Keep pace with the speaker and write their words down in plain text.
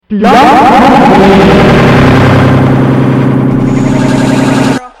I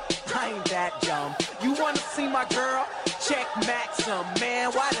ain't that dumb. You wanna see my girl? Check Maxim.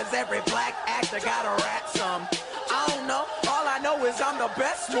 Man, why does every black actor gotta rap some? I don't know. All I know is I'm the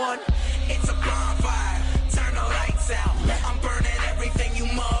best one. It's a bonfire. Turn the lights out. I'm burning everything you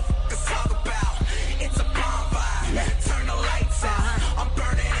motherfuckers talk about. It's a bonfire. Turn the lights out. I'm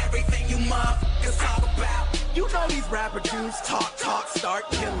burning everything you motherfuckers talk about. You know these rapper dudes talk, start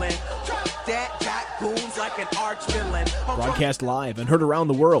killing. That got goons like an arch villain. Broadcast live and heard around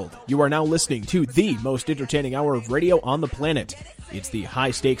the world, you are now listening to the most entertaining hour of radio on the planet. It's the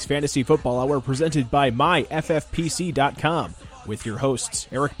High Stakes Fantasy Football Hour presented by MyFFPC.com with your hosts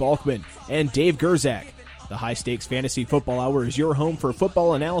Eric Balkman and Dave Gerzak. The High Stakes Fantasy Football Hour is your home for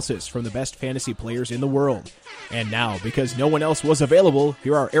football analysis from the best fantasy players in the world. And now, because no one else was available,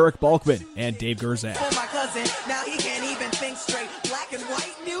 here are Eric Balkman and Dave Gerzak. Oh, my cousin, now he can't even think straight. Black and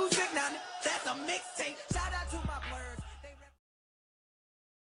white music, now that's a mixtape. Shout out to my blurs.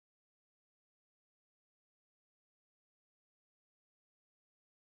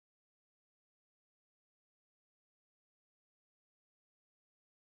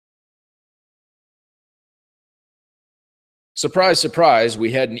 Surprise, surprise,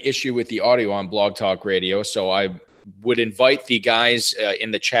 we had an issue with the audio on Blog Talk Radio, so I would invite the guys in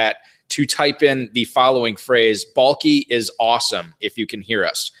the chat to type in the following phrase, "Balky is awesome," if you can hear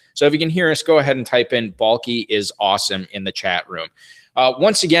us. So if you can hear us, go ahead and type in "Balky is awesome" in the chat room.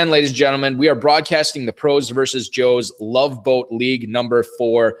 Once again, ladies and gentlemen, we are broadcasting the Pros versus Joes Love Boat League number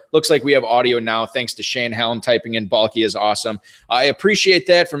 4. Looks like we have audio now, thanks to Shane Helm typing in "Balky is awesome." I appreciate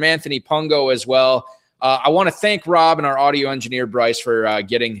that from Anthony Pungo as well. I want to thank Rob and our audio engineer, Bryce, for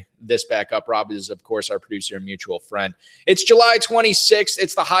getting this back up. Rob is, of course, our producer and mutual friend. It's July 26th.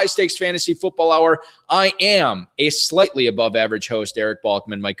 It's the High Stakes Fantasy Football Hour. I am a slightly above average host, Eric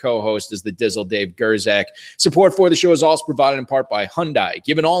Balkman. My co-host is the Dizzle Dave Gerzak. Support for the show is also provided in part by Hyundai.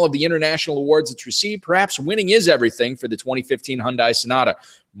 Given all of the international awards it's received, perhaps winning is everything for the 2015 Hyundai Sonata.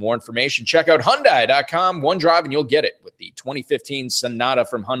 More information, check out Hyundai.com. One drive and you'll get it with the 2015 Sonata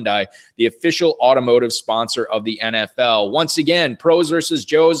from Hyundai, the official automotive sponsor of the NFL. Once again, Pros versus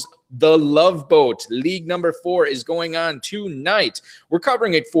Joes, the Love Boat League number 4 is going on tonight. We're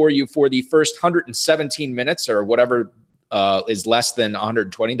covering it for you for the first 117 minutes or whatever is less than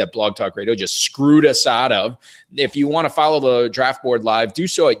 120 that Blog Talk Radio just screwed us out of. If you want to follow the draft board live, do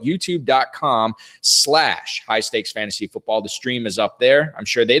so at youtube.com/High Stakes Fantasy Football. The stream is up there. I'm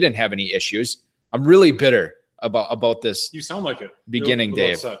sure they didn't have any issues. I'm really bitter about this. You sound like it. Beginning,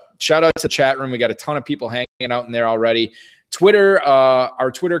 Dave. Upset. Shout out to the chat room. We got a ton of people hanging out in there already. Twitter,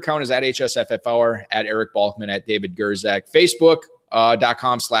 our Twitter account is at HSFF at Eric Balkman, at David Gerzak.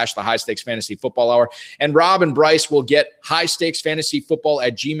 Facebook.com/the High Stakes Fantasy Football Hour. And Rob and Bryce will get High Stakes Fantasy Football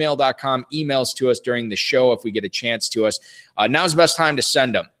at gmail.com emails to us during the show if we get a chance to us. Now's the best time to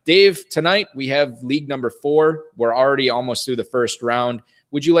send them. Dave, tonight we have league number 4. We're already almost through the first round.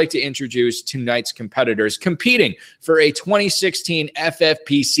 Would you like to introduce tonight's competitors competing for a 2016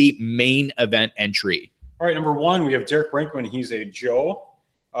 FFPC main event entry? All right, number 1, we have Derek Brinkman. He's a Joe.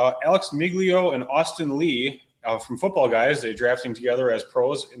 Alex Miglio and Austin Lee from Football Guys. They're drafting together as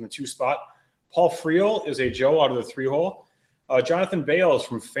pros in the 2 spot. Paul Friel is a Joe out of the 3 hole. Jonathan Bales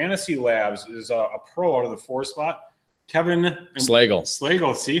from Fantasy Labs is a pro out of the 4 spot. Kevin Slagle,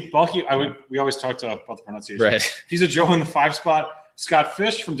 see, Balky. We always talked about the pronunciation. Right. He's a Joe in the 5 spot. Scott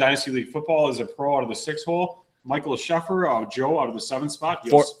Fish from Dynasty League Football is a pro out of the 6 hole. Michael Sheffer, Joe out of the 7 spot.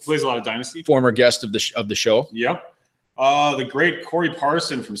 He plays a lot of Dynasty. Former guest of the show. Yep. The great Corey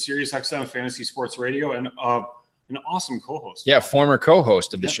Parson from Sirius XM Fantasy Sports Radio and an awesome co-host. Yeah, former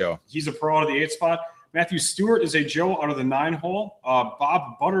co-host of the show. He's a pro out of the 8 spot. Matthew Stewart is a Joe out of the 9 hole.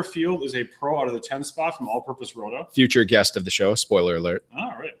 Bob Butterfield is a pro out of the 10 spot from All Purpose Roto. Future guest of the show. Spoiler alert.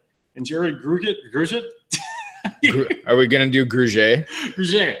 All right. And Jared Gruget. Are we going to do Gruget?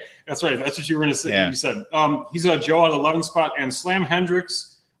 Gruget. That's right. That's what you were going to say. Yeah. You said he's a Joe out of the 11 spot. And Slam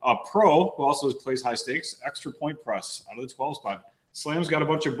Hendricks, a pro, who also plays high stakes, extra point press out of the 12 spot. Slam's got a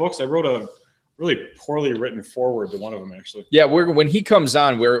bunch of books. I wrote a really poorly written forward to one of them, actually. Yeah, when he comes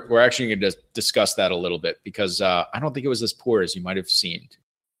on, we're actually going to discuss that a little bit because I don't think it was as poor as you might have seen,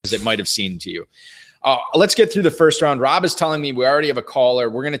 as it might have seemed to you. Let's get through the first round. Rob is telling me we already have a caller.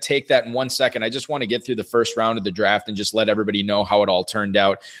 We're going to take that in 1 second. I just want to get through the first round of the draft and just let everybody know how it all turned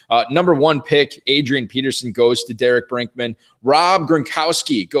out. Number 1 pick, Adrian Peterson goes to Derek Brinkman. Rob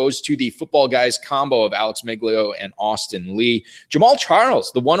Gronkowski goes to the Football Guys combo of Alex Miglio and Austin Lee. Jamal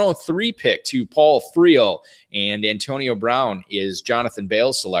Charles, the 103 pick, to Paul Friel. And Antonio Brown is Jonathan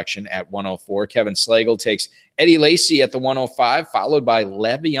Bale's selection at 104. Kevin Slagle takes Eddie Lacy at the 105, followed by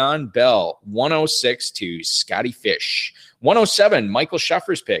Le'Veon Bell, 106 to Scotty Fish. 107, Michael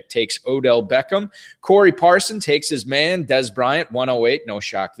Scheffer's pick takes Odell Beckham. Corey Parson takes his man, Des Bryant, 108. No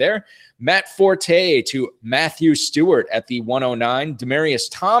shock there. Matt Forte to Matthew Stewart at the 109. Demaryius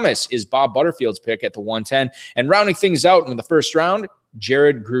Thomas is Bob Butterfield's pick at the 110. And rounding things out in the first round,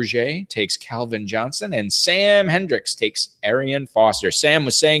 Jared Grugier takes Calvin Johnson, and Sam Hendricks takes Arian Foster. Sam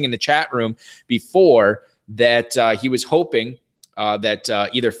was saying in the chat room before that he was hoping that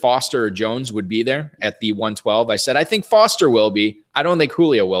either Foster or Jones would be there at the 112. I said, I think Foster will be. I don't think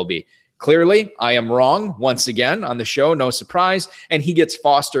Julio will be. Clearly, I am wrong once again on the show. No surprise. And he gets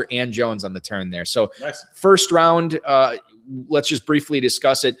Foster and Jones on the turn there. So nice. First round, let's just briefly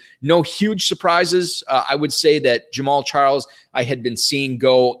discuss it. No huge surprises. I would say that Jamal Charles, I had been seeing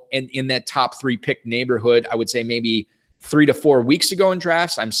go in that top 3 pick neighborhood. I would say maybe 3 to 4 weeks ago in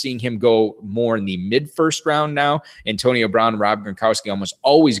drafts. I'm seeing him go more in the mid-first round now. Antonio Brown and Rob Gronkowski almost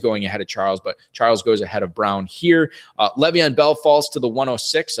always going ahead of Charles, but Charles goes ahead of Brown here. Le'Veon Bell falls to the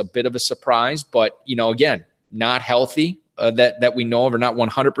 106, a bit of a surprise, but, again, not healthy. That we know of, or not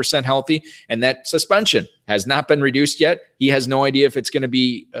 100% healthy, and that suspension has not been reduced yet. He has no idea if it's going to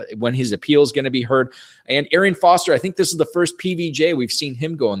be when his appeal is going to be heard. And Arian Foster, I think this is the first PVJ we've seen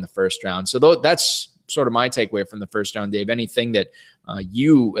him go in the first round. So that's sort of my takeaway from the first round, Dave. Anything that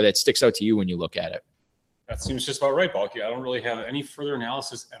that sticks out to you when you look at it? That seems just about right, Balky. I don't really have any further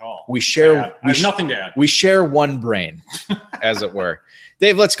analysis at all. I have nothing to add. We share one brain, as it were.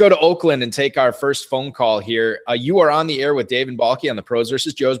 Dave, let's go to Oakland and take our first phone call here. You are on the air with Dave and Balky on the Pros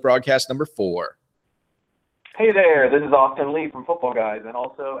versus Joes broadcast number 4. Hey there, this is Austin Lee from Football Guys, and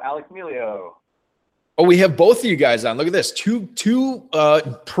also Alex Milio. Oh, we have both of you guys on. Look at this. Two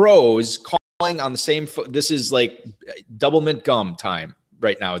pros calling on the same this is like double mint gum time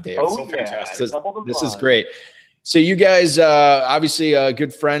right now, Dave. Oh, so yeah. Fantastic. This is great. So you guys, obviously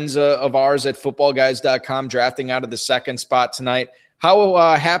good friends of ours at footballguys.com, drafting out of the second spot tonight.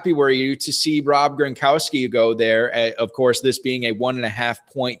 How happy were you to see Rob Gronkowski go there? Of course, this being a 1.5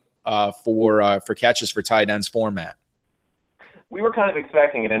 point for catches for tight ends format. We were kind of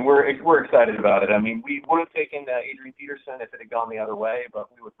expecting it, and we're excited about it. I mean, we would have taken Adrian Peterson if it had gone the other way, but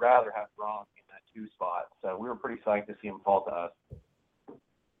we would rather have Gronk in that 2 spot. So we were pretty psyched to see him fall to us.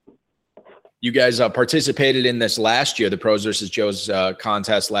 You guys participated in this last year, the Pros versus Joes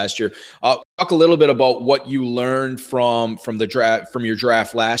contest last year. Talk a little bit about what you learned from your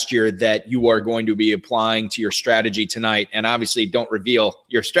draft last year that you are going to be applying to your strategy tonight. And obviously, don't reveal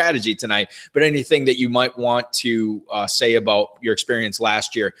your strategy tonight, but anything that you might want to say about your experience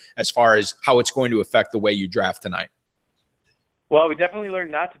last year as far as how it's going to affect the way you draft tonight. Well, we definitely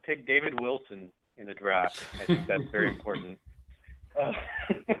learned not to pick David Wilson in the draft. I think that's very important.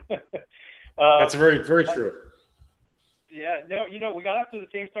 That's very, very true. Yeah, no, we got off to the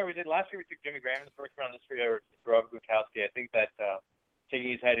same start we did last year. We took Jimmy Graham in the first round. This year, Rob Gronkowski. I think that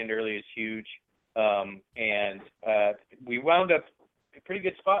taking his head in early is huge. And we wound up a pretty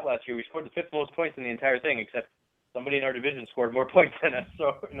good spot last year. We scored the 5th most points in the entire thing, except somebody in our division scored more points than us.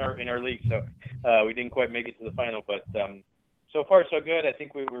 So in our league, so we didn't quite make it to the final. But so far, so good. I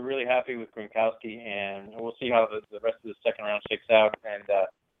think we're really happy with Gronkowski, and we'll see how the rest of the second round shakes out and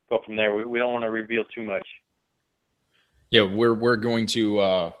go from there. We don't want to reveal too much. Yeah, we're going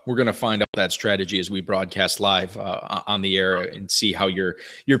to find out that strategy as we broadcast live on the air and see how your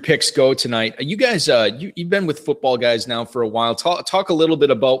picks go tonight. You guys, you've been with Football Guys now for a while. Talk a little bit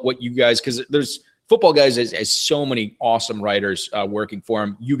about what you guys, because there's Football Guys has so many awesome writers working for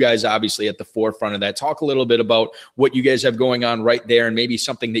them. You guys obviously at the forefront of that. Talk a little bit about what you guys have going on right there, and maybe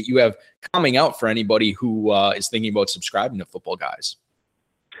something that you have coming out for anybody who is thinking about subscribing to Football Guys.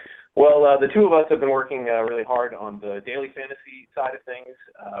 Well, the two of us have been working really hard on the daily fantasy side of things.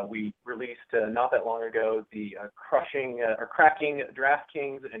 We released not that long ago the cracking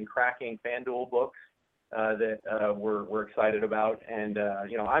DraftKings and cracking FanDuel books that we're excited about. And,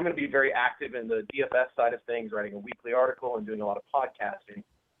 I'm going to be very active in the DFS side of things, writing a weekly article and doing a lot of podcasting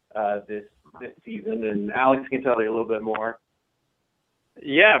this season. And Alex can tell you a little bit more.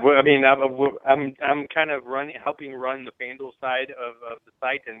 Yeah, well, I mean, I'm kind of helping run the FanDuel side of the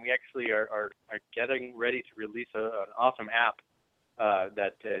site, and we actually are getting ready to release an awesome app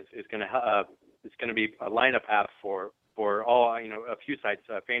that is going to it's going to be a lineup app for all, a few sites,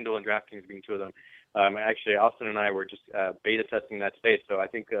 FanDuel and DraftKings being two of them. Actually, Austin and I were just beta testing that today, so I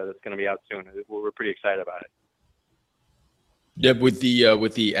think that's going to be out soon. We're pretty excited about it. Yep, with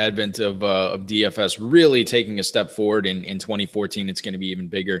the advent of DFS really taking a step forward in 2014, it's going to be even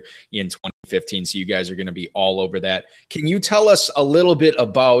bigger in 2015. So you guys are going to be all over that. Can you tell us a little bit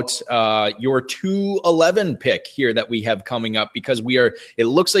about your 211 pick here that we have coming up? Because it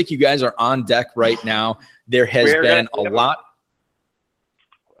looks like you guys are on deck right now. There has been a lot.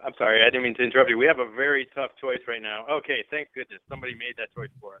 I'm sorry, I didn't mean to interrupt you. We have a very tough choice right now. Okay, thank goodness somebody made that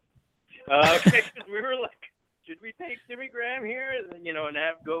choice for us. Okay, because we were like, should we take Jimmy Graham here, and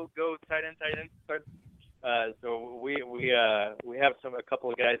have go tight end start? So we have a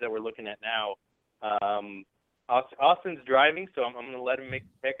couple of guys that we're looking at now. Austin's driving, so I'm going to let him make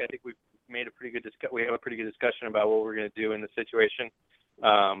the pick. I think we've made a pretty good we have a pretty good discussion about what we're going to do in the situation.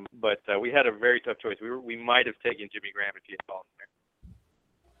 But we had a very tough choice. We might have taken Jimmy Graham if he had fallen there.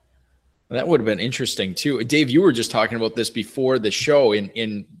 That would have been interesting too. Dave, you were just talking about this before the show.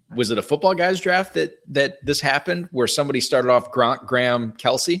 In was it a Football Guys draft that this happened where somebody started off Graham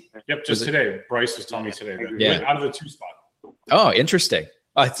Kelsey? Yep, just today. Bryce was telling me today that yeah. Went out of the 2 spot. Oh, interesting.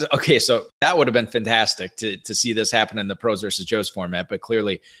 Okay, so that would have been fantastic to see this happen in the pros versus Joes format. But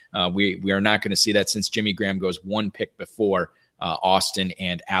clearly, we are not going to see that since Jimmy Graham goes one pick before Austin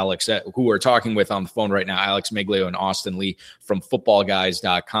and Alex, who we're talking with on the phone right now, Alex Miglio and Austin Lee from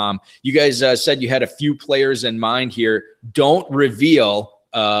footballguys.com. You guys said you had a few players in mind here. Don't reveal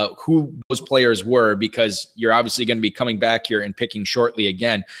who those players were because you're obviously going to be coming back here and picking shortly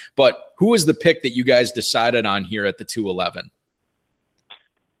again. But who was the pick that you guys decided on here at the 211?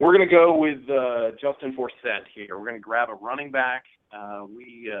 We're going to go with Justin Forsett here. We're going to grab a running back.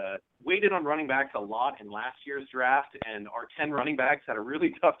 We waited on running backs a lot in last year's draft, and our 10 running backs had a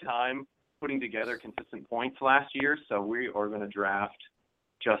really tough time putting together consistent points last year. So we are going to draft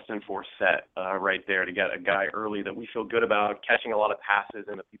Justin Forsett right there to get a guy early that we feel good about catching a lot of passes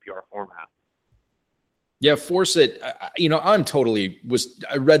in the PPR format. Yeah, Forsett,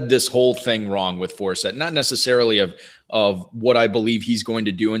 I read this whole thing wrong with Forsett, not necessarily of what I believe he's going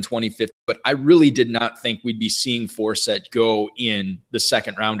to do in 2015, but I really did not think we'd be seeing Forsett go in the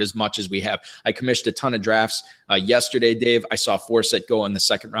second round as much as we have. I commissioned a ton of drafts yesterday, Dave. I saw Forsett go in the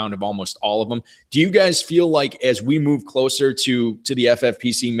second round of almost all of them. Do you guys feel like as we move closer to the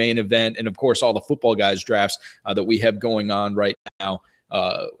FFPC main event and, of course, all the Football Guys drafts that we have going on right now,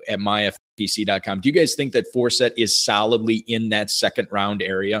 at myfpc.com. Do you guys think that Forsett is solidly in that second round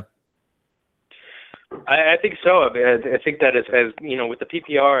area? I think so. I think that as with the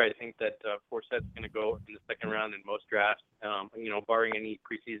PPR, I think that Forsett's going to go in the second round in most drafts, barring any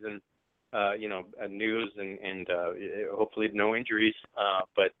preseason, news and hopefully no injuries.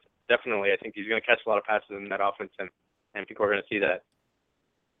 But definitely, I think he's going to catch a lot of passes in that offense, and people are going to see that.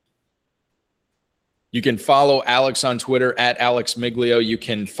 You can follow Alex on Twitter at Alex Miglio. You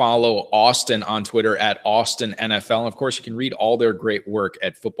can follow Austin on Twitter at Austin NFL. And of course, you can read all their great work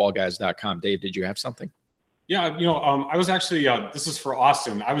at footballguys.com. Dave, did you have something? Yeah, I was actually, this is for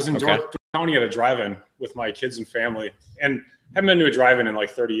Austin. I was in Dork County at a drive-in with my kids and family and haven't been to a drive-in in like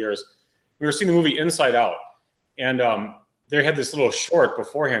 30 years. We were seeing the movie Inside Out. And they had this little short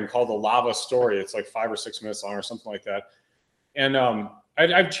beforehand called The Lava Story. It's like 5 or 6 minutes long or something like that. And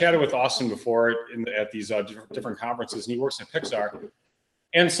I've chatted with Austin before at these different conferences, and he works at Pixar.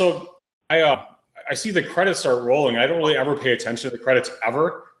 And so I see the credits start rolling. I don't really ever pay attention to the credits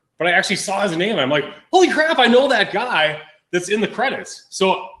ever, but I actually saw his name. I'm like, holy crap, I know that guy that's in the credits.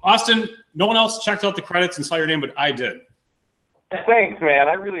 So Austin, no one else checked out the credits and saw your name, but I did. Thanks, man.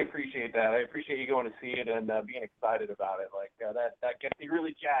 I really appreciate that. I appreciate you going to see it and being excited about it. Like that gets me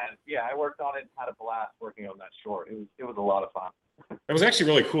really jazzed. Yeah, I worked on it and had a blast working on that short. It was a lot of fun. It was actually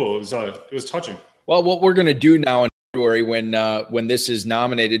really cool. It was touching. Well, what we're going to do now in February when this is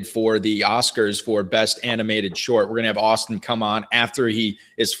nominated for the Oscars for Best Animated Short, we're going to have Austin come on after he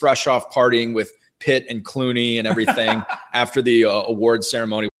is fresh off partying with Pitt and Clooney and everything after the award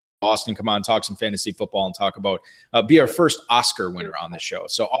ceremony. Austin, come on, talk some fantasy football and talk about be our first Oscar winner on the show.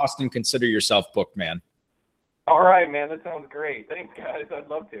 So, Austin, consider yourself booked, man. All right, man. That sounds great. Thanks, guys. I'd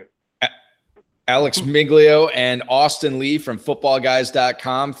love to. Alex Miglio and Austin Lee from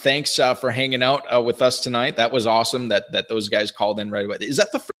footballguys.com. Thanks for hanging out with us tonight. That was awesome that those guys called in right away. Is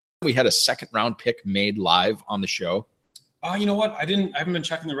that the first time we had a second round pick made live on the show? You know what? I haven't been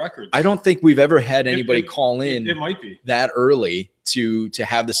checking the records. I don't think we've ever had anybody call in. It might be that early to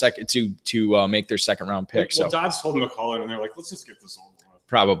have the second to make their second round pick. Well, Dodds told them to call in, and they're like, "Let's just get this over with."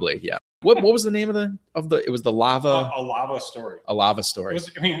 Probably, yeah. What was the name of the? It was the lava. A lava story. A lava story.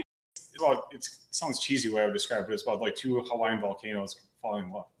 it sounds cheesy the way I would describe it, but it's about like two Hawaiian volcanoes falling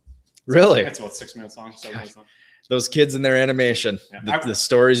in love. Really? It's about 6 minutes long. 7 minutes long. Those kids and their animation, the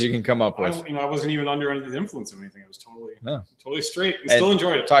stories you can come up with. I wasn't even under the influence of anything. I was totally straight and still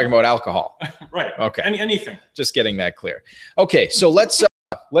enjoyed it. Talking about alcohol. Right. Okay. Anything. Just getting that clear. Okay. So let's talk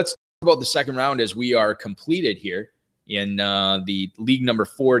about the second round as we are completed here in the league number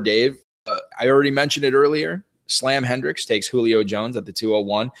 4, Dave. I already mentioned it earlier. Slam Hendricks takes Julio Jones at the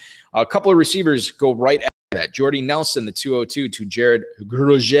 201. A couple of receivers go right after that. Jordy Nelson, the 202, to Jared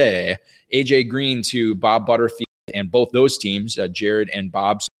Gruget. AJ Green to Bob Butterfield. And both those teams, Jared and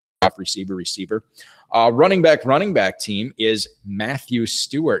Bob's receiver. Running back team is Matthew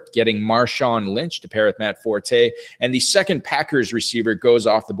Stewart getting Marshawn Lynch to pair with Matt Forte. And the second Packers receiver goes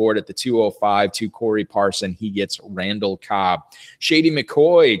off the board at the 205 to Corey Parson. He gets Randall Cobb. Shady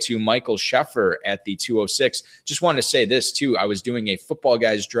McCoy to Michael Sheffer at the 206. Just wanted to say this, too. I was doing a Football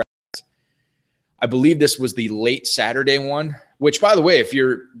Guys draft. I believe this was the late Saturday one, which, by the way, if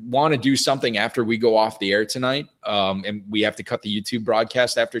you want to do something after we go off the air tonight, and we have to cut the YouTube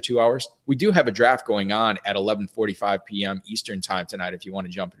broadcast after 2 hours, we do have a draft going on at 11:45 p.m. Eastern time tonight. If you want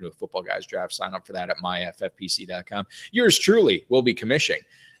to jump into a Football Guys draft, sign up for that at myffpc.com. Yours truly will be commissioning.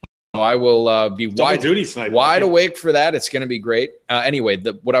 I will be wide awake for that. It's going to be great. Anyway,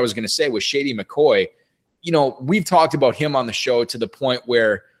 what I was going to say was Shady McCoy. We've talked about him on the show to the point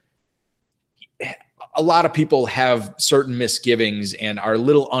where a lot of people have certain misgivings and are a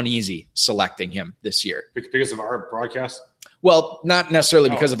little uneasy selecting him this year. Because of our broadcast? Well, not necessarily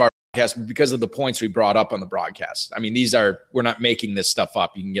because of our broadcast, but because of the points we brought up on the broadcast. I mean, we're not making this stuff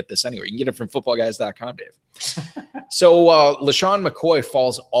up. You can get this anywhere. You can get it from footballguys.com, Dave. So LaShawn McCoy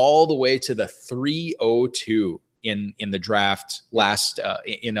falls all the way to the 302 in the draft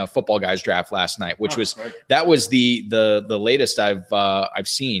in a Football Guys draft last night, which that was the latest I've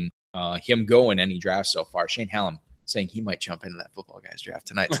seen him go in any draft so far. Shane Hallam saying he might jump into that Football Guys draft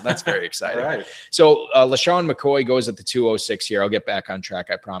tonight. So that's very exciting. Right. So LaShawn McCoy goes at the 206 here. I'll get back on track,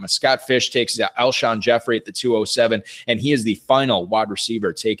 I promise. Scott Fish takes Alshon Jeffrey at the 207, and he is the final wide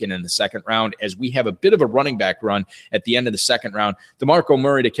receiver taken in the second round as we have a bit of a running back run at the end of the second round. DeMarco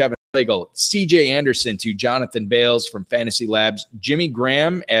Murray to Kevin Flagel, CJ Anderson to Jonathan Bales from Fantasy Labs. Jimmy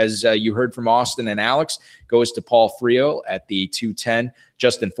Graham, as you heard from Austin and Alex, goes to Paul Friel at the 210.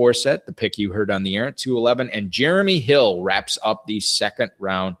 Justin Forsett, the pick you heard on the air, at 211. And Jeremy Hill wraps up the second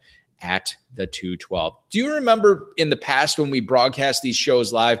round at the 212. Do you remember in the past when we broadcast these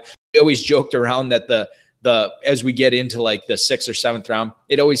shows live, we always joked around that the as we get into like the 6th or 7th round,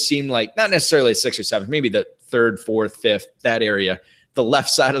 it always seemed like not necessarily 6th or 7th, maybe the 3rd, 4th, 5th, that area. The left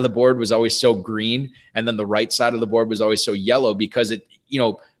side of the board was always so green, and then the right side of the board was always so yellow because it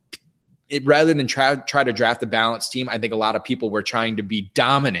rather than try to draft a balanced team, I think a lot of people were trying to be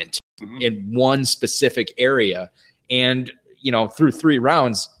dominant in one specific area. And, through 3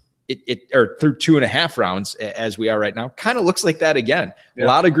 rounds, or through 2.5 rounds, as we are right now, kind of looks like that again. Yeah. A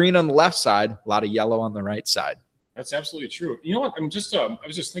lot of green on the left side, a lot of yellow on the right side. That's absolutely true. You know what? I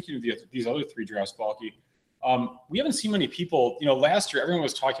was just thinking of these other 3 drafts, Balky. We haven't seen many people, last year, everyone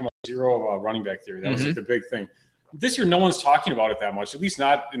was talking about zero running back theory. That was like the big thing. This year, no one's talking about it that much, at least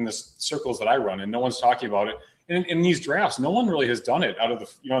not in the circles that I run, and no one's talking about it. And in these drafts, no one really has done it out of the,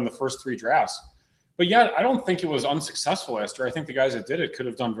 in the first 3 drafts. But yet, I don't think it was unsuccessful last year. I think the guys that did it could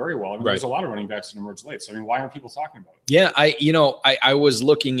have done very well. I mean, There's a lot of running backs that emerged late. So, why aren't people talking about it? Yeah, I was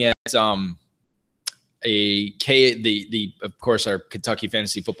looking at of course, our Kentucky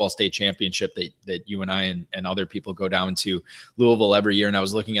Fantasy Football State Championship that you and I and other people go down to Louisville every year. And I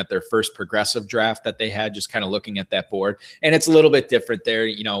was looking at their first progressive draft that they had, just kind of looking at that board. And it's a little bit different there,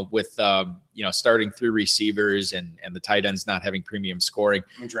 with, starting 3 receivers and the tight ends not having premium scoring.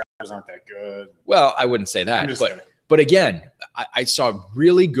 Drafters aren't that good. Well, I wouldn't say that, but again, I saw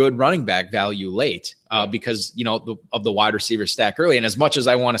really good running back value late because, of the wide receiver stack early. And as much as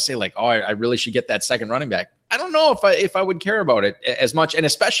I want to say like, I really should get that second running back, I don't know if I would care about it as much. And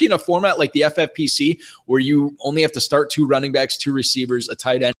especially in a format like the FFPC, where you only have to start 2 running backs, 2 receivers, a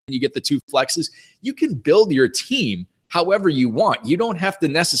tight end, you get the 2 flexes. You can build your team however you want. You don't have to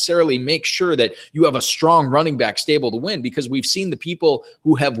necessarily make sure that you have a strong running back stable to win, because we've seen the people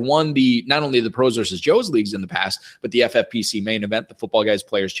who have won not only the Pros versus Joes leagues in the past, but the FFPC main event, the Football Guys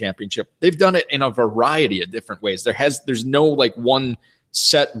Players Championship. They've done it in a variety of different ways. There's no like one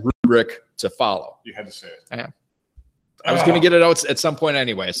set rubric to follow. You had to say it. Yeah. I was going to get it out at some point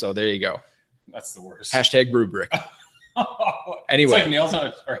anyway, so there you go. That's the worst. # rubric. Anyway. It's like nails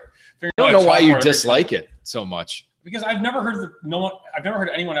on I don't know why you dislike it so much. Because I've never heard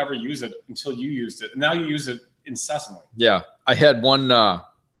anyone ever use it until you used it. And now you use it incessantly. Yeah. I had one,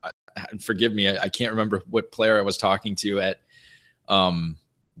 forgive me, I can't remember what player I was talking to at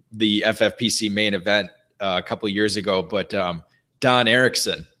the FFPC main event a couple of years ago, but Don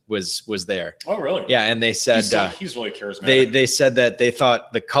Erickson was there. Oh, really? Yeah, and they said he's really charismatic. They said that they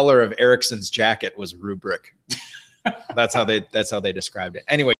thought the color of Erickson's jacket was rubric. That's how they described it.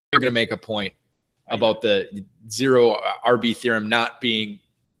 Anyway, you're going to make a point about the zero RB theorem not being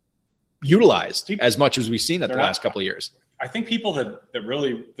utilized as much as we've seen it the last couple of years. I think people that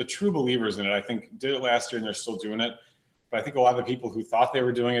really, the true believers in it, I think did it last year and they're still doing it. But I think a lot of the people who thought they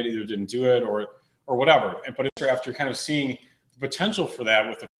were doing it either didn't do it or whatever. But after kind of seeing the potential for that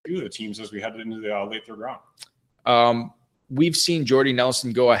with a few of the teams as we head into the late third round. We've seen Jordy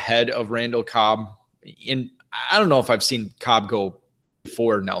Nelson go ahead of Randall Cobb. I don't know if I've seen Cobb go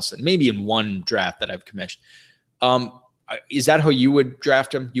before Nelson, maybe in one draft that I've commissioned. Is that how you would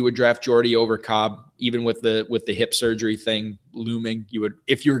draft him? You would draft Jordy over Cobb, even with the hip surgery thing looming? You would,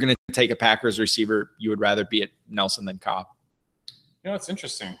 if you were going to take a Packers receiver, you would rather be at Nelson than Cobb? It's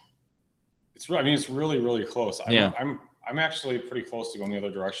interesting. It's really, really close. I'm actually pretty close to going the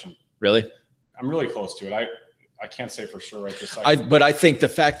other direction. Really? I'm really close to it. I can't say for sure right this second. But I think the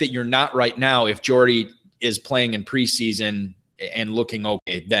fact that you're not right now, if Jordy is playing in preseason and looking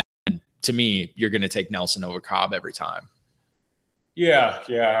okay, then to me, you're going to take Nelson over Cobb every time. Yeah,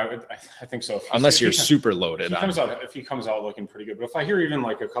 I think so. Unless you're super loaded. If he comes out looking pretty good. But if I hear even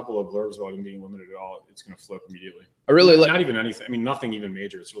like a couple of blurbs about him being limited at all, it's going to flip immediately. I really not even anything. I mean, nothing even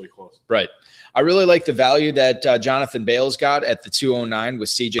major. It's really close. Right. I really like the value that Jonathan Bales got at the 209 with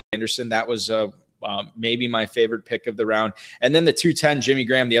CJ Anderson. That was maybe my favorite pick of the round. And then the 210, Jimmy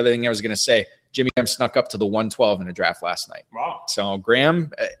Graham. The other thing I was going to say, Jimmy Graham snuck up to the 112 in a draft last night. Wow. So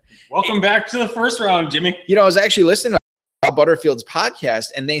Graham. Welcome back to the first round, Jimmy. I was actually listening to Butterfield's podcast,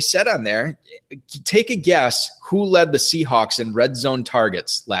 and they said on there, take a guess who led the Seahawks in red zone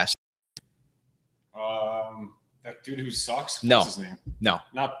targets last year. That dude who sucks? No. What's his name? No.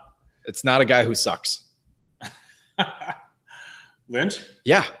 It's not a guy who sucks. Lynch?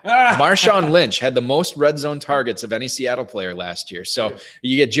 Yeah. Marshawn Lynch had the most red zone targets of any Seattle player last year. So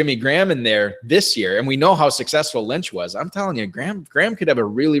you get Jimmy Graham in there this year, and we know how successful Lynch was. I'm telling you, Graham could have a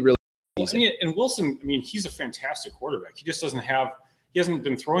really, really and Wilson, he's a fantastic quarterback. He just he hasn't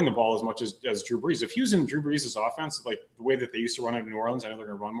been throwing the ball as much as Drew Brees. If he was in Drew Brees' offense, like the way that they used to run it in New Orleans, I know they're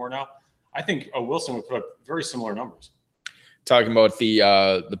going to run more now. I think Wilson would put up very similar numbers. Talking about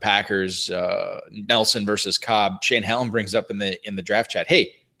the Packers, Nelson versus Cobb, Shane Hallam brings up in the draft chat,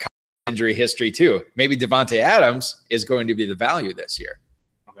 hey, Cobb injury history too. Maybe Devontae Adams is going to be the value this year.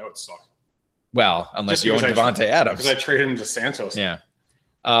 Oh, that would suck. Well, unless you own Devontae Adams. Because I traded him to Santos. Yeah.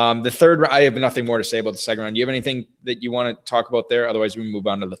 The third, I have nothing more to say about the second round. Do you have anything that you want to talk about there? Otherwise, we move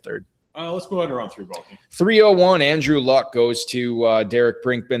on to the third. Let's move on to round 3, Balky. 301, Andrew Luck goes to Derek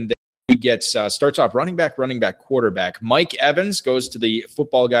Brinkman. He gets starts off running back, quarterback. Mike Evans goes to the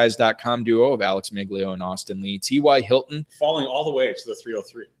footballguys.com duo of Alex Miglio and Austin Lee. T.Y. Hilton. Falling all the way to the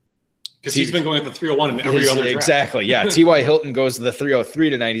 303. Because he's been going at the 301 in every other draft. Exactly, yeah. T.Y. Hilton goes to the 303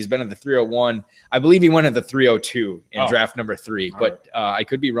 tonight. He's been at the 301. I believe he went at the 302 in draft number 3, but I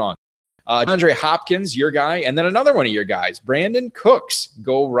could be wrong. Andre Hopkins, your guy, and then another one of your guys, Brandon Cooks,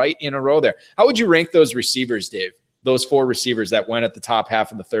 go right in a row there. How would you rank those receivers, Dave? Those 4 receivers that went at the top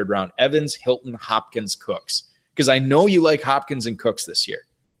half of the third round: Evans, Hilton, Hopkins, Cooks. Because I know you like Hopkins and Cooks this year.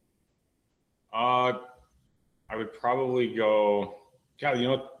 I would probably go. God,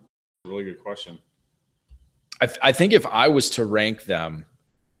 really good question. I think if I was to rank them,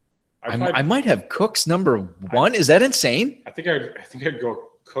 I might have Cooks number 1. Is that insane? I think I'd go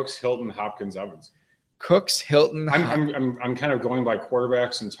Cooks, Hilton, Hopkins, Evans. Cooks, Hilton. I'm kind of going by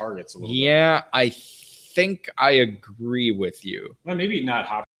quarterbacks and targets a little bit. Yeah, I think I agree with you. Well, maybe not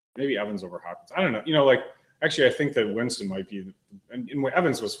Hopkins. Maybe Evans over Hopkins. I don't know. Actually, I think that Winston might be. And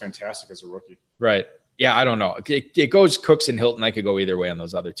Evans was fantastic as a rookie. Right. Yeah, I don't know. It goes Cooks and Hilton. I could go either way on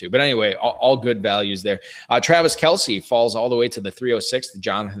those other 2. But anyway, all good values there. Travis Kelce falls all the way to the 306 to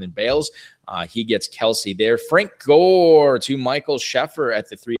Jonathan Bales. He gets Kelce there. Frank Gore to Michael Sheffer at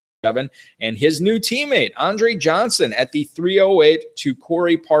the 307. And his new teammate, Andre Johnson, at the 308 to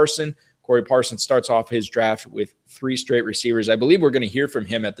Corey Parson. Corey Parson starts off his draft with 3 straight receivers. I believe we're going to hear from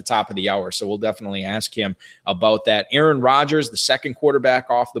him at the top of the hour, so we'll definitely ask him about that. Aaron Rodgers, the second quarterback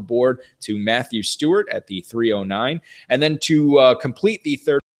off the board, to Matthew Stewart at the 309. And then to complete the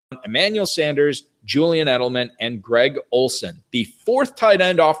third round, Emmanuel Sanders, Julian Edelman, and Greg Olsen. The 4th tight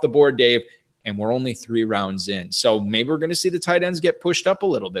end off the board, Dave, and we're only 3 rounds in. So maybe we're going to see the tight ends get pushed up a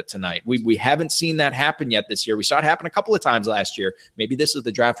little bit tonight. We haven't seen that happen yet this year. We saw it happen a couple of times last year. Maybe this is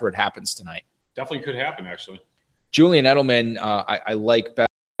the draft where it happens tonight. Definitely could happen, actually. Julian Edelman, I like better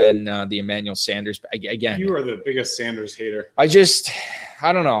than the Emmanuel Sanders. Again, you are the biggest Sanders hater. I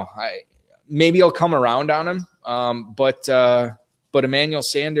don't know. Maybe I'll come around on him. But Emmanuel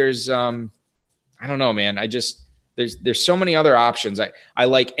Sanders, I don't know, man. There's so many other options I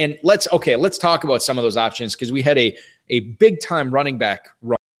like. And let's talk about some of those options, because we had a big time running back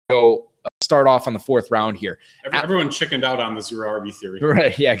go start off on the 4th round here. Everyone chickened out on the 0 RB theory.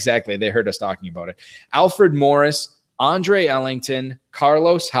 Right. Yeah, exactly. They heard us talking about it. Alfred Morris, Andre Ellington,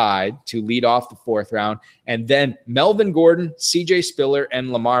 Carlos Hyde to lead off the 4th round, and then Melvin Gordon, CJ Spiller,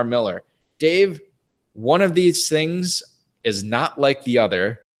 and Lamar Miller. Dave, one of these things is not like the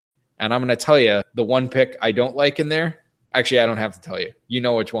other, and I'm going to tell you the one pick I don't like in there. Actually, I don't have to tell you. You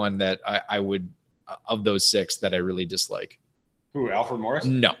know which one that I would, of those 6, that I really dislike. Who, Alfred Morris?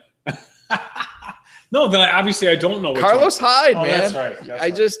 No. No, then obviously I don't know. Carlos Hyde, man. That's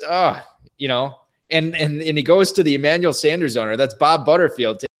right. And he goes to the Emmanuel Sanders owner. That's Bob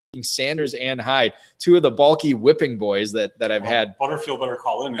Butterfield taking Sanders and Hyde, 2 of the bulky whipping boys that I've had. Butterfield better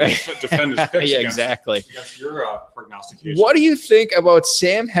call in and defend his picks. Yeah, exactly. Against your prognostication. What do you think about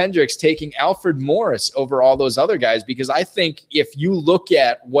Sam Hendricks taking Alfred Morris over all those other guys? Because I think if you look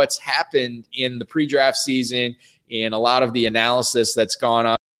at what's happened in the pre-draft season, in a lot of the analysis that's gone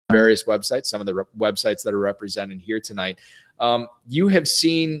on various websites, some of the websites that are represented here tonight, you have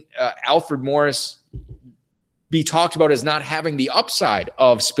seen Alfred Morris be talked about as not having the upside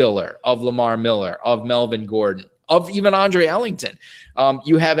of Spiller, of Lamar Miller, of Melvin Gordon, of even Andre Ellington.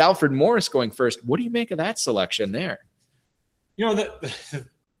 You have Alfred Morris going first. What do you make of that selection there? You know,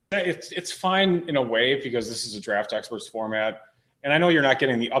 it's fine in a way, because this is a draft experts format. And I know you're not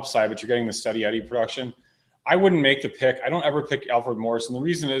getting the upside, but you're getting the steady Eddie production. I wouldn't make the pick. I don't ever pick Alfred Morris. And the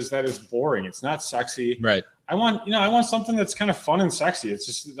reason is that it's boring. It's not sexy. Right. I want something that's kind of fun and sexy. It's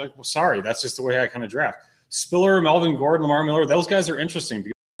just like, well, sorry, that's just the way I kind of draft. Spiller, Melvin Gordon, Lamar Miller, those guys are interesting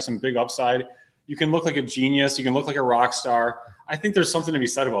because they have some big upside. You can look like a genius. You can look like a rock star. I think there's something to be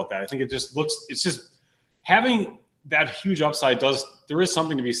said about that. I think it's just having that huge upside there is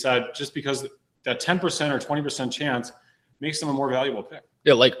something to be said, just because that 10% or 20% chance makes them a more valuable pick.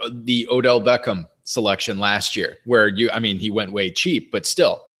 Yeah, like the Odell Beckham selection last year, where he went way cheap, but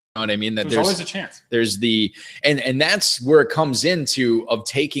still, you know what I mean? That there's always a chance. There's and that's where it comes into of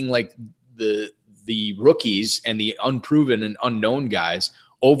taking like the rookies and the unproven and unknown guys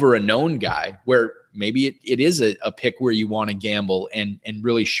over a known guy, where maybe it is a pick where you want to gamble and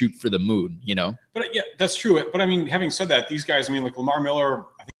really shoot for the moon, you know? But yeah, that's true. But I mean, having said that, these guys, like Lamar Miller,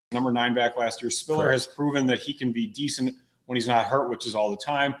 I think number 9 back last year. Spiller Correct. has proven that he can be decent when he's not hurt, which is all the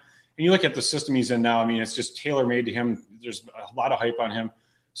time. And you look at the system he's in now, it's just tailor-made to him. There's a lot of hype on him.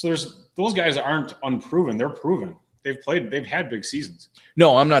 So those guys aren't unproven. They're proven. They've had big seasons.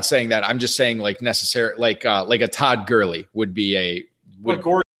 No, I'm not saying that. I'm just saying like a Todd Gurley would be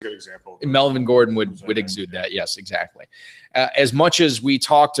Gordon's a good example. Melvin Gordon would exude that. Yes, exactly. As much as we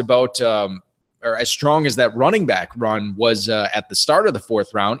talked about, or as strong as that running back run was at the start of the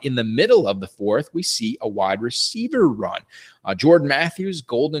 4th round, in the middle of the 4th, we see a wide receiver run. Jordan Matthews,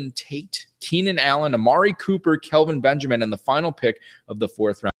 Golden Tate, Keenan Allen, Amari Cooper, Kelvin Benjamin, and the final pick of the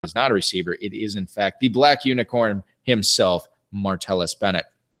 4th round is not a receiver. It is, in fact, the black unicorn himself, Martellus Bennett.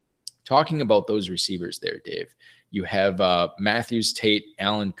 Talking about those receivers there, Dave, you have Matthews, Tate,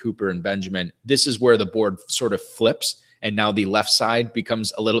 Allen, Cooper, and Benjamin. This is where the board sort of flips, and now the left side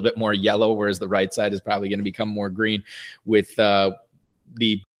becomes a little bit more yellow, whereas the right side is probably going to become more green, with the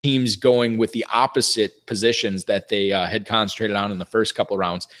teams going with the opposite positions that they had concentrated on in the first couple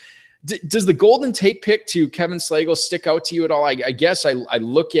rounds. Does the Golden Tate pick to Kevin Slagle stick out to you at all? I guess I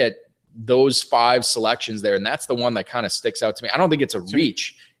look at those 5 selections there, and that's the one that kind of sticks out to me. I don't think it's a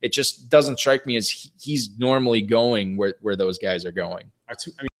reach. It just doesn't strike me as he's normally going where those guys are going.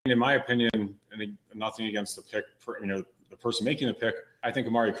 In my opinion, and nothing against the pick, the person making the pick, I think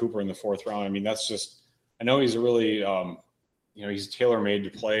Amari Cooper in the 4th round. That's just, I know he's a really, he's tailor-made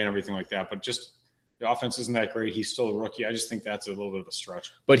to play and everything like that, but just the offense isn't that great. He's still a rookie. I just think that's a little bit of a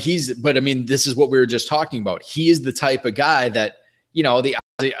stretch. But this is what we were just talking about. He is the type of guy that, the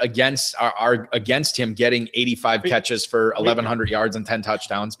odds are against him getting 85 catches for 1,100 yards and 10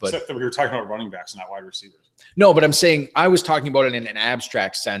 touchdowns. But except that we were talking about running backs, not wide receivers. No, but I'm saying I was talking about it in an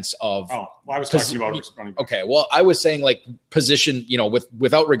abstract sense of. Oh, well, I was talking about running backs. Okay, well, I was saying like position.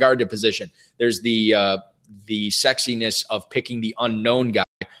 Without regard to position, there's the sexiness of picking the unknown guy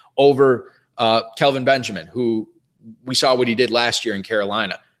over Kelvin Benjamin, who we saw what he did last year in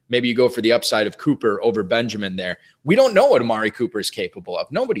Carolina. Maybe you go for the upside of Cooper over Benjamin there. We don't know what Amari Cooper is capable of.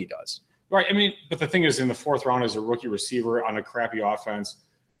 Nobody does. Right. But the thing is, in the 4th round as a rookie receiver on a crappy offense,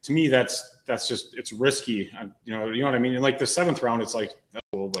 to me, that's that's just, it's risky. You know what I mean? In like the 7th round, it's like, that's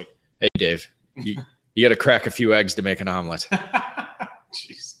cool, but Hey, Dave, you got to crack a few eggs to make an omelet.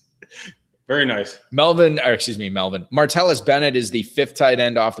 jeez. Very nice. Melvin. Martellus Bennett is the 5th tight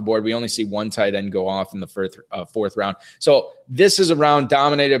end off the board. We only see 1 tight end go off in the 4th round. So this is a round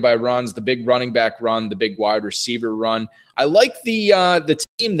dominated by runs, the big running back run, the big wide receiver run. I like the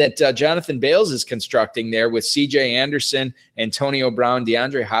team that Jonathan Bales is constructing there with C.J. Anderson, Antonio Brown,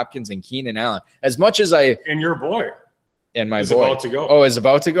 DeAndre Hopkins, and Keenan Allen. As much as I and your boy and my is boy about to go. Oh, is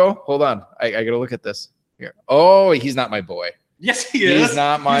about to go. Hold on, I got to look at this here. Oh, he's not my boy. Yes, he is. He's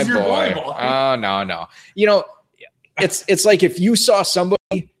not my your boy. boy. Oh, no. You know, it's like if you saw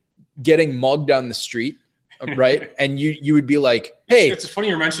somebody getting mugged on the street, right? And you would be like, hey. It's funny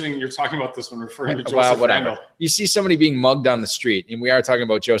you're talking about this when referring to Joseph Randall. You see somebody being mugged on the street, and we are talking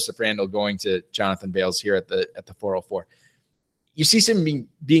about Joseph Randall going to Jonathan Bales here at the 404. You see somebody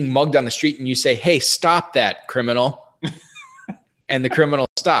being mugged on the street, and you say, hey, stop that, criminal. And the criminal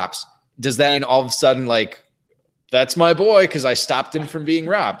stops. Does that mean all of a sudden, like, that's my boy because I stopped him from being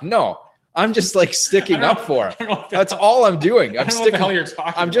robbed? No, I'm just like sticking up for him. That's all I'm doing.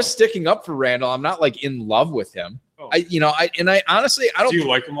 I'm just sticking up for Randall. I'm not like in love with him. Oh. I honestly, I don't. Do you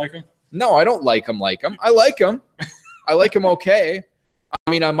like him like him? No, I don't like him like him. I like him. I like him okay. I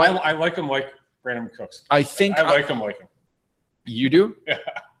mean, I like him like Brandon Cooks. I think I like him like him. You do? Yeah.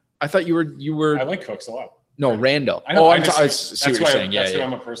 I thought you were. I like Cooks a lot. No, Randall. I know. I see what you're saying. That's why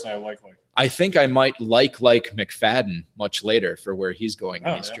I'm a person I like. I think I might like McFadden much later for where he's going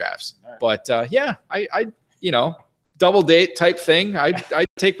in these drafts. Right. But I double date type thing. I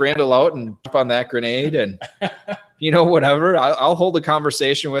take Randall out and jump on that grenade and whatever. I'll hold a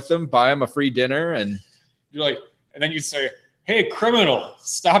conversation with him, buy him a free dinner, and you're like, and then you say, "Hey, criminal,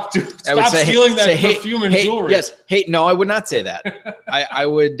 stop stealing that perfume and jewelry." Yes. Hey, no, I would not say that. I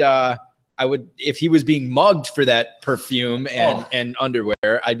would, if he was being mugged for that perfume and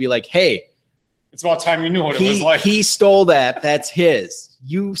underwear, I'd be like, hey, it's about time you knew what it was like. He stole that. That's his.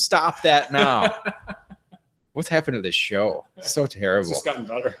 You stop that now. What's happened to this show? It's so terrible. It's just gotten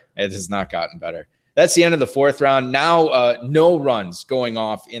better. It has not gotten better. That's the end of the 4th round. Now, no runs going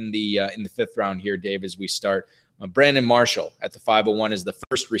off in the 5th round here, Dave, as we start. Brandon Marshall at the 501 is the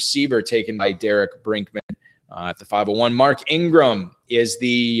first receiver taken by Derek Brinkman. At the 501, Mark Ingram is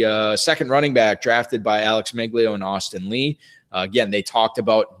the 2nd running back drafted by Alex Miglio and Austin Lee. Again, they talked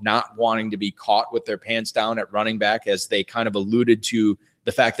about not wanting to be caught with their pants down at running back, as they kind of alluded to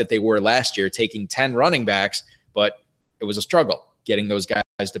the fact that they were last year taking 10 running backs, but it was a struggle getting those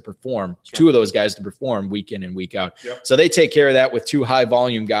guys to perform, sure. 2 of those guys to perform week in and week out. Yep. So they take care of that with 2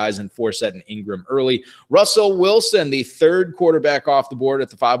 high-volume guys and Forsett and Ingram early. Russell Wilson, the 3rd quarterback off the board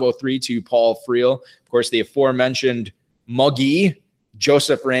at the 503 to Paul Friel. Of course, the aforementioned Muggy,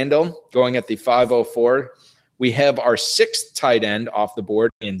 Joseph Randall, going at the 504. We have our 6th tight end off the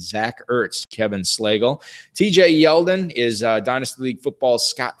board in Zach Ertz, Kevin Slagle. TJ Yeldon is Dynasty League Football's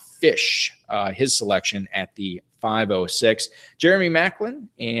Scott Fish, his selection at the 506. Jeremy Maclin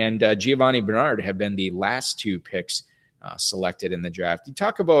and Giovanni Bernard have been the last 2 picks selected in the draft. You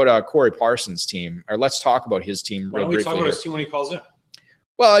talk about Corey Parsons' team, or let's talk about his team. Why don't we talk about his team when he calls in?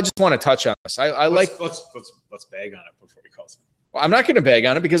 Well, I just want to touch on this. Let's bag on it before he calls in. Well, I'm not going to bag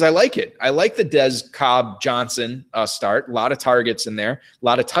on it because I like it. I like the Des Cobb Johnson start. A lot of targets in there, a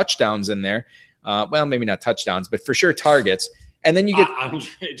lot of touchdowns in there. Well, maybe not touchdowns, but for sure targets. And then you get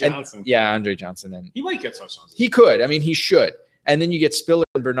Andre Johnson. Andre Johnson. And he might get touchdowns. He could. I mean, he should. And then you get Spiller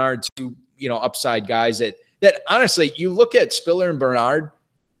and Bernard, 2 upside guys that honestly, you look at Spiller and Bernard.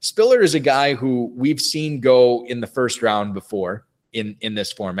 Spiller is a guy who we've seen go in the 1st round before in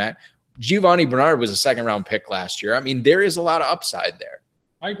this format. Giovanni Bernard was a 2nd round pick last year. I mean, there is a lot of upside there.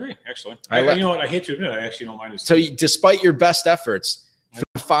 I agree, actually. You know what? I hate to admit, I actually don't mind his team. So despite your best efforts,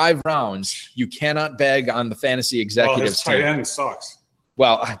 for 5 rounds, you cannot bag on the fantasy executives. Well, his tight end sucks.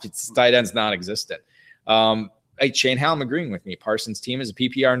 Well, tight end's non-existent. Hey, Shane Hallam agreeing with me. Parsons' team is a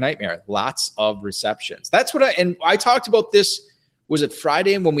PPR nightmare. Lots of receptions. That's what I talked about this. Was it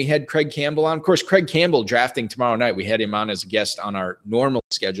Friday when we had Craig Campbell on? Of course, Craig Campbell drafting tomorrow night. We had him on as a guest on our normal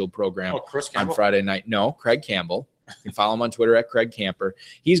scheduled program on Friday night. No, Craig Campbell. You can follow him on Twitter at Craig Camper.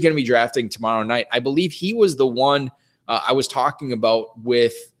 He's going to be drafting tomorrow night. I believe he was the one I was talking about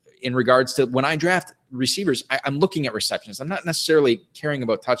in regards to when I draft receivers, I'm looking at receptions. I'm not necessarily caring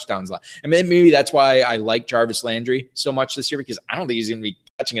about touchdowns. I mean, maybe that's why I like Jarvis Landry so much this year, because I don't think he's going to be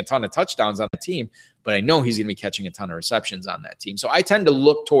catching a ton of touchdowns on the team, but I know he's going to be catching a ton of receptions on that team. So I tend to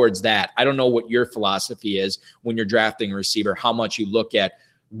look towards that. I don't know what your philosophy is when you're drafting a receiver, how much you look at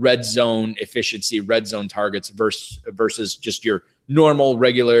red zone efficiency, red zone targets versus just your normal,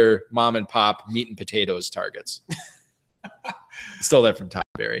 regular mom and pop meat and potatoes targets. Stole that from Todd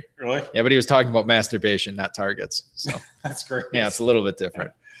Berry. Really? Yeah, but he was talking about masturbation, not targets. So that's great. Yeah, it's a little bit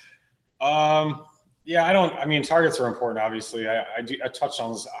different. Yeah, I mean, targets are important, obviously. I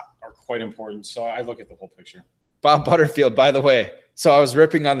touchdowns are quite important. So I look at the whole picture. Bob Butterfield, by the way. So I was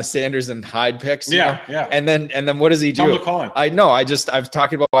ripping on the Sanders and Hyde picks. Yeah, know? yeah. And then what does he do? I know. I've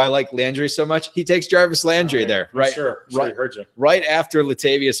talking about why I like Landry so much. He takes Jarvis Landry there, right? Sure, right. He heard you. Right after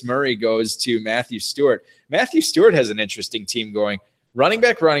Latavius Murray goes to Matthew Stewart. Matthew Stewart has an interesting team going. Running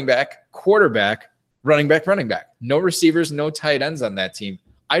back, quarterback, running back. No receivers, no tight ends on that team.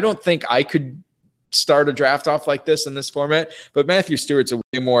 I don't think I could start a draft off like this in this format, but Matthew Stewart's a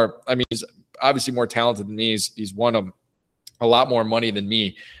way more, I mean, he's obviously more talented than me. He's won a lot more money than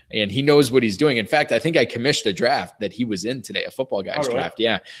me, and he knows what he's doing. In fact, I think I commissioned a draft that he was in today, a Football Guys draft.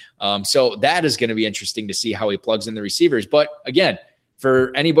 Yeah. So that is going to be interesting to see how he plugs in the receivers. But again,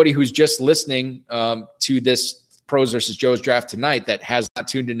 for anybody who's just listening to this Pros versus Joe's draft tonight that has not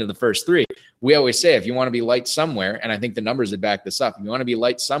tuned into the first three, we always say, if you want to be light somewhere, and I think the numbers would back this up, if you want to be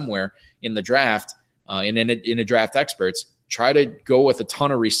light somewhere in the draft, in a draft experts, try to go with a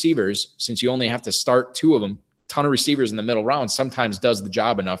ton of receivers, since you only have to start two of them. Ton of receivers in the middle round sometimes does the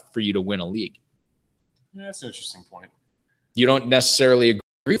job enough for you to win a league. Yeah, that's an interesting point. You don't necessarily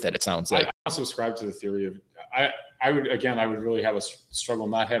agree with it, it sounds like. I subscribe to the theory of I would really have a struggle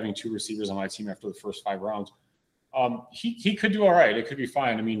not having two receivers on my team after the first 5 rounds. He could do all right. It could be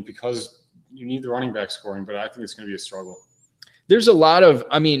fine. I mean, because you need the running back scoring, but I think it's going to be a struggle. There's a lot of,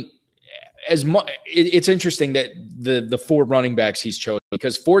 I mean, it's interesting that the 4 running backs he's chosen,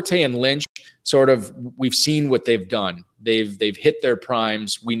 because Forte and Lynch sort of, we've seen what they've done. They've hit their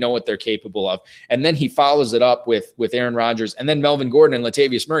primes. We know what they're capable of. And then he follows it up with Aaron Rodgers and then Melvin Gordon and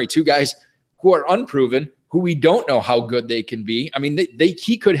Latavius Murray, 2 guys who are unproven, who we don't know how good they can be. I mean,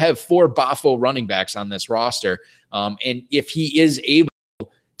 he could have 4 Boffo running backs on this roster. And if he is able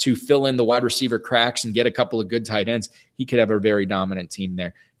to fill in the wide receiver cracks and get a couple of good tight ends, he could have a very dominant team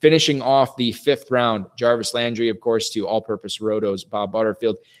there. Finishing off the 5th round, Jarvis Landry, of course, to All-Purpose Roto's Bob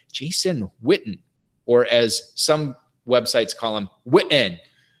Butterfield, Jason Witten, or as some websites call him, Witten.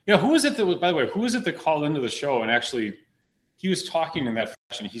 Yeah, who was it that, by the way, who was it that called into the show and actually he was talking in that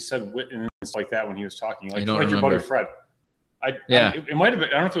fashion? He said Witten like that when he was talking, like your buddy Fred. It might have been,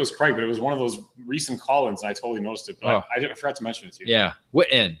 I don't know if it was Craig, but it was one of those recent call-ins, and I totally noticed it. But I forgot to mention it to you. Yeah,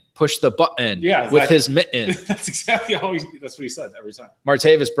 Witten, push the button with his mitten. That's exactly that's what he said every time.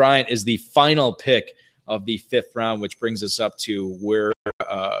 Martavis Bryant is the final pick of the 5th round, which brings us up to where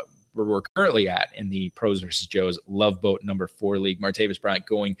we're currently at in the Pros versus Joe's Love Boat number 4 league. Martavis Bryant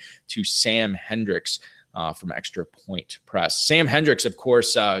going to Sam Hendricks from Extra Point Press. Sam Hendricks, of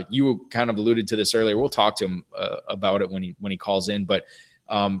course, you kind of alluded to this earlier. We'll talk to him about it when he calls in, but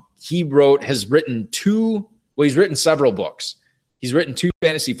he's written several books. He's written 2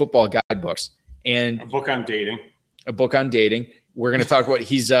 fantasy football guidebooks and a book on dating. We're going to talk about,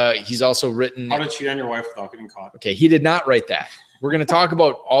 he's also written How to Cheat on Your Wife Without Getting Caught. Okay. He did not write that. We're going to talk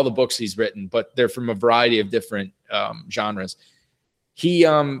about all the books he's written, but they're from a variety of different genres. He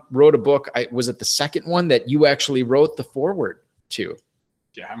wrote a book. Was it the second one that you actually wrote the foreword to?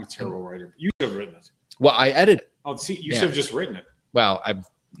 Yeah, I'm a terrible writer. You should have written it. Well, I edited. Oh, see, you should have just written it. Well,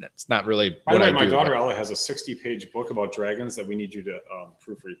 that's not really. By the way, my daughter Ella has a 60-page book about dragons that we need you to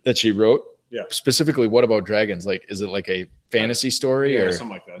proofread. That she wrote? Yeah. Specifically, what about dragons? Like, is it like a fantasy story or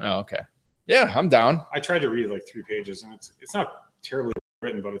something like that? Oh, okay. Yeah, I'm down. I tried to read like 3 pages, and it's not terribly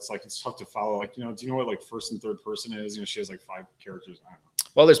written, but it's tough to follow. Like, do you know what like first and third person is? She has like 5 characters. I don't know.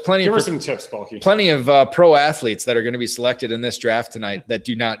 Well, there's plenty Give her some tips, Balky. Plenty of pro athletes that are going to be selected in this draft tonight that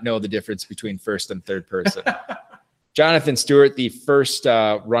do not know the difference between first and third person. Jonathan Stewart, the first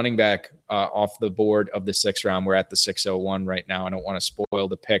running back off the board of the 6th round. We're at the 601 right now. I don't want to spoil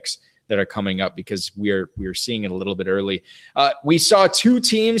the picks that are coming up because we're seeing it a little bit early. We saw 2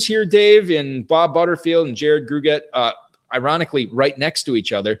 teams here, Dave, in Bob Butterfield and Jared Gruget, ironically right next to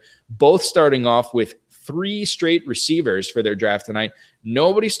each other, both starting off with 3 straight receivers for their draft tonight.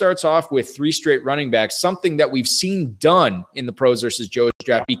 Nobody starts off with 3 straight running backs, something that we've seen done in the Pros versus Joe's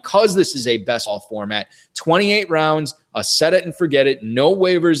draft because this is a best ball format. 28 rounds, a set it and forget it, no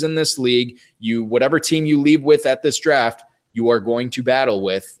waivers in this league. Whatever team you leave with at this draft, you are going to battle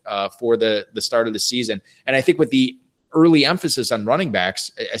with for the start of the season. And I think with the early emphasis on running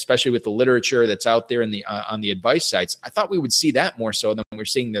backs, especially with the literature that's out there in on the advice sites, I thought we would see that more so than we're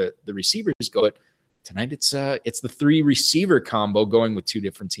seeing the receivers go. Tonight, it's the 3 receiver combo going with 2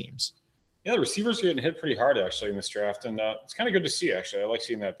 different teams. Yeah, the receivers are getting hit pretty hard actually in this draft, and it's kind of good to see. Actually, I like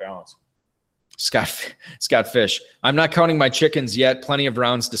seeing that balance. Scott Fish. I'm not counting my chickens yet. Plenty of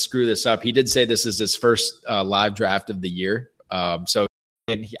rounds to screw this up. He did say this is his first live draft of the year. I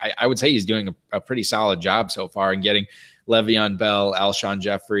would say he's doing a pretty solid job so far in getting Le'Veon Bell, Alshon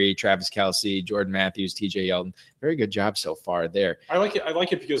Jeffrey, Travis Kelce, Jordan Matthews, TJ Yeldon. Very good job so far there. I like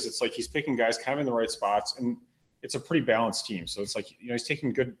it because it's like he's picking guys kind of in the right spots, and it's a pretty balanced team. So it's like, he's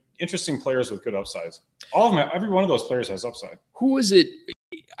taking good, interesting players with good upsides. All of them, every one of those players has upside. Who was it?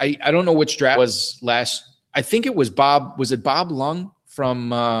 I don't know which draft was last. I think it was Bob. Was it Bob Lung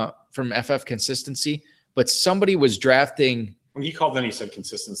from FF Consistency? But somebody was drafting. When he called in, he said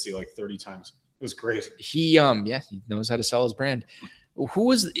consistency like 30 times. It was great. He knows how to sell his brand. It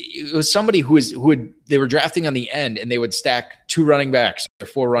was somebody they were drafting on the end, and they would stack 2 running backs or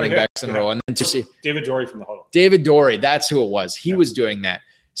 4 running backs in a row. And then to see David Dorey from the Huddle. David Dorey, that's who it was. He was doing that.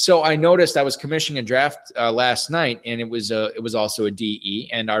 So I noticed I was commissioning a draft last night, and it was also a DE,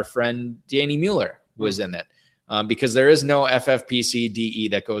 and our friend Danny Mueller was in it because there is no FFPC DE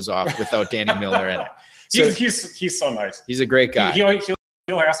that goes off without Danny Mueller in it. So he's so nice. He's a great guy.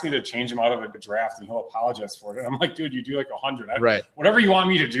 He'll ask me to change him out of a draft, and he'll apologize for it. And I'm like, dude, you do like 100. Right. Whatever you want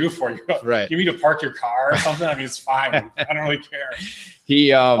me to do for you. Right. You need to park your car or something. I mean, it's fine. I don't really care.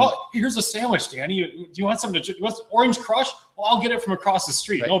 Here's a sandwich, Danny. Do you want something you want Orange Crush? Well, I'll get it from across the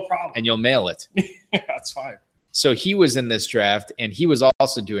street. Right. No problem. And you'll mail it. Yeah, that's fine. So he was in this draft, and he was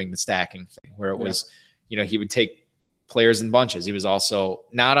also doing the stacking thing where it was, he would take players in bunches. He was also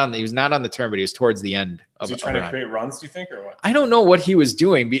not on the turn, but he was towards the end. Was he trying to create runs, do you think, or what? I don't know what he was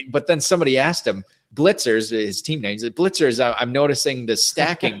doing, but then somebody asked him, Blitzers, his team name, he said, Blitzers, I'm noticing the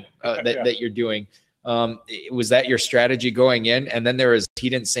stacking that you're doing. Was that your strategy going in? And then he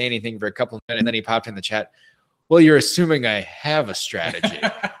didn't say anything for a couple of minutes, and then he popped in the chat, well, you're assuming I have a strategy.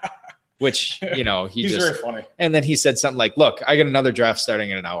 Which, he's very funny. And then he said something like, look, I got another draft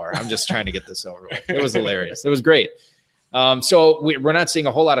starting in an hour. I'm just trying to get this over with. It was hilarious. It was great. So we're not seeing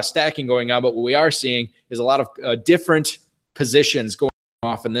a whole lot of stacking going on, but what we are seeing is a lot of different positions going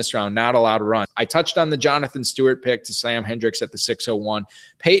off in this round, not allowed to run. I touched on the Jonathan Stewart pick to Sam Hendricks at the 601.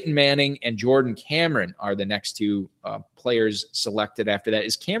 Peyton Manning and Jordan Cameron are the next 2 players selected after that.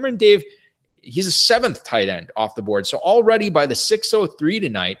 Is Cameron, Dave, he's a 7th tight end off the board. So already by the 603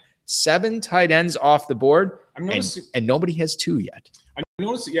 tonight, 7 tight ends off the board, and nobody has 2 yet. I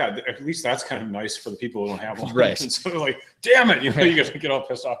noticed, at least that's kind of nice for the people who don't have one. Right. And so they're like, damn it, you get all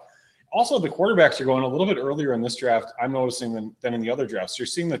pissed off. Also, the quarterbacks are going a little bit earlier in this draft, I'm noticing, than in the other drafts. You're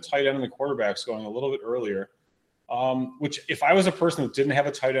seeing the tight end and the quarterbacks going a little bit earlier, which if I was a person that didn't have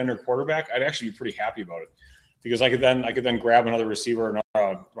a tight end or quarterback, I'd actually be pretty happy about it because I could then grab another receiver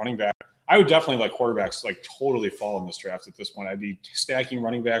or running back. I would definitely let quarterbacks totally fall in this draft at this point. I'd be stacking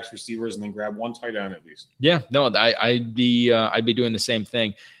running backs, receivers, and then grab 1 tight end at least. Yeah, no, I'd be doing the same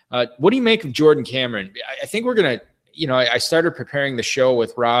thing. What do you make of Jordan Cameron? I think we're gonna, I started preparing the show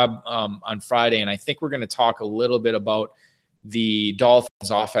with Rob on Friday, and I think we're gonna talk a little bit about the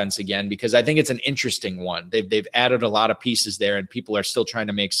Dolphins offense again because I think it's an interesting one. They've added a lot of pieces there, and people are still trying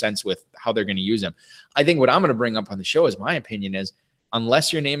to make sense with how they're going to use them. I think what I'm going to bring up on the show is my opinion is,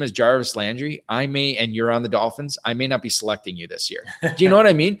 unless your name is Jarvis Landry, and you're on the Dolphins, I may not be selecting you this year. Do you know what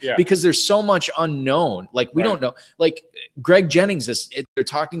I mean? Yeah. Because there's so much unknown. We don't know. Greg Jennings, they're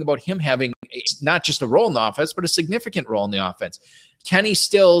talking about him having not just a role in the offense, but a significant role in the offense. Kenny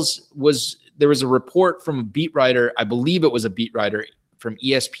Stills there was a report from a beat writer, I believe it was a beat writer from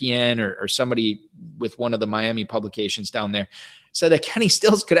ESPN or somebody with one of the Miami publications down there, said that Kenny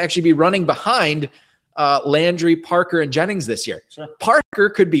Stills could actually be running behind Landry, Parker, and Jennings this year. Sure. Parker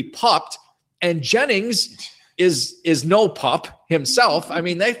could be pupped, and Jennings is no pup himself. I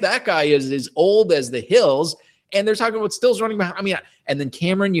mean, that guy is as old as the hills, and they're talking about Stills running behind. I mean, and then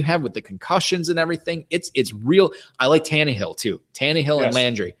Cameron, you have with the concussions and everything. It's real. I like Tannehill too. Tannehill and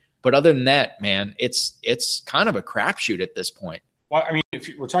Landry. But other than that, man, it's kind of a crapshoot at this point. Well, I mean, if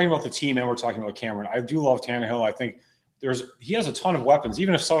we're talking about the team and we're talking about Cameron, I do love Tannehill. I think he has a ton of weapons.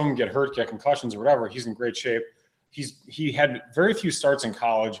 Even if some of them get hurt, get concussions or whatever, he's in great shape. He had very few starts in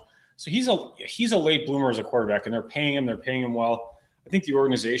college. So he's a late bloomer as a quarterback, and they're paying him well. I think the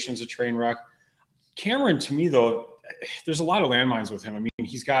organization's a train wreck. Cameron, to me though, there's a lot of landmines with him. I mean,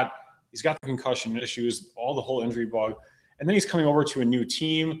 he's got the concussion issues, all the whole injury bug, and then he's coming over to a new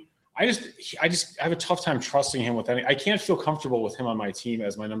team. I have a tough time trusting him with any. I can't feel comfortable with him on my team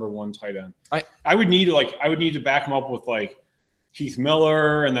as my number 1 tight end. I would need to back him up with Heath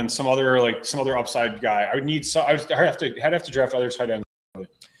Miller and then some other upside guy. I'd have to draft other tight ends.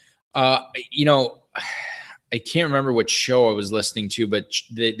 I can't remember what show I was listening to, but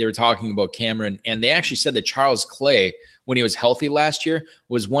they were talking about Cameron, and they actually said that Charles Clay, when he was healthy last year,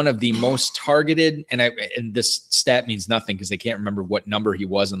 was one of the most targeted. And this stat means nothing because I can't remember what number he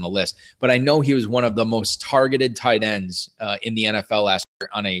was on the list, but I know he was one of the most targeted tight ends in the NFL last year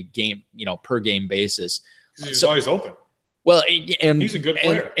on a game, per game basis. He's always open. Well, and he's a good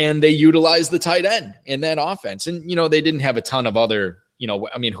player, and they utilized the tight end in that offense, and they didn't have a ton of other.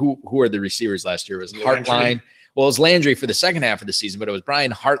 Who are the receivers last year? It was Hartline. Well, it was Landry for the second half of the season, but it was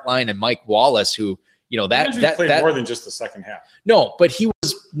Brian Hartline and Mike Wallace who, that played more than just the second half. No, but he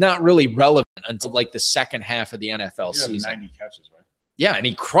was not really relevant until like the second half of the NFL season. 90 catches, right? Yeah, and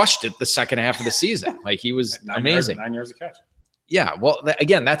he crushed it the second half of the season. Like he was amazing. 9 yards a catch. Yeah, well,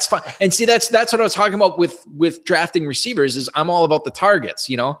 again, that's fine. And see, that's what I was talking about with drafting receivers. Is I'm all about the targets.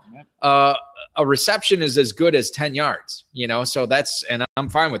 A reception is as good as 10 yards, so and I'm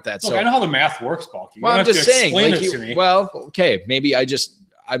fine with that. Look, so I know how the math works, Balky. Well, I'm just saying, to me. Well, okay, maybe I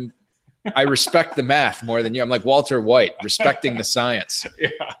respect the math more than you. I'm like Walter White, respecting the science,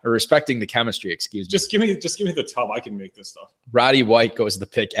 or respecting the chemistry. Excuse me. Just give me the tub. I can make this stuff. Roddy White goes the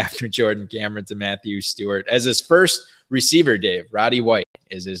pick after Jordan Cameron to Matthew Stewart as his first receiver. Dave, Roddy White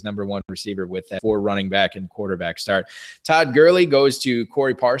is his number one receiver with that 4 running back and quarterback start. Todd Gurley goes to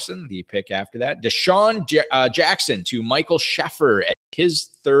Corey Parson, the pick after that. Deshaun Jackson to Michael Sheffer at his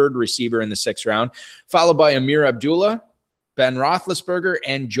 3rd receiver in the 6th round, followed by Amir Abdullah, Ben Roethlisberger,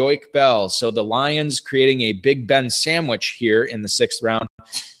 and Joique Bell. So the Lions creating a Big Ben sandwich here in the 6th round.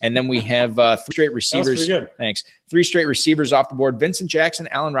 And then we have 3 straight receivers. Thanks. 3 straight receivers off the board. Vincent Jackson,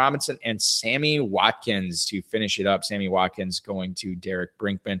 Allen Robinson, and Sammy Watkins to finish it up. Sammy Watkins going to Derek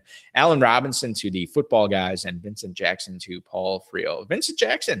Brinkman. Allen Robinson to the football guys, and Vincent Jackson to Paul Friel. Vincent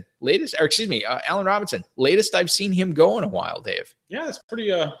Jackson, Allen Robinson, latest I've seen him go in a while, Dave. Yeah, it's pretty,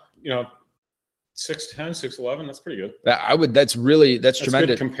 6'10", 6'11". That's pretty good. That's tremendous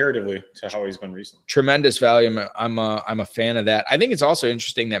good comparatively to how he's been recently. Tremendous value. I'm a fan of that. I think it's also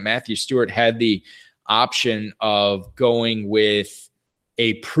interesting that Matthew Stewart had the option of going with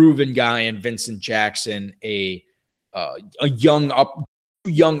a proven guy in Vincent Jackson, a young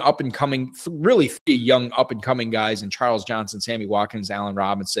up and coming, really 3 young up and coming guys in Charles Johnson, Sammy Watkins, Allen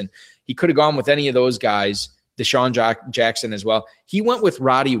Robinson. He could have gone with any of those guys, Deshaun Jackson as well. He went with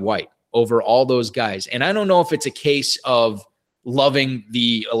Roddy White over all those guys. And I don't know if it's a case of loving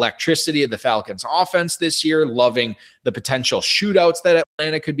the electricity of the Falcons offense this year, loving the potential shootouts that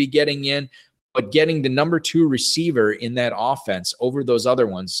Atlanta could be getting in, but getting the number 2 receiver in that offense over those other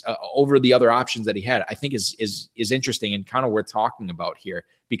ones, over the other options that he had, I think is interesting and kind of worth talking about here,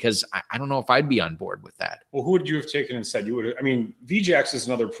 because I don't know if I'd be on board with that. Well, who would you have taken instead? VJax is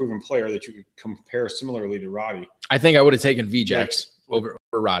another proven player that you could compare similarly to Roddy. I think I would have taken VJax over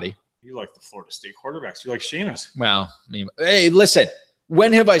Roddy. You like the Florida State quarterbacks. You like Seamus. Well, hey, listen.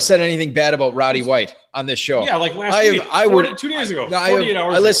 When have I said anything bad about Roddy White on this show? Yeah, like last week. 2 days ago. 48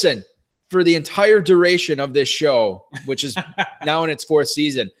 hours ago. Listen, for the entire duration of this show, which is now in its 4th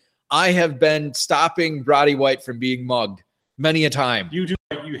season, I have been stopping Roddy White from being mugged many a time. You do.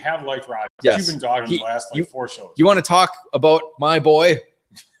 You have liked Roddy. Yes. You've been dogging the last 4 shows. You want to talk about my boy?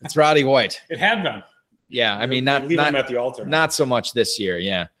 It's Roddy White. It had been. Yeah, I mean, leave him at the altar. Not so much this year.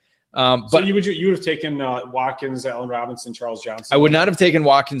 Yeah. But you would have taken Watkins, Allen Robinson, Charles Johnson. I would not have taken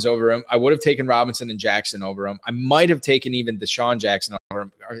Watkins over him. I would have taken Robinson and Jackson over him. I might have taken even Deshaun Jackson over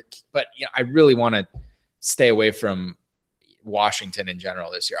him. But I really want to stay away from Washington in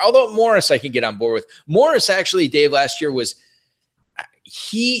general this year. Although Morris I can get on board with. Morris actually, Dave, last year was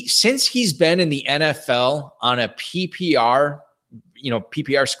since he's been in the NFL on a PPR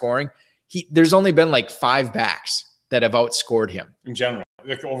scoring, there's only been like 5 backs that have outscored him in general,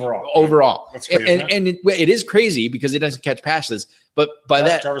 like overall. That's crazy, and it is crazy because he doesn't catch passes, but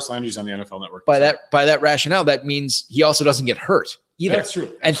Jarvis Landry's on the NFL Network. By that rationale, that means he also doesn't get hurt either. That's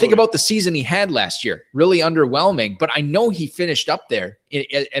true. And think about the season he had last year, really underwhelming, but I know he finished up there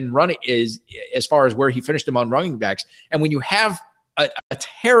and run is as far as where he finished among running backs. And when you have a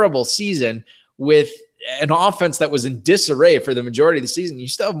terrible season with an offense that was in disarray for the majority of the season, you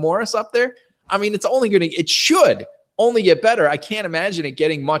still have Morris up there. I mean, it should only get better. I can't imagine it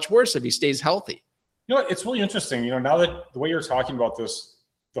getting much worse if he stays healthy. You know, it's really interesting. Now that the way you're talking about this,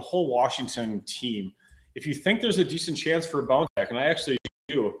 the whole Washington team, if you think there's a decent chance for a bounce back, and I actually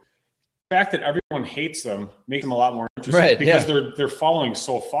do, the fact that everyone hates them makes them a lot more interesting because they're following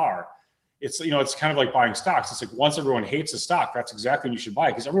so far. It's kind of like buying stocks. It's like once everyone hates a stock, that's exactly when you should buy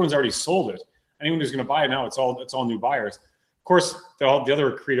it because everyone's already sold it. Anyone who's going to buy it now, it's all new buyers. Of course, the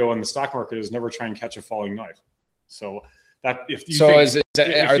other credo in the stock market is never try and catch a falling knife. So That if you so think,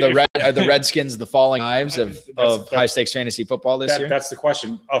 are the Redskins the falling knives of high stakes fantasy football this year? That's the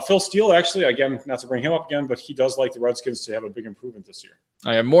question. Phil Steele, actually, again, not to bring him up again, but he does like the Redskins to have a big improvement this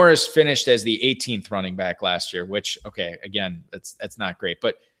year. Morris finished as the 18th running back last year, which, okay, again, that's not great,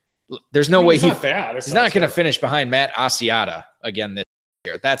 but there's no way he's not going to finish behind Matt Asiata again this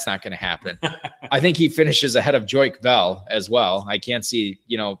year. That's not going to happen. I think he finishes ahead of Joik Bell as well. I can't see,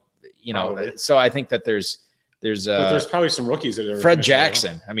 probably. So I think that there's probably some rookies that are Fred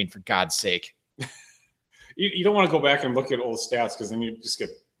Jackson. I mean, for God's sake, you don't want to go back and look at old stats because then you just get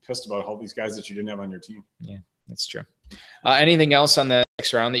pissed about all these guys that you didn't have on your team. Yeah, that's true. Anything else on the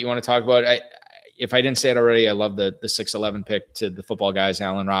next round that you want to talk about? If I didn't say it already, I love the 6'11" pick to the football guys,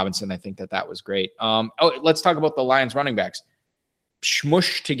 Allen Robinson. I think that was great. Let's talk about the Lions running backs.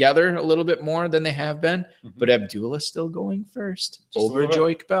 Smush together a little bit more than they have been, but Abdullah still going first over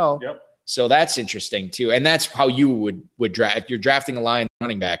Joik Bell. Yep. So that's interesting too. And that's how you would draft. If you're drafting a Lions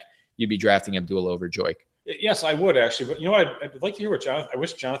running back, you'd be drafting Abdullah over Joik. Yes, I would actually. But you know what? I'd like to hear what I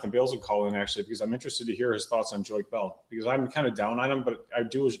wish Jonathan Bales would call in actually, because I'm interested to hear his thoughts on Joik Bell, because I'm kind of down on him, but I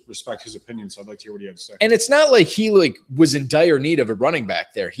do respect his opinion. So I'd like to hear what he had to say. And it's not like he was in dire need of a running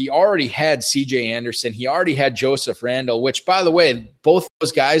back there. He already had CJ Anderson. He already had Joseph Randall, which, by the way, both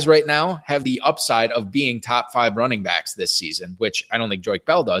those guys right now have the upside of being top 5 running backs this season, which I don't think Joik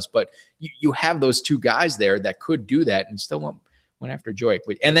Bell does, but you have those two guys there that could do that and still went after Joik.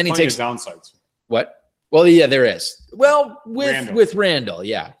 And then he takes downsides. What? Well, yeah, there is. Well, with Randall,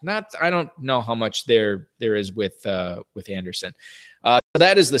 yeah. I don't know how much there is with Anderson. So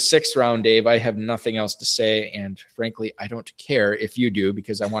that is the 6th round, Dave. I have nothing else to say, and frankly, I don't care if you do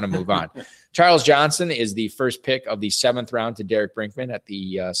because I want to move on. Charles Johnson is the first pick of the 7th round to Derek Brinkman at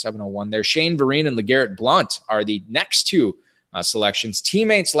the 701 there. Shane Vereen and LeGarrette Blount are the next two selections.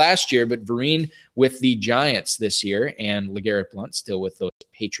 Teammates last year, but Vereen with the Giants this year, and LeGarrette Blount still with those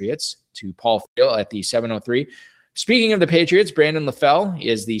Patriots, to Paul Friel at the 703. Speaking of the Patriots, Brandon LaFell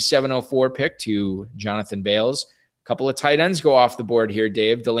is the 704 pick to Jonathan Bales. A couple of tight ends go off the board here,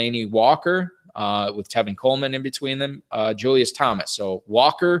 Dave. Delaney Walker with Tevin Coleman in between them, Julius Thomas. So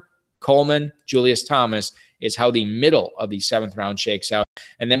Walker, Coleman, Julius Thomas is how the middle of the 7th round shakes out.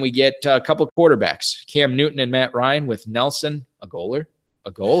 And then we get a couple of quarterbacks, Cam Newton and Matt Ryan with Nelson, a goaler,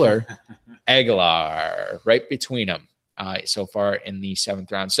 Aguilar right between them so far in the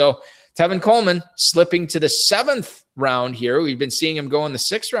 7th round. So Tevin Coleman slipping to the 7th round here. We've been seeing him go in the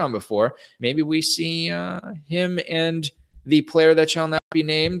 6th round before. Maybe we see him and the player that shall not be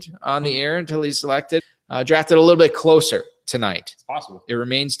named on the air until he's selected, drafted a little bit closer tonight. It's possible. It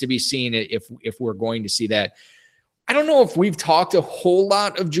remains to be seen if we're going to see that. I don't know if we've talked a whole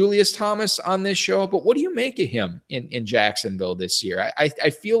lot of Julius Thomas on this show, but what do you make of him in Jacksonville this year? I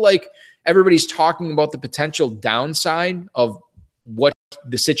feel like everybody's talking about the potential downside of what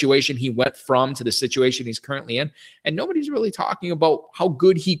the situation he went from to the situation he's currently in, and nobody's really talking about how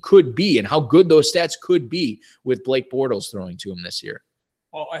good he could be and how good those stats could be with Blake Bortles throwing to him this year.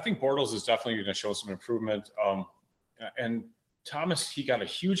 Well, I think Bortles is definitely going to show some improvement. And Thomas, he got a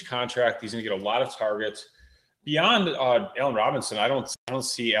huge contract. He's going to get a lot of targets. Beyond Allen Robinson, I don't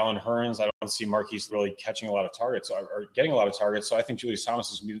see Allen Hurns. I don't see Marquise really catching a lot of targets or getting a lot of targets. So I think Julius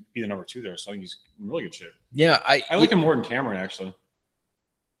Thomas is going to be the number 2 there. So I think he's in really good shape. Yeah, I like him more than Cameron, actually.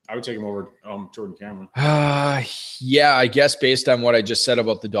 I would take him over Jordan Cameron. Yeah, I guess based on what I just said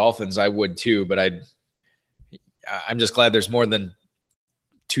about the Dolphins, I would too. But I'm just glad there's more than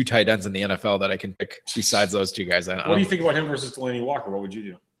 2 tight ends in the NFL that I can pick besides those 2 guys. What do you think about him versus Delaney Walker? What would you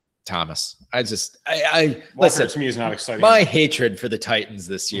do? Thomas. Walker, listen, to me is not exciting. My hatred for the Titans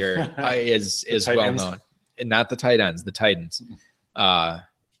this year is well known. And not the tight ends, the Titans.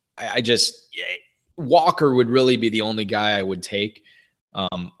 Walker would really be the only guy I would take.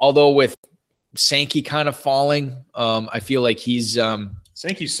 Although with Sankey kind of falling, I feel like he's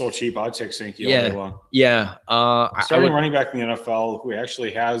Sankey's so cheap. I'd take Sankey all day long. Yeah. Starting running back in the NFL who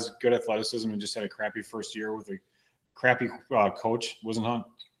actually has good athleticism and just had a crappy first year with a crappy coach, wasn't Hunt.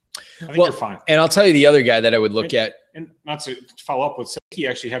 I think you're fine. And I'll tell you the other guy that I would look at. And not to follow up with Sankey,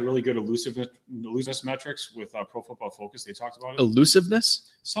 actually had really good elusiveness metrics with Pro Football Focus. They talked about it. Elusiveness?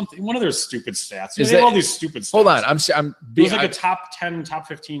 One of their stupid stats. They have all these stupid stats. Hold on. It was like a top 10, top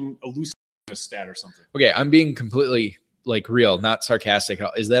 15 elusiveness stat or something. Okay, I'm being completely real, not sarcastic.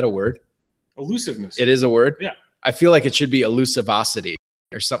 Is that a word? Elusiveness. It is a word? Yeah. I feel like it should be elusivosity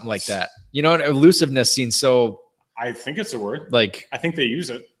or something like that. You know, elusiveness seems so. I think it's a word. I think they use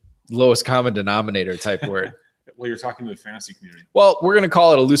it. Lowest common denominator type word. Well, you're talking to the fantasy community. Well, we're going to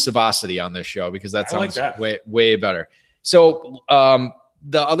call it elusivosity on this show because that sounds way better. So the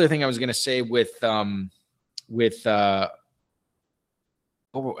other thing I was going to say with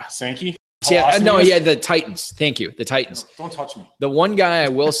Sankey? Yeah, no, yeah, the Titans. Thank you. The Titans. Don't touch me. The one guy I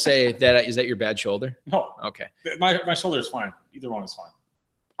will say that is that your bad shoulder? No. Okay. My shoulder is fine. Either one is fine.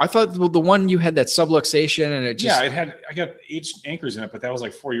 I thought the one you had that subluxation and it just. Yeah, I got 8 anchors in it, but that was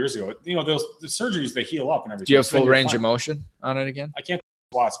like 4 years ago. You know, the surgeries, they heal up and everything. Do you have full range of motion on it again? I can't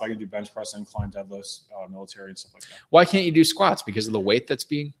do squats, but I can do bench press, incline deadlifts, military and stuff like that. Why can't you do squats? Because of the weight that's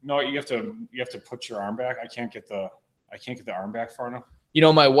being. No, you have to put your arm back. I can't get the arm back far enough. You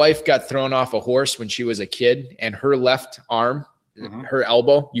know, my wife got thrown off a horse when she was a kid, and her left arm, her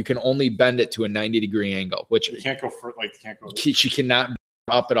elbow, you can only bend it to a 90-degree angle, which you can't go for she cannot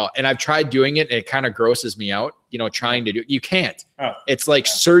up at all. And I've tried doing it, and it kind of grosses me out. You know, trying to do you can't. Oh, it's like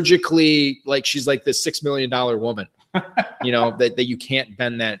surgically, like she's like this $6 million woman. You know that you can't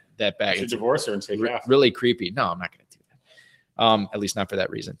bend that back. You should divorce her and take it off. Really creepy. No, I'm not going to do that. At least not for that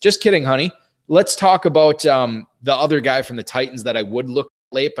reason. Just kidding, honey. Let's talk about the other guy from the Titans that I would look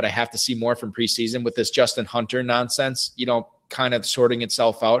late, but I have to see more from preseason with this Justin Hunter nonsense, you know, kind of sorting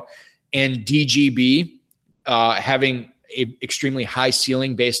itself out. And DGB having an extremely high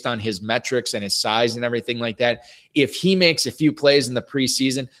ceiling based on his metrics and his size and everything like that. If he makes a few plays in the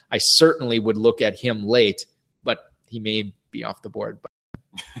preseason, I certainly would look at him late, but he may be off the board.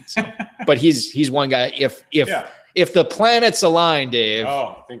 But he's one guy. If the planets align, Dave,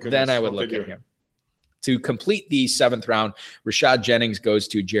 then I would look at him. To complete the 7th round, Rashad Jennings goes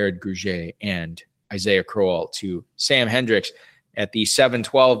to Jared Gouget and Isaiah Crowell to Sam Hendricks at the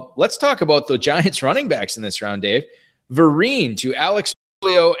 7-12. Let's talk about the Giants running backs in this round, Dave. Vereen to Alex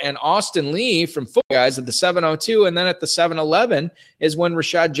Julio and Austin Lee from Football Guys at the 7:02, and then at the 7:11 is when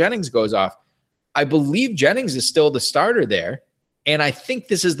Rashad Jennings goes off. I believe Jennings is still the starter there, and I think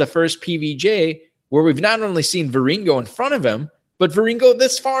this is the first PVJ where we've not only seen Vereen go in front of him, but Vereen go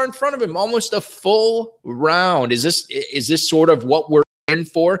this far in front of him, almost a full round. Is this sort of what we're in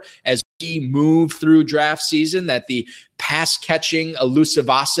for as we move through draft season, that the pass-catching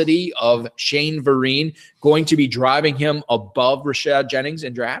elusivity of Shane Vereen going to be driving him above Rashad Jennings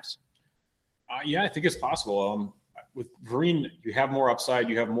in drafts? Yeah, I think it's possible. With Vereen, you have more upside.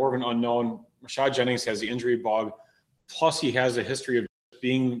 You have more of an unknown. Rashad Jennings has the injury bug. Plus, he has a history of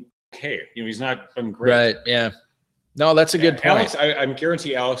being okay. You know, he's not been great. Right, yeah. No, that's a good point. Alex, I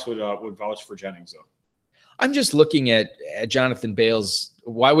guarantee Alex would vouch for Jennings, though. I'm just looking at Jonathan Bales.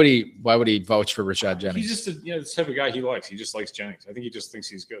 Why would he vouch for Rashad Jennings? He's just the type of guy he likes. He just likes Jennings. I think he just thinks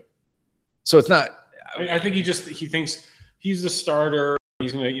he's good. So it's not. I think he thinks he's the starter.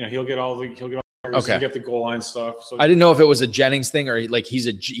 He's gonna, he'll get all the okay. He'll get the goal line stuff. So I didn't know if it was a Jennings thing or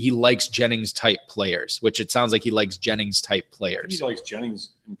he likes Jennings type players, which it sounds like he likes Jennings type players. He likes Jennings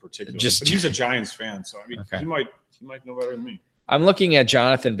in particular. But he's a Giants fan, so I mean, he might know better than me. I'm looking at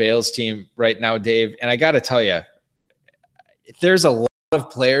Jonathan Bales' team right now, Dave, and I got to tell you, there's a lot of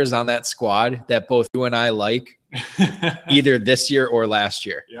players on that squad that both you and I like, either this year or last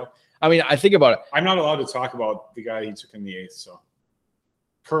year. Yep. I mean, I think about it. I'm not allowed to talk about the guy he took in the 8th, so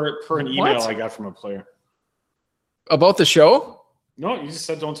per an email I got from a player. About the show? No, you just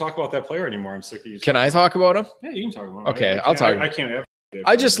said don't talk about that player anymore. I'm sick of you. Can I talk about him? Yeah, you can talk about him. Okay, I'll talk. I can't.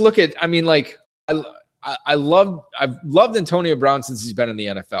 I just look at. I mean, like I've loved Antonio Brown since he's been in the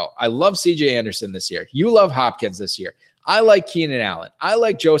NFL. I love CJ Anderson this year. You love Hopkins this year. I like Keenan Allen. I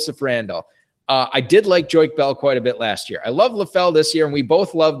like Joseph Randall. I did like Joique Bell quite a bit last year. I love LaFell this year, and we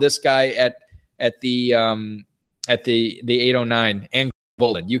both love this guy at the 809 and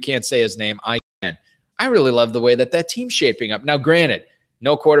Bullen. You can't say his name. I can. I really love the way that team's shaping up. Now, granted,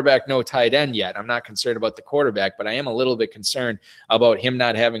 no quarterback, no tight end yet. I'm not concerned about the quarterback, but I am a little bit concerned about him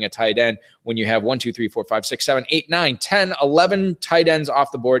not having a tight end when you have 1, 2, 3, 4, 5, 6, 7, 8, 9, 10, 11 tight ends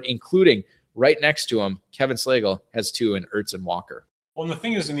off the board, including right next to him, Kevin Slagle has 2 in Ertz and Walker. Well, and the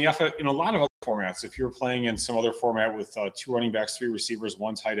thing is, in a lot of other formats, if you're playing in some other format with 2 running backs, 3 receivers,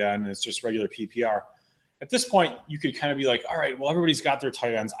 1 tight end, and it's just regular PPR, at this point, you could kind of be like, all right, well, everybody's got their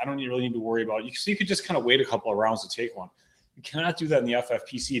tight ends. I don't really need to worry about it. So you could just kind of wait a couple of rounds to take one. You cannot do that in the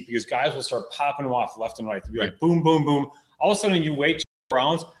FFPC because guys will start popping them off left and right. They'll be like, boom, boom, boom. All of a sudden, you wait 2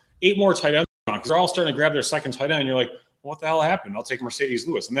 rounds, 8 more tight ends because they're all starting to grab their second tight end. And you're like, what the hell happened? I'll take Mercedes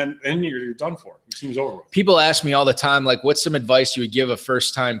Lewis. And then you're done for. Your team's over with. People ask me all the time, like, what's some advice you would give a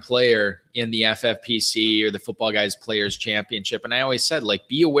first-time player in the FFPC or the Football Guys Players Championship? And I always said, like,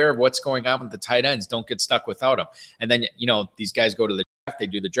 be aware of what's going on with the tight ends. Don't get stuck without them. And then, these guys go to the draft. They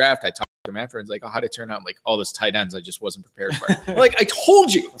do the draft. I talk to them afterwards, like, oh, how'd it turn out? I'm like, all this tight ends, I just wasn't prepared for it. Like, I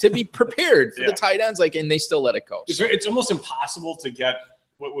told you to be prepared for the tight ends, like, and they still let it go. It's almost impossible to get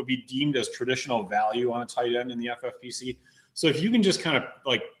what would be deemed as traditional value on a tight end in the FFPC. So if you can just kind of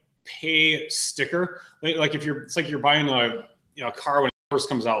like pay sticker, like if it's like you're buying a car when first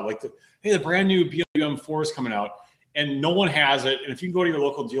comes out, like the brand new BMW M4 is coming out, and no one has it. And if you can go to your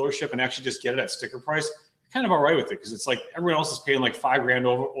local dealership and actually just get it at sticker price, you're kind of all right with it, because it's like everyone else is paying like $5,000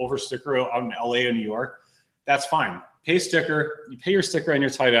 over sticker out in LA and New York. That's fine. Pay sticker. You pay your sticker on your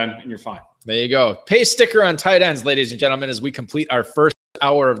tight end, and you're fine. There you go. Pay sticker on tight ends, ladies and gentlemen, as we complete our first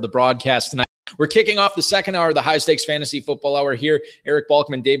hour of the broadcast tonight. We're kicking off the second hour of the High Stakes Fantasy Football Hour here. Eric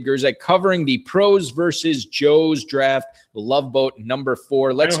Balkman, Dave Gerzak, covering the Pros versus Joes draft, the Love Boat number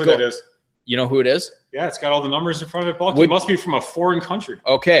 4. Let's go. I know who that is. You know who it is? Yeah, it's got all the numbers in front of it, Balky. It must be from a foreign country.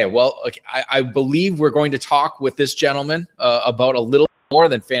 Okay, well, I believe we're going to talk with this gentleman about a little more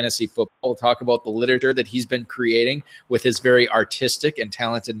than fantasy football. We'll talk about the literature that he's been creating with his very artistic and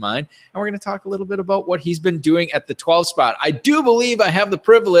talented mind. And we're going to talk a little bit about what he's been doing at the 12 spot. I do believe I have the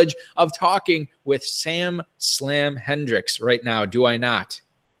privilege of talking with Sam Slam Hendricks right now. Do I not?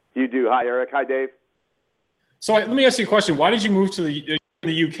 You do. Hi, Eric. Hi, Dave. So let me ask you a question. Why did you move to the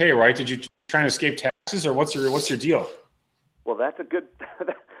UK, right? Did you try to escape taxes, or what's your deal? Well, that's a good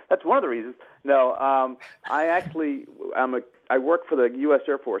that's one of the reasons. No, I work for the U.S.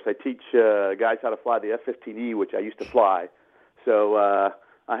 Air Force. I teach guys how to fly the F-15E, which I used to fly. So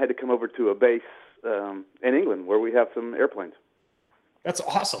I had to come over to a base in England where we have some airplanes. That's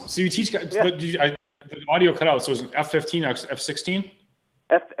awesome. So you teach guys. Yeah. The audio cut out. So it was an F-15, F-16?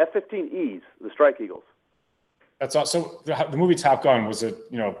 F-15Es, the Strike Eagles. That's awesome. So the movie Top Gun, was it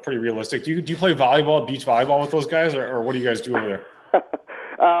pretty realistic? Do you play volleyball, beach volleyball with those guys, or what do you guys do over there?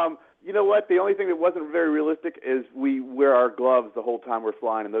 You know what? The only thing that wasn't very realistic is we wear our gloves the whole time we're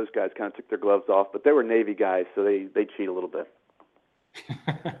flying, and those guys kind of took their gloves off. But they were Navy guys, so they cheat a little bit.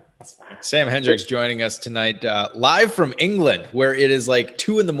 Sam Hendricks joining us tonight, live from England, where it is like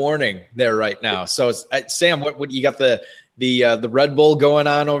 2 a.m. there right now. So, Sam, what you got the Red Bull going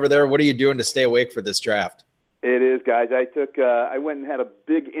on over there? What are you doing to stay awake for this draft? It is, guys. I went and had a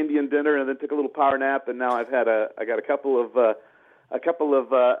big Indian dinner, and then took a little power nap, and now I got a couple of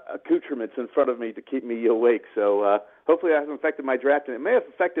accoutrements in front of me to keep me awake. So hopefully, that hasn't affected my draft, and it may have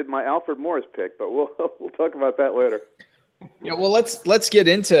affected my Alfred Morris pick, but we'll talk about that later. Yeah, well, let's get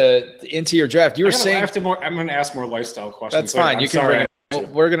into your draft. You were saying I'm going to ask more lifestyle questions. That's fine. You can.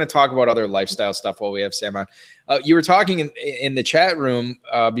 We're going to talk about other lifestyle stuff while we have Sam on. You were talking in the chat room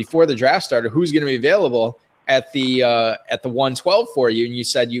before the draft started. Who's going to be available at the 112 for you? And you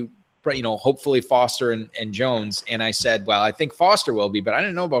said hopefully Foster and Jones. And I said, well, I think Foster will be, but I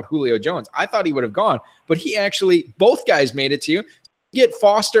didn't know about Julio Jones. I thought he would have gone, but both guys made it to you. Get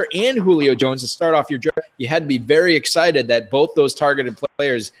Foster and Julio Jones to start off your draft. You had to be very excited that both those targeted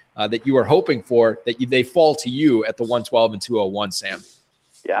players that you were hoping for, they fall to you at the 112 and 201, Sam.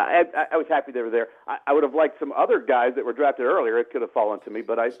 Yeah, I was happy they were there. I would have liked some other guys that were drafted earlier. It could have fallen to me,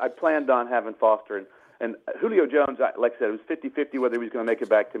 but I planned on having Foster. And Julio Jones, like I said, it was 50-50 whether he was going to make it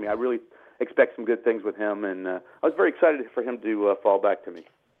back to me. I really expect some good things with him, and I was very excited for him to fall back to me.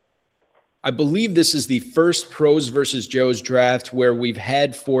 I believe this is the first Pros versus Joes draft where we've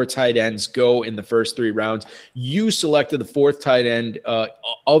had 4 tight ends go in the first 3 rounds. You selected the 4th tight end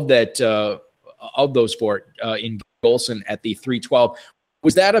of those 4 in Golson at the 312.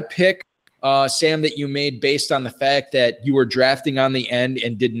 Was that a pick, Sam, that you made based on the fact that you were drafting on the end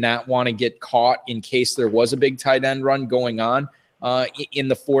and did not want to get caught in case there was a big tight end run going on in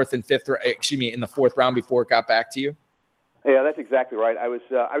the 4th and 5th, in the 4th round before it got back to you? Yeah, that's exactly right. I was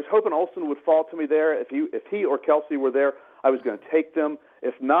hoping Olsen would fall to me there. If he or Kelsey were there, I was going to take them.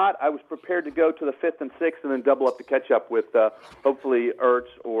 If not, I was prepared to go to the 5th and 6th and then double up to catch up with hopefully Ertz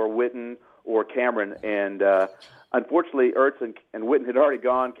or Witten or Cameron. And unfortunately, Ertz and Witten had already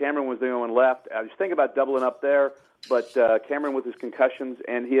gone. Cameron was the only one left. I was thinking about doubling up there, but Cameron with his concussions,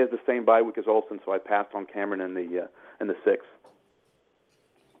 and he has the same bye week as Olsen, so I passed on Cameron in the 6th.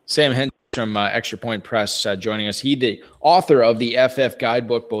 Sam Hendricks from Extra Point Press joining us. He's the author of the FF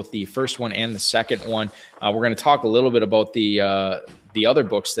Guidebook, both the first one and the second one. We're going to talk a little bit about the other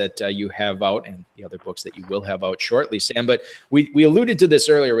books that you have out and the other books that you will have out shortly, Sam. But we alluded to this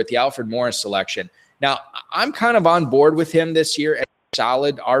earlier with the Alfred Morris selection. Now, I'm kind of on board with him this year at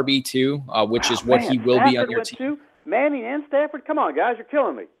solid RB2, which is what he will Stafford be on your team. Too? Manning and Stafford? Come on, guys, you're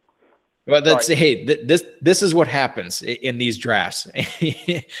killing me. Well, this is what happens in these drafts.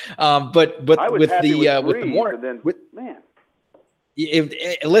 But with the more,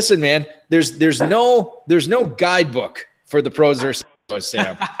 listen, man, there's no guidebook for the Pros versus Joes,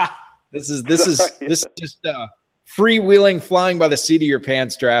 Sam. This is just freewheeling, flying by the seat of your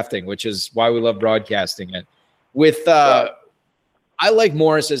pants drafting, which is why we love broadcasting it. I like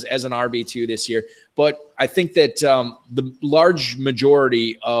Morris as an RB2 this year, but I think that the large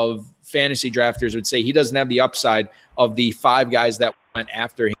majority of fantasy drafters would say he doesn't have the upside of the 5 guys that went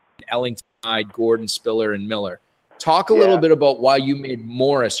after him. Ellington, Gordon, Spiller, and Miller. Talk a little bit about why you made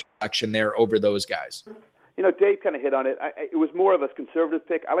Morris selection there over those guys. You know, Dave kind of hit on it. It was more of a conservative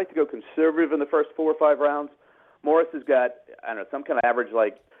pick. I like to go conservative in the first 4 or 5 rounds. Morris has got, I don't know, some kind of average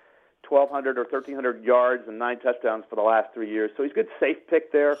like 1,200 or 1,300 yards and 9 touchdowns for the last 3 years. So he's a good safe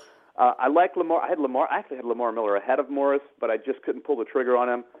pick there. I like Lamar. I actually had Lamar Miller ahead of Morris, but I just couldn't pull the trigger on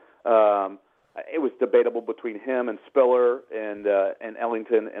him. It was debatable between him and Spiller and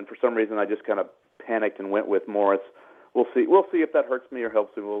Ellington, and for some reason I just kind of panicked and went with Morris. We'll see if that hurts me or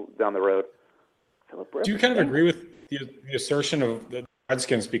helps me down the road. Do you kind of agree with the assertion of the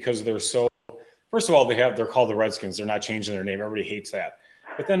Redskins because they're so? First of all, they're called the Redskins. They're not changing their name. Everybody hates that.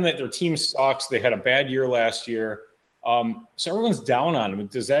 But then their team sucks. They had a bad year last year, so everyone's down on them.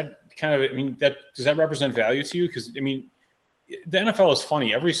 Does that does that represent value to you? Because I mean, the NFL is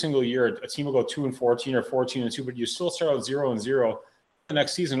funny. Every single year, a team will go 2-14 or 14-2, but you still start out 0-0 the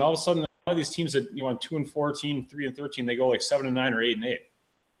next season. All of a sudden, a lot of these teams that 2-14, 3-13, they go like 7-9 or 8-8.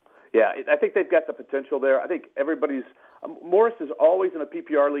 Yeah, I think they've got the potential there. I think Morris is always in a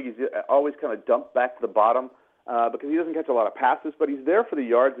PPR league. He's always kind of dumped back to the bottom because he doesn't catch a lot of passes, but he's there for the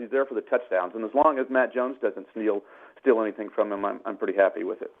yards. He's there for the touchdowns. And as long as Matt Jones doesn't steal anything from him, I'm pretty happy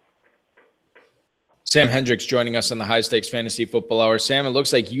with it. Sam Hendricks joining us on the High Stakes Fantasy Football Hour. Sam, it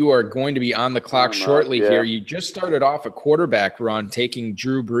looks like you are going to be on the clock shortly here. You just started off a quarterback run, taking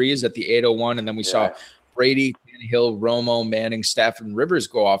Drew Brees at the 8:01, and then we saw Brady, Tannehill, Romo, Manning, Stafford, and Rivers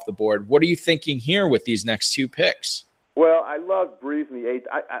go off the board. What are you thinking here with these next 2 picks? Well, I love Brees in the 8th.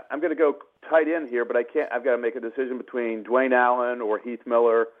 I'm going to go tight end here, but I can't. I've got to make a decision between Dwayne Allen or Heath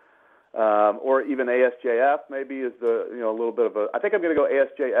Miller, or even ASJF. Maybe is a little bit of a. I think I'm going to go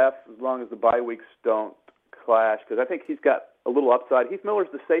ASJF as long as the bye weeks don't clash because I think he's got a little upside. Heath Miller's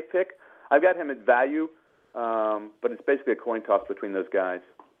the safe pick. I've got him at value, but it's basically a coin toss between those guys.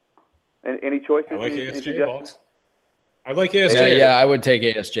 Any choices? I like ASJ, Box. I like ASJ. Yeah, I would take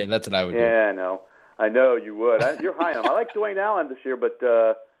ASJ. That's what I would do. Yeah, I know you would. You're high on him. I like Dwayne Allen this year, but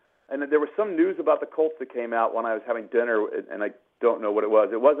and there was some news about the Colts that came out when I was having dinner, and I don't know what it was.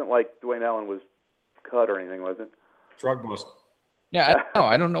 It wasn't like Dwayne Allen was cut or anything, was it? Drug bust. Yeah,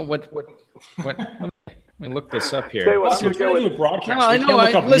 I don't know what. Let me look this up here. I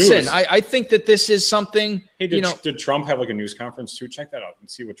know. Listen, I think that this is something. Hey, did Trump have like a news conference too? Check that out and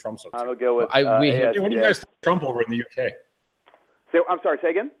see what Trump's up to. I'll go with. What do you guys think of Trump over in the UK? I'm sorry. Say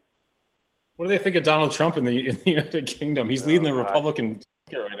again. What do they think of Donald Trump in the United Kingdom? He's leading the Republican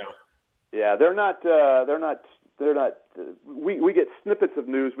ticket right now. Yeah, they're not. We get snippets of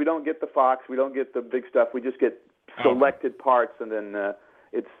news. We don't get the Fox. We don't get the big stuff. We just get selected parts, and then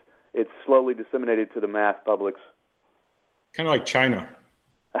it's slowly disseminated to the mass publics. Kind of like China.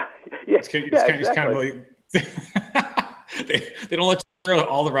 It's kind of like they don't let you know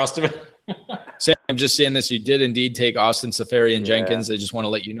all the rest of it. Sam, I'm just saying this. You did indeed take Austin Seferian-Jenkins. I just want to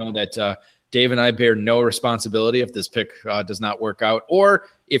let you know that Dave and I bear no responsibility if this pick does not work out, or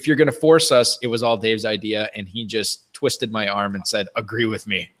if you're going to force us. It was all Dave's idea, and he just twisted my arm and said, "Agree with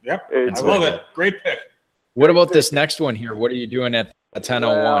me." Yep, I love it. Great pick. What about this next one here? What are you doing at 10:01?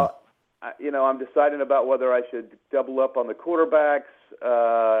 Well, I'm deciding about whether I should double up on the quarterbacks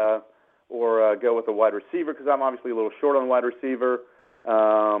or go with a wide receiver because I'm obviously a little short on wide receiver.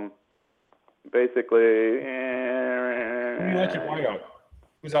 Basically, who do you like at wideout?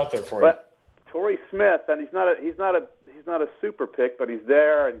 Who's out there for you? Torrey Smith, and he's not a super pick, but he's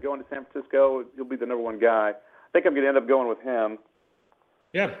there and going to San Francisco. He'll be the number 1 guy. I think I'm going to end up going with him.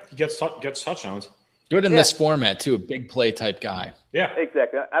 Yeah, he gets touchdowns. Good in this format too, a big play type guy. Yeah,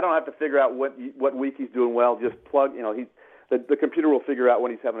 exactly. I don't have to figure out what week he's doing well. Just plug. The computer will figure out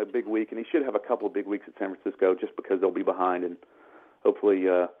when he's having a big week, and he should have a couple of big weeks at San Francisco, just because they'll be behind, and hopefully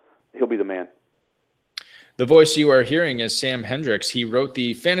he'll be the man. The voice you are hearing is Sam Hendricks. He wrote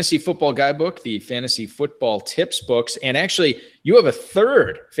the Fantasy Football Guidebook, the Fantasy Football Tips books, and actually you have a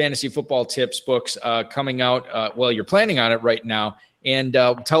 3rd Fantasy Football Tips books coming out. You're planning on it right now. And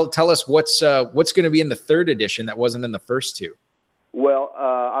tell us what's going to be in the 3rd edition that wasn't in the first 2. Well,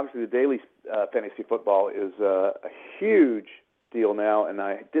 obviously the daily fantasy football is a huge deal now, and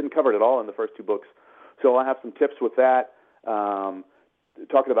I didn't cover it at all in the first 2 books. So I'll have some tips with that,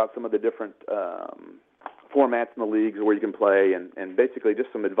 talking about some of the different formats in the leagues where you can play, and basically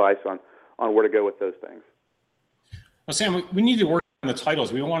just some advice on where to go with those things. Well, Sam, we need to work on the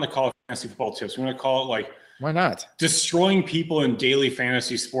titles. We don't want to call it fantasy football tips. We want to call it like, why not? Destroying people in daily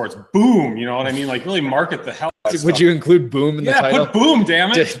fantasy sports. Boom. You know what I mean? Like really market the hell out of Would stuff. you include boom in the title? Yeah, put boom,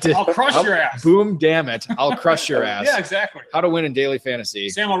 damn it. I'll crush your ass. Boom, damn it. I'll crush your ass. Yeah, exactly. How to win in daily fantasy.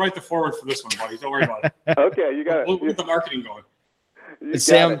 Sam, I'll write the forward for this one, buddy. Don't worry about it. Okay, you got it. We'll get the marketing going.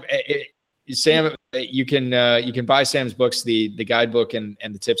 Sam, Sam, you can buy Sam's books, the guidebook and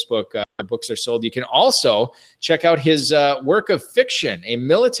the tips book. Books are sold. You can also check out his work of fiction, a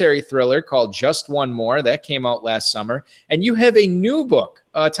military thriller called Just One More that came out last summer. And you have a new book.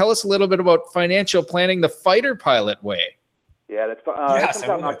 Tell us a little bit about financial planning, the fighter pilot way. Yeah, that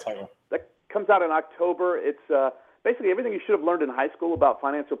comes out in October. It's basically everything you should have learned in high school about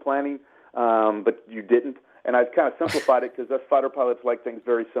financial planning, but you didn't. And I've kind of simplified it because us fighter pilots like things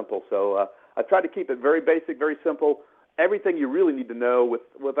very simple. So I tried to keep it very basic, very simple, everything you really need to know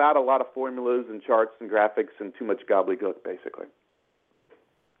without a lot of formulas and charts and graphics and too much gobbledygook, basically.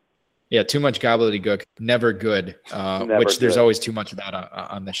 Yeah, too much gobbledygook, never good, there's always too much of that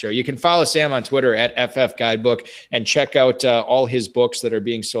on the show. You can follow Sam on Twitter at FF Guidebook and check out all his books that are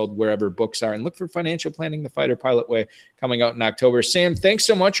being sold wherever books are. And look for Financial Planning the Fighter Pilot Way coming out in October. Sam, thanks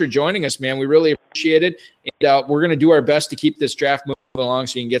so much for joining us, man. We really appreciate it. And we're going to do our best to keep this draft moving along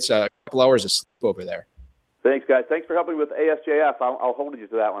so you can get a couple hours of sleep over there. Thanks, guys. Thanks for helping with ASJF. I'll hold you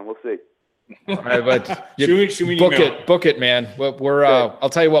to that one. We'll see. All right, but book it, man. I'll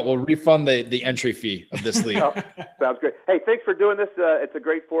tell you what, we'll refund the entry fee of this league. Sounds great. Hey, thanks for doing this. It's a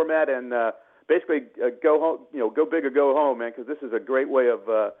great format, and basically go home, go big or go home, man. Because this is a great way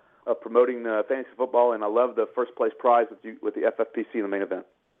of promoting fantasy football, and I love the first place prize with the FFPC in the main event.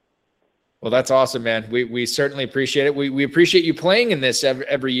 Well, that's awesome, man. We certainly appreciate it. We appreciate you playing in this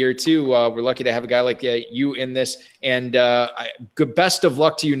every year, too. We're lucky to have a guy like you in this. And best of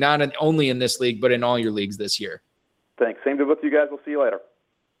luck to you, not only in this league, but in all your leagues this year. Thanks. Same to both you guys. We'll see you later.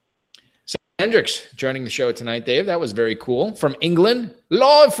 So Hendricks joining the show tonight, Dave. That was very cool. From England,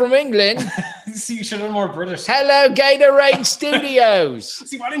 live from England. See, you should have more British. Hello, Gatorade Studios.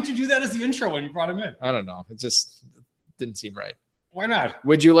 See, why didn't you do that as the intro when you brought him in? I don't know. It just didn't seem right. Why not?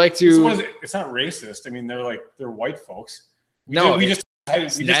 Would you like to? It's not racist. I mean, they're white folks.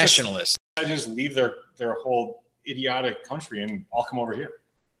 It's nationalist. I just leave their whole idiotic country and I'll come over here.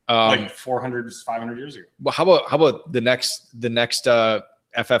 400, 500 years ago. Well, how about the next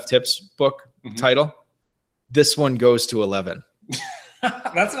FF Tips book title? This one goes to 11.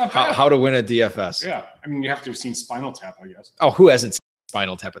 That's not bad. How to win a DFS. Yeah, I mean, you have to have seen Spinal Tap, I guess. Oh, who hasn't seen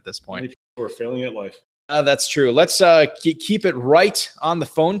Spinal Tap at this point? Many people are failing at life. That's true. Let's keep it right on the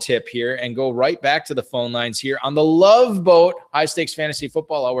phone tip here and go right back to the phone lines here on the Love Boat High Stakes Fantasy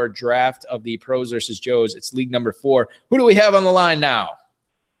Football Hour draft of the Pros versus Joes. It's league number 4. Who do we have on the line now?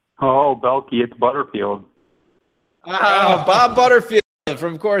 Oh, Belky, it's Butterfield. Bob Butterfield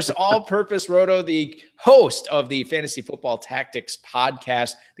from, of course, All Purpose Roto, the host of the Fantasy Football Tactics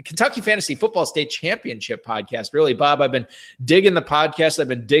podcast, the Kentucky Fantasy Football State Championship podcast. Really, Bob, I've been digging the podcast. I've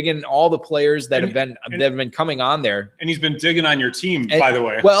been digging all the players that have been coming on there. And he's been digging on your team, by the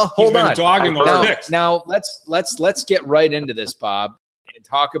way. Well, hold on. Dogging the picks. Now let's get right into this, Bob, and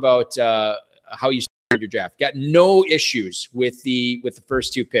talk about how you started your draft. Got no issues with the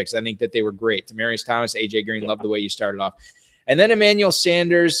first 2 picks. I think that they were great. Demaryius Thomas, AJ Green, loved the way you started off. And then Emmanuel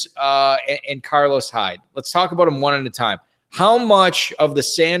Sanders and Carlos Hyde. Let's talk about them one at a time. How much of the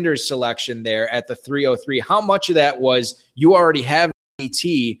Sanders selection there at the 303, how much of that was you already have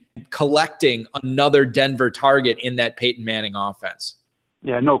DT collecting another Denver target in that Peyton Manning offense?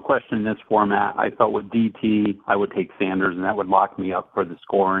 Yeah, no question in this format. I thought with DT, I would take Sanders, and that would lock me up for the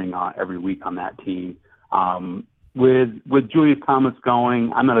scoring every week on that team. With Julius Thomas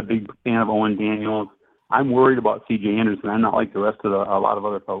going, I'm not a big fan of Owen Daniels. I'm worried about C.J. Anderson. I'm not like the rest of a lot of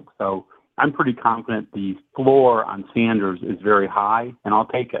other folks. So I'm pretty confident the floor on Sanders is very high, and I'll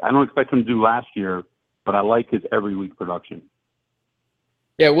take it. I don't expect him to do last year, but I like his every week production.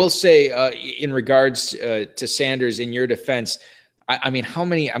 Yeah, we'll say in regards to Sanders, in your defense, I mean, how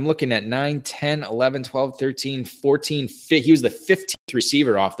many? I'm looking at 9, 10, 11, 12, 13, 14. He was the 15th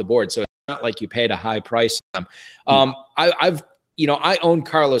receiver off the board, so it's not like you paid a high price on him. I own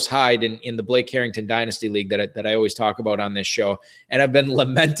Carlos Hyde in the Blake Harrington Dynasty League that I always talk about on this show. And I've been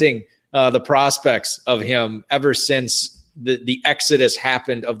lamenting the prospects of him ever since the exodus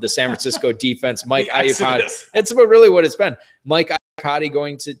happened of the San Francisco defense. Mike Iupati. It's really what it's been. Mike Iupati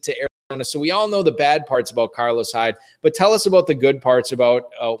going to Arizona. So we all know the bad parts about Carlos Hyde, but tell us about the good parts about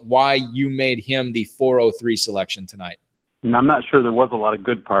why you made him the 403 selection tonight. And I'm not sure there was a lot of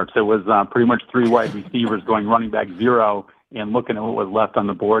good parts. It was pretty much 3 wide receivers going running back 0 and looking at what was left on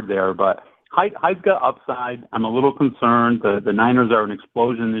the board there. But Hyde's got upside. I'm a little concerned. The Niners are an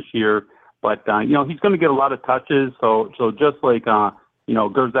explosion this year, but he's going to get a lot of touches. So just like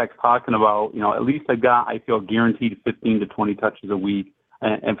Gerzak's talking about, at least I feel guaranteed 15 to 20 touches a week.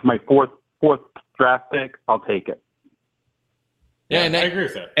 And for my fourth draft pick, I'll take it. Yeah, and I agree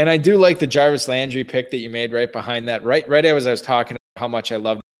with that. And I do like the Jarvis Landry pick that you made right behind that. Right as I was talking about how much I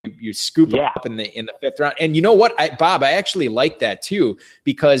love you scoop him up in the 5th round. And you know what, Bob, I actually like that too,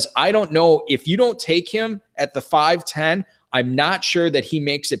 because I don't know if you don't take him at the 5-10, I'm not sure that he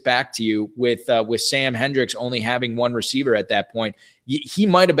makes it back to you with Sam Hendricks only having one receiver at that point. He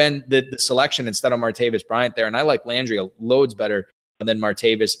might have been the selection instead of Martavis Bryant there. And I like Landry loads better than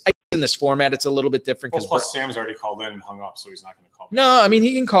Martavis. In this format, it's a little bit different. Well, plus Sam's already called in and hung up, so he's not going to call back. No, I mean,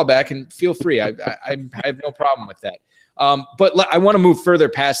 he can call back and feel free. I have no problem with that. But I want to move further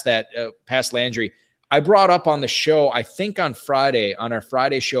past that, past Landry. I brought up on the show, I think on our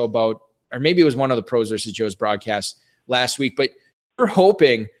Friday show about, or maybe it was one of the Pros versus Joes broadcasts last week, but we're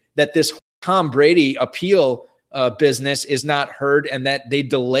hoping that this Tom Brady appeal business is not heard and that they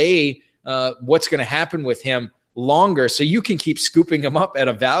delay what's going to happen with him longer so you can keep scooping him up at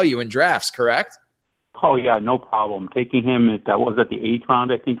a value in drafts, correct? Oh, yeah, no problem. Taking him at the 8th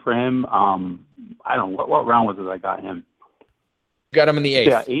round, I think, for him. I don't know. What round was it I got him? Got him in the 8th.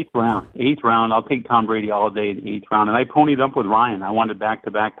 Yeah, 8th round. 8th round. I'll take Tom Brady all day in the 8th round. And I ponied up with Ryan. I wanted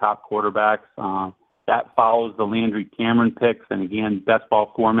back-to-back top quarterbacks. That follows the Landry Cameron picks. And, again, best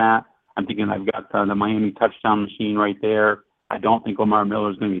ball format. I'm thinking I've got the Miami touchdown machine right there. I don't think Lamar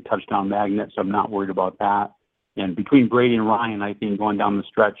Miller is going to be a touchdown magnet, so I'm not worried about that. And between Brady and Ryan, I think going down the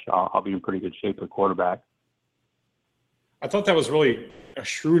stretch, I'll be in pretty good shape at quarterback. I thought that was really a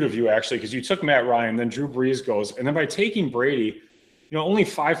shrewd of you, actually, because you took Matt Ryan, then Drew Brees goes, and then by taking Brady, only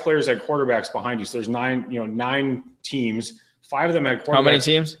 5 players had quarterbacks behind you. So there's 9 teams. 5 of them had quarterbacks. How many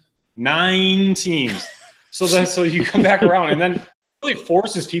teams? 9 teams. So you come back around, and then it really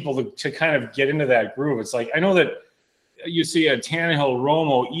forces people to kind of get into that groove. It's like, I know that you see a Tannehill,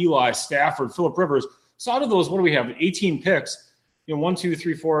 Romo, Eli, Stafford, Phillip Rivers. So out of those, what do we have? 18 picks. 1, 2,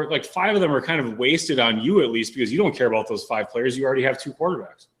 3, 4, like 5 of them are kind of wasted on you at least because you don't care about those 5 players. You already have 2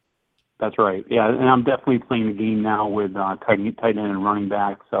 quarterbacks. That's right. Yeah, and I'm definitely playing the game now with tight end and running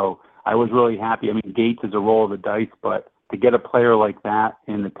back. So I was really happy. I mean, Gates is a roll of the dice, but to get a player like that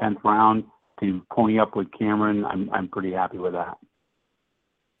in the 10th round to pony up with Cameron, I'm pretty happy with that.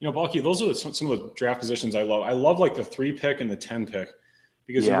 Balky, those are some of the draft positions I love. I love like the 3 pick and the 10 pick.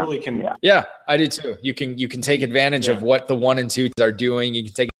 Because you really can. Yeah, I do too. You can take advantage of what the 1 and 2 are doing. You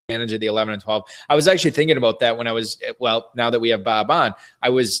can take advantage of the 11 and 12. I was actually thinking about that when now that we have Bob on, I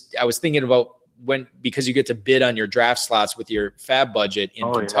was thinking about because you get to bid on your draft slots with your fab budget in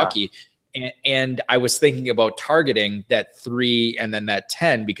Kentucky. Yeah. And I was thinking about targeting that 3 and then that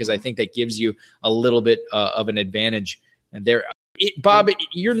 10 because I think that gives you a little bit of an advantage. And there, Bob,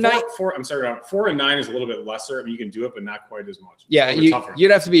 you're not. 4 and 9 is a little bit lesser. I mean, you can do it, but not quite as much. Yeah,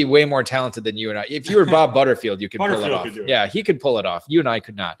 you'd have to be way more talented than you and I. If you were Bob Butterfield, you could pull it off. Yeah, he could pull it off. You and I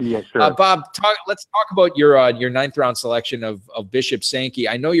could not. Yeah, sure. Bob, let's talk about your 9th round selection of Bishop Sankey.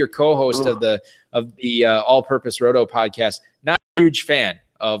 I know you're co-host of the All Purpose Roto podcast. Not a huge fan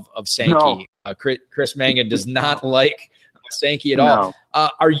of Sankey. No. Chris Mangan does not like Sankey at all.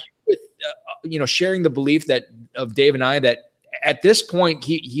 Are you sharing the belief of Dave and I that at this point,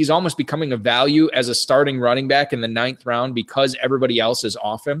 he's almost becoming a value as a starting running back in the 9th round because everybody else is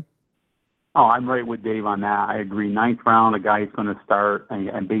off him? Oh, I'm right with Dave on that. I agree. 9th round, a guy is going to start,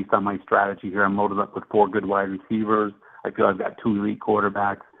 and based on my strategy here, I'm loaded up with 4 good wide receivers. I feel I've got 2 elite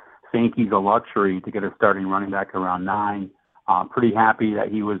quarterbacks. Sankey's a luxury to get a starting running back around 9. Pretty happy that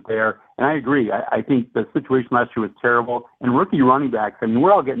he was there. And I agree. I think the situation last year was terrible. And rookie running backs, I mean,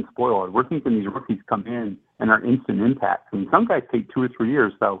 we're all getting spoiled. We're thinking these rookies come in and are instant impacts. I mean, some guys take 2 or 3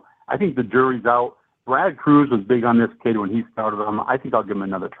 years. So I think the jury's out. Brad Cruz was big on this kid when he started him. I think I'll give him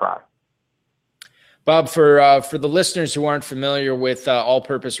another try. Bob, for the listeners who aren't familiar with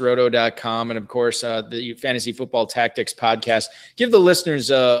allpurposeroto.com and, of course, the Fantasy Football Tactics podcast, give the listeners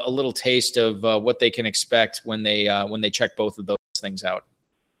a little taste of what they can expect when they check both of those things out.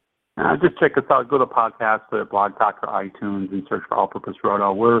 Just check us out. Go to podcast at Blog Talk or iTunes and search for All Purpose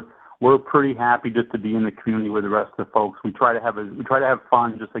Roto. We're pretty happy just to be in the community with the rest of the folks. We try to have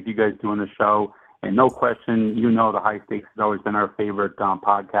fun, just like you guys do on the show. And no question, the High Stakes has always been our favorite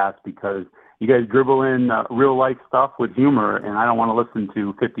podcast because you guys dribble in real life stuff with humor, and I don't want to listen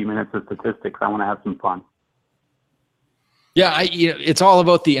to 50 minutes of statistics. I want to have some fun. Yeah, it's all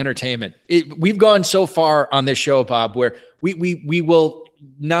about the entertainment. We've gone so far on this show, Bob, where we will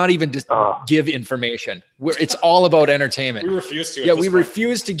not even just give information. It's all about entertainment. We refuse to. Yeah, we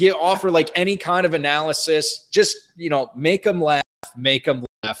refuse to offer like any kind of analysis. Just make them laugh, make them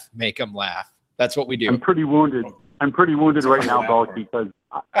laugh, make them laugh. That's what we do. I'm pretty wounded right now, Bolt, because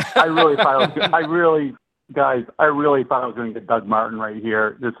I really thought I was going to get Doug Martin right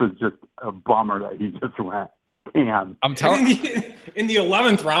here. This was just a bummer that he just went. Damn. I'm telling you. In the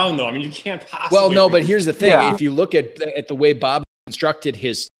 11th round, though, I mean, you can't possibly. Well, no, but here's the thing. Yeah. If you look at the way Bob constructed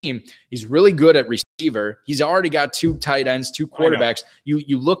his team, he's really good at receiver. He's already got 2 tight ends, 2 quarterbacks.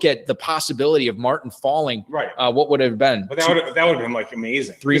 You look at the possibility of Martin falling. Right. What would it have been? But that would have been like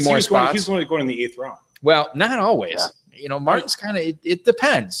amazing. 3 more spots. He's going in the 8th round. Well, not always. Yeah. Martin's kind of it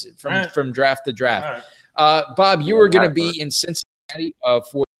depends from draft to draft. Right. Bob, you were going to be in Cincinnati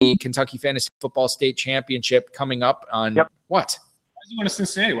for the Kentucky Fantasy Football State Championship coming up on what? Why is he going to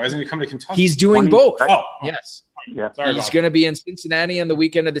Cincinnati? Why isn't he coming to Kentucky? He's doing both. Oh, yes. Yeah. He's going to be in Cincinnati on the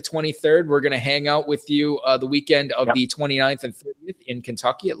weekend of the 23rd. We're going to hang out with you the weekend of the 29th and 30th in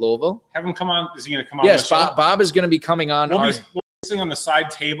Kentucky at Louisville. Have him come on. Is he going to come on? Yes, Bob is going to be coming on. We'll be sitting on the side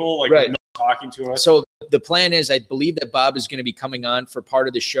table, talking to us. So the plan is, I believe that Bob is going to be coming on for part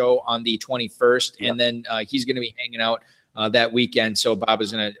of the show on the 21st, and then he's going to be hanging out that weekend. So Bob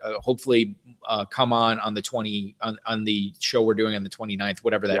is going to hopefully come on the on the show we're doing on the 29th,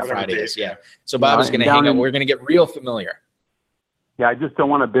 whatever that Friday is. Yeah. So Bob is going to hang out. We're going to get real familiar. Yeah, I just don't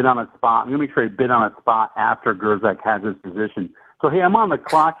want to bid on a spot. I'm going to make sure I bid on a spot after Gerzak has his position. So, hey, I'm on the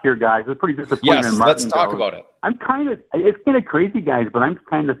clock here, guys. It's pretty disappointing. Yes, let's talk about it. It's kind of crazy, guys, but I'm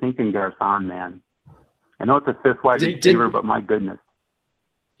kind of thinking Garcon, man. I know it's a 5th wide receiver, but my goodness.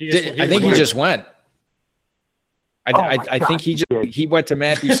 I think he just went. I think he went to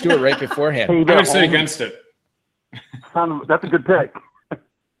Matthew Stewart right beforehand. I would say against it. That's a good pick.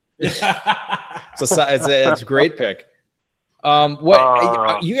 It's a great pick. You got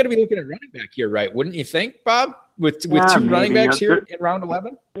to be looking at running back here, right? Wouldn't you think, Bob? With 2 running backs here in round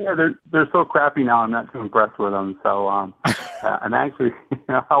 11? Yeah, they're so crappy now. I'm not too impressed with them. So I'm actually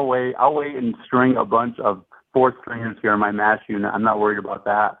I'll wait and string a bunch of 4th stringers here in my mash unit. I'm not worried about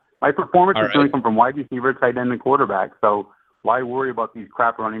that. My performance is going to come from wide receiver, tight end, and quarterback. So why worry about these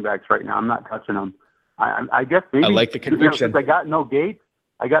crap running backs right now? I'm not touching them. I guess maybe I like the conviction. Since I got no Gates.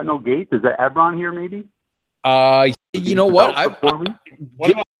 Is that Ebron here maybe? You know what?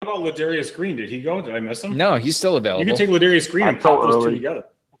 What about Ladarius Green? Did he go? Did I miss him? No, he's still available. You can take Ladarius Green and pop those 2 together.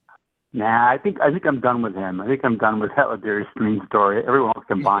 Nah, I think I'm done with him. I think I'm done with that Ladarius Green story. Everyone else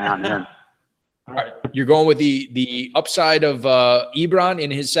can buy on him. All right. You're going with the upside of Ebron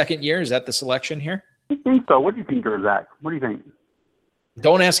in his 2nd year. Is that the selection here? I think so. What do you think, Zach? What do you think?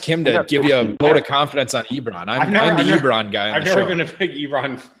 Don't ask him to give you a vote of confidence on Ebron. I'm the Ebron guy. I've never been a big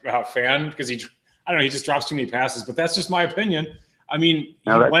Ebron fan because he just drops too many passes. But that's just my opinion. I mean, he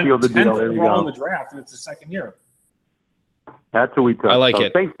went 10th overall in the draft, and it's his 2nd year. That's what we took. I like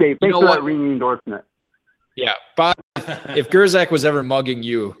it. Thanks, Dave. Thanks for that ringing endorsement. Yeah, Bob, if Gerzak was ever mugging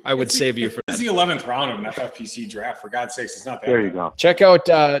you, I would save you for that. It's the 11th round of an FFPC draft. For God's sakes, it's not that. There you go. Check out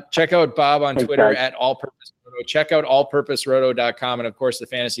Bob on Twitter at Allpurpose Roto. Check out allpurposeroto.com, and of course the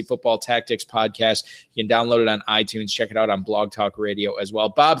Fantasy Football Tactics podcast. You can download it on iTunes. Check it out on Blog Talk Radio as well.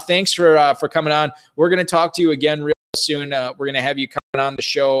 Bob, thanks for coming on. We're going to talk to you again real soon. We're going to have you coming on the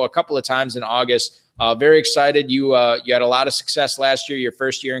show a couple of times in August. Very excited. You had a lot of success last year, your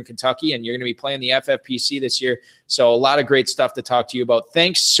 1st year in Kentucky, and you're going to be playing the FFPC this year. So a lot of great stuff to talk to you about.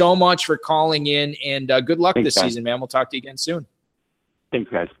 Thanks so much for calling in, and good luck this season, man. We'll talk to you again soon.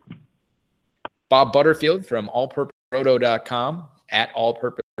 Thanks, guys. Bob Butterfield from allpurposeroto.com, at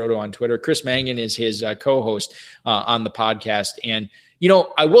allpurposeroto on Twitter. Chris Mangan is his co-host on the podcast. And,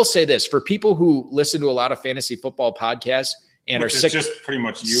 I will say this. For people who listen to a lot of fantasy football podcasts, and which are sick, just pretty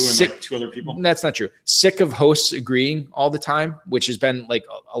much you and like 2 other people. That's not true. Sick of hosts agreeing all the time, which has been like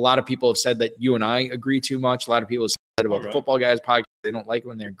a lot of people have said that you and I agree too much. A lot of people have said about the Football Guys podcast. They don't like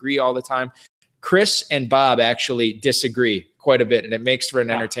when they agree all the time. Chris and Bob actually disagree quite a bit, and it makes for an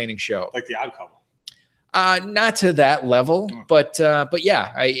entertaining show. Like the Odd Couple. Not to that level, but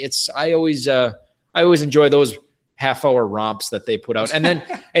yeah, I always enjoy those half-hour romps that they put out. And then,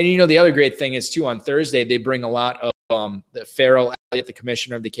 the other great thing is too, on Thursday, they bring a lot of the Farrell Elliott, the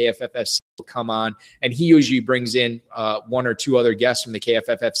commissioner of the KFFFC, will come on, and he usually brings in 1 or 2 other guests from the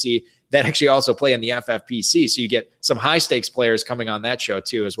KFFFC that actually also play in the FFPC. So you get some high stakes players coming on that show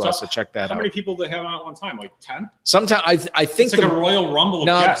too as well. So check that out. How many people do they have on at one time? Like 10? Sometimes I think it's like a Royal Rumble of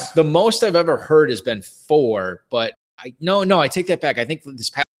guests. The most I've ever heard has been 4, but I take that back. I think this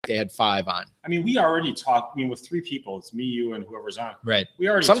past week they had 5 on. I mean, we already talk. I mean, with 3 people, it's me, you, and whoever's on. Right. We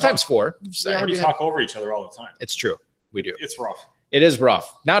already sometimes talk, 4. We already talk over each other all the time. It's true. We do. It's rough. It is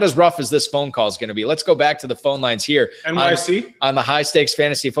rough. Not as rough as this phone call is going to be. Let's go back to the phone lines here. NYC? On the High Stakes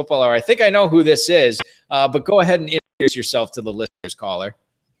Fantasy Football Hour. I think I know who this is, but go ahead and introduce yourself to the listeners, caller.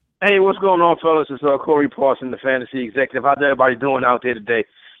 Hey, what's going on, fellas? It's Corey Parson, the fantasy executive. How's everybody doing out there today?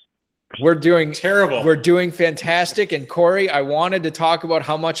 We're doing terrible. We're doing fantastic. And Corey, I wanted to talk about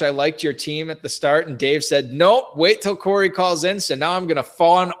how much I liked your team at the start, and Dave said, nope, wait till Corey calls in. So now I'm going to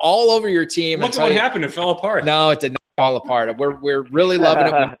fawn all over your team. Look at what happened. It fell apart. No, it did not fall apart. We're really loving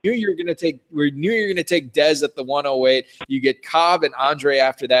it. We knew you were going to take Dez at the 108. You get Cobb and Andre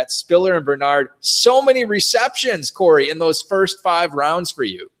after that. Spiller and Bernard. So many receptions, Corey, in those first 5 rounds for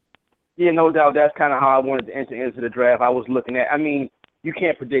you. Yeah, no doubt. That's kind of how I wanted to enter into the draft. I was looking at. I mean, you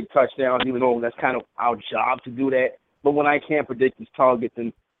can't predict touchdowns, even though that's kind of our job to do that. But when I can't predict these targets,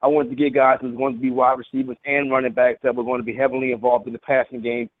 and I wanted to get guys who's going to be wide receivers and running backs that were going to be heavily involved in the passing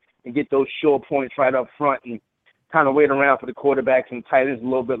game and get those sure points right up front and kind of wait around for the quarterbacks and tight ends a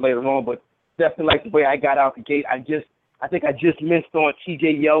little bit later on. But definitely like the way I got out the gate. I think I just missed on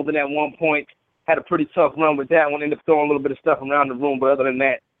T.J. Yeldon at one point. Had a pretty tough run with that one. Ended up throwing a little bit of stuff around the room. But other than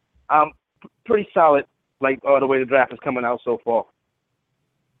that, I'm pretty solid like the way the draft is coming out so far.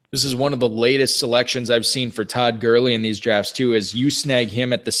 This is one of the latest selections I've seen for Todd Gurley in these drafts too, as you snag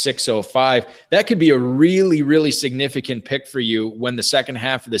him at the 605. That could be a really, really significant pick for you when the second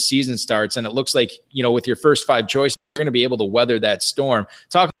half of the season starts. And it looks like, with your first 5 choices, you're going to be able to weather that storm.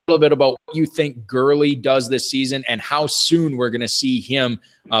 Talk a little bit about what you think Gurley does this season and how soon we're going to see him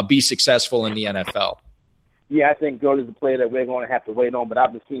be successful in the NFL. Yeah, I think Gurley's a player that we're going to have to wait on, but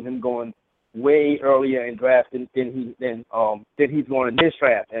I've been seeing him going way earlier in draft than he's going in this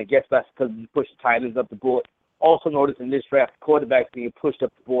draft. And I guess that's because he pushed the tight ends up the board. Also noticed in this draft, quarterbacks being pushed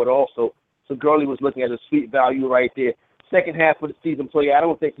up the board also. So Gurley was looking at a sweet value right there. Second half of the season player, I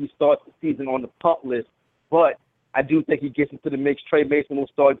don't think he starts the season on the pup list, but I do think he gets into the mix. Trey Mason will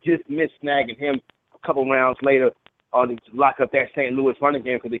start, just snagging him a couple rounds later to lock up that St. Louis running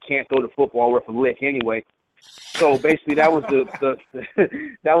game because they can't throw the football worth a lick anyway. So basically, that was the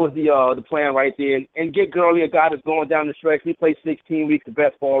plan right there, and get Gurley, a guy that's going down the stretch. We play 16 weeks of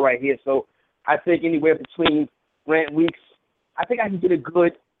best ball right here, so I think anywhere between rent weeks, I think I can get a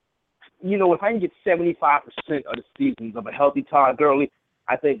good, if I can get 75% of the seasons of a healthy Todd Gurley,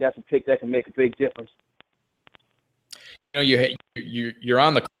 I think that's a pick that can make a big difference. You're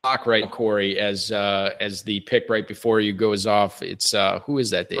on the clock, right, Corey? As the pick right before you goes off, it's who is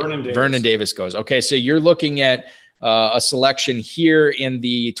that? Vernon Davis goes. Okay, so you're looking at a selection here in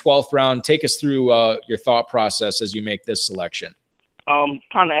the 12th round. Take us through your thought process as you make this selection. Trying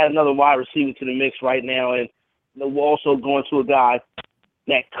to add another wide receiver to the mix right now, and we're also going to a guy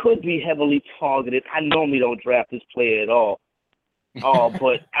that could be heavily targeted. I normally don't draft this player at all,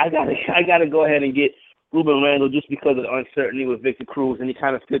 but I gotta go ahead and get Ruben Randall just because of the uncertainty with Victor Cruz, and he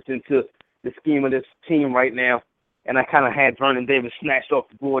kind of fits into the scheme of this team right now. And I kind of had Vernon Davis snatched off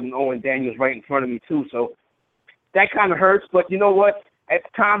the board and Owen Daniels right in front of me too. So that kind of hurts. But you know what? At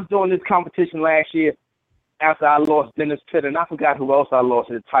times during this competition last year, after I lost Dennis Pitta, and I forgot who else I lost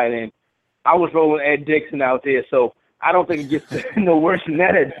at the tight end, I was rolling Ed Dixon out there. So I don't think it gets no worse than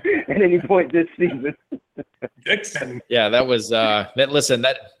that at any point this season. Dixon. Yeah, that was that. Listen,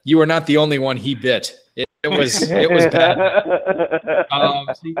 that you were not the only one he bit. It was bad.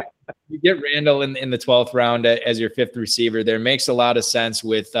 So you get Randall in the 12th round as your 5th receiver. There makes a lot of sense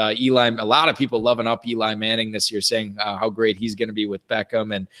with Eli. A lot of people loving up Eli Manning this year, saying how great he's going to be with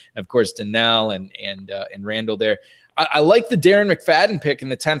Beckham and of course Donnell and Randall there. I like the Darren McFadden pick in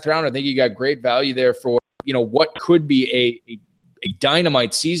the 10th round. I think you got great value there for what could be a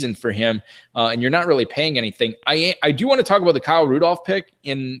dynamite season for him, and you're not really paying anything. I do want to talk about the Kyle Rudolph pick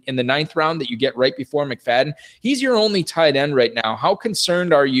in the 9th round that you get right before McFadden. He's your only tight end right now. How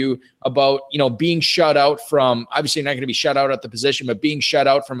concerned are you about being shut out from, obviously you're not going to be shut out at the position, but being shut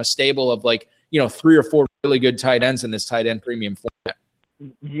out from a stable of 3 or 4 really good tight ends in this tight end premium format?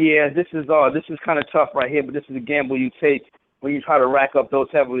 Yeah, this is kind of tough right here, but this is a gamble you take when you try to rack up those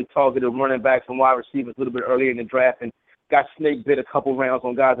heavily targeted running backs and wide receivers a little bit earlier in the draft, and got snake bit a couple rounds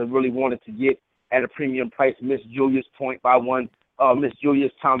on guys that really wanted to get at a premium price. Missed Julius Point by one, missed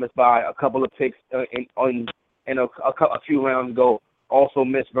Julius Thomas by a couple of picks in a few rounds ago. Also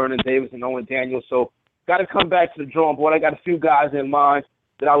missed Vernon Davis and Owen Daniels. So got to come back to the drawing board. I got a few guys in mind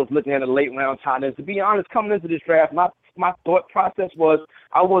that I was looking at in late round tight ends. To be honest, coming into this draft, my thought process was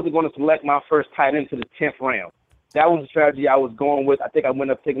I wasn't going to select my first tight end to the 10th round. That was the strategy I was going with. I think I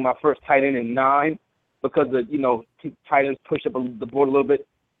went up taking my first tight end in 9 because tight ends pushed up the board a little bit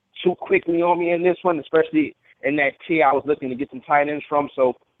too quickly on me in this one, especially in that tier I was looking to get some tight ends from.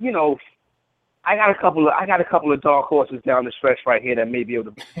 So, I got a couple of dark horses down the stretch right here that may be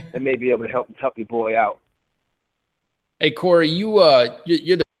able to help your boy out. Hey Corey, you're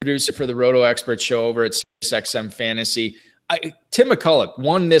the producer for the Roto Expert Show over at SiriusXM Fantasy. Tim McCulloch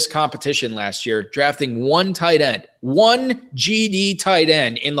won this competition last year, drafting one tight end, one GD tight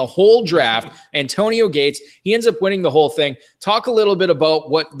end in the whole draft. Antonio Gates, he ends up winning the whole thing. Talk a little bit about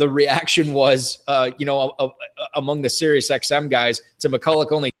what the reaction was, among the SiriusXM guys to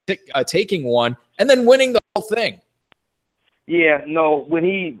McCulloch only taking one and then winning the whole thing. Yeah, no, when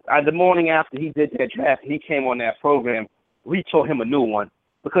the morning after he did that draft, he came on that program, we told him a new one.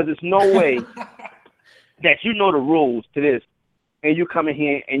 Because there's no way that you know the rules to this, and you come in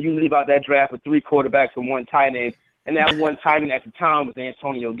here and you leave out that draft with 3 quarterbacks and 1 tight end, and that 1 tight end at the time was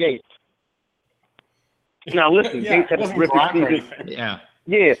Antonio Gates. Now, listen, Gates had a terrific season.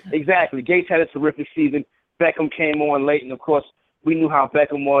 Yeah, exactly. Gates had a terrific season. Beckham came on late, and, of course, we knew how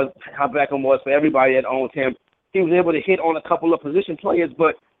Beckham was for everybody that owned him. He was able to hit on a couple of position players,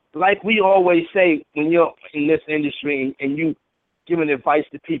 but like we always say when you're in this industry and you giving advice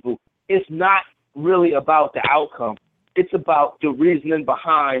to people, it's not really about the outcome. It's about the reasoning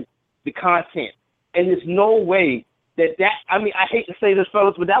behind the content. And there's no way that I mean, I hate to say this,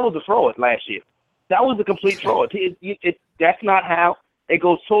 fellas, but that was a fraud last year. That was a complete fraud. That's not how. It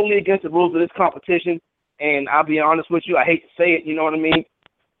goes totally against the rules of this competition. And I'll be honest with you, I hate to say it, you know what I mean?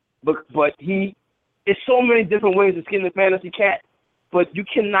 But it's so many different ways to skin the fantasy cat. But you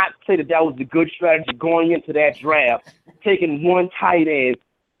cannot say that was a good strategy going into that draft, taking 1 tight end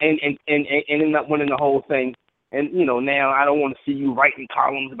and ending up winning the whole thing. And, you know, now I don't want to see you writing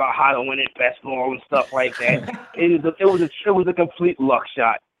columns about how to win it best ball and stuff like that. It was a complete luck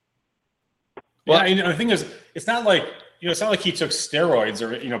shot. Well, and the thing is, it's not like he took steroids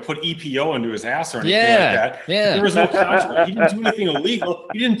or, put EPO into his ass or anything like that. Yeah. There was no controversy. He didn't do anything illegal.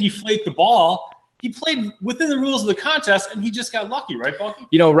 He didn't deflate the ball. He played within the rules of the contest, and he just got lucky, right, Balky?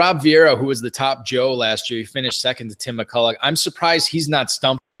 Rob Vieira, who was the top Joe last year, he finished second to Tim McCulloch. I'm surprised he's not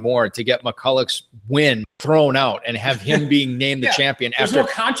stumped more to get McCulloch's win thrown out and have him being named the champion. There's no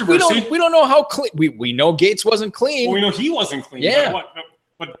controversy. We don't know how clean. We know Gates wasn't clean. Well, we know he wasn't clean. Yeah.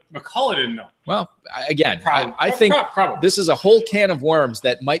 But McCulloch didn't know. Well, again, I think this is a whole can of worms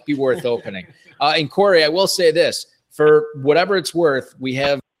that might be worth opening. And Corey, I will say this. For whatever it's worth, we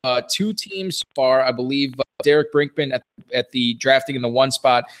have 2 teams so far. I believe Derek Brinkman at the drafting in the 1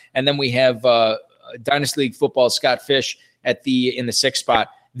 spot, and then we have Dynasty League Football Scott Fish in the 6th spot.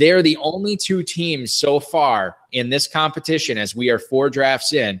 They're the only 2 teams so far in this competition, as we are 4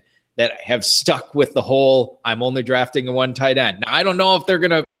 drafts in, that have stuck with the whole I'm only drafting a 1 tight end. Now, I don't know if they're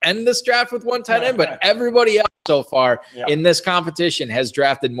going to end this draft with 1 tight end, but everybody else so far in this competition has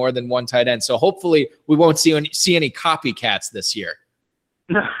drafted more than 1 tight end. So hopefully we won't see any copycats this year.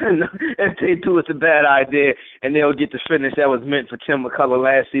 No, if they do, it's a bad idea, and they'll get the finish that was meant for Tim McCulloch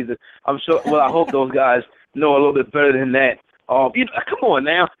last season. I'm sure. Well, I hope those guys know a little bit better than that. Come on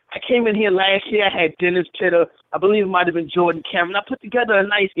now. I came in here last year. I had Dennis Pitta. I believe it might have been Jordan Cameron. I put together a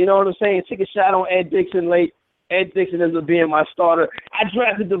nice, you know what I'm saying, take a shot on Ed Dixon late. Ed Dixon ends up being my starter. I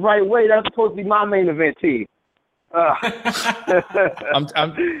drafted the right way. That was supposed to be my main event team.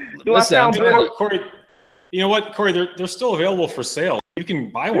 Corey, you know what, Corey? They're still available for sale. You can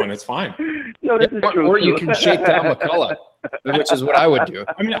buy one. It's fine. No, this is true. Or you can shake down McCulloch, which is what I would do.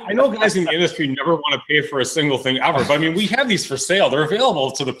 I mean, I know guys in the industry never want to pay for a single thing ever, but I mean, we have these for sale. They're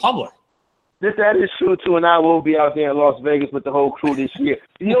available to the public. That is true, too, and I will be out there in Las Vegas with the whole crew this year.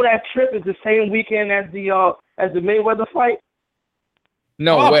 You know that trip is the same weekend as the Mayweather fight?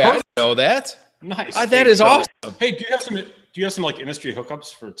 No way. I didn't know that. Nice. That is awesome. Hey, do you have some like industry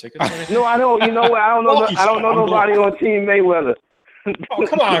hookups for tickets? No, I don't. You know what? I don't know nobody on Team Mayweather. Oh,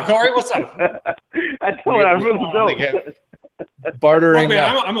 come on, Corey. What's up? I really don't. Bartering.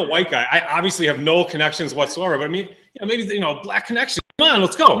 Well, I'm a white guy. I obviously have no connections whatsoever. But I mean, maybe black connection. Come on,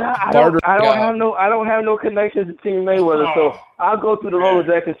 let's go. Nah, I don't have no connections to Team Mayweather, so I'll go through the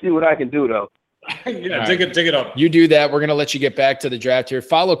Rolodex and see what I can do, though. Yeah, dig it up. You do that. We're going to let you get back to the draft here.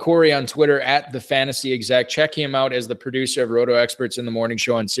 Follow Corey on Twitter at the Fantasy Exec. Check him out as the producer of Roto Experts in the Morning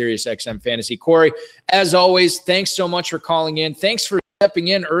Show on Sirius XM Fantasy. Corey, as always, thanks so much for calling in. Thanks for stepping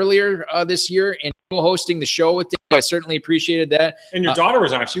in earlier this year and hosting the show with Dave. I certainly appreciated that. And your daughter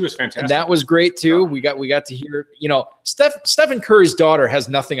was on. She was fantastic. And that was great too. We got to hear. Stephen Curry's daughter has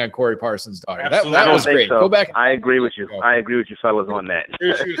nothing on Corey Parsons' daughter. That was great. So. Go back. I agree with you. I agree with you fellas on that.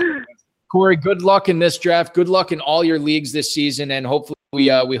 Corey, good luck in this draft. Good luck in all your leagues this season, and hopefully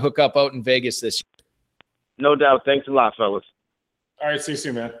we hook up out in Vegas this year. No doubt. Thanks a lot, fellas. All right, see you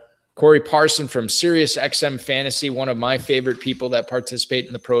soon, man. Corey Parson from Sirius XM Fantasy, one of my favorite people that participate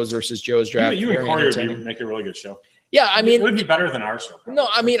in the Pros versus Joe's draft. You and Corey would make a really good show. Yeah, I mean, it would be better than our show. No,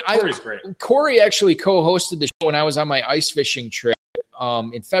 I mean, Corey's great. Corey actually co-hosted the show when I was on my ice fishing trip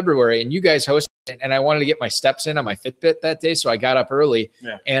in February, and you guys hosted it, and I wanted to get my steps in on my Fitbit that day, so I got up early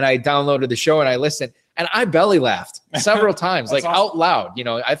and I downloaded the show and I listened, and I belly laughed several times, like awesome. Out loud.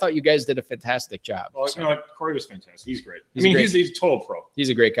 I thought you guys did a fantastic job. Well, Corey was fantastic. He's great. He's a total pro. He's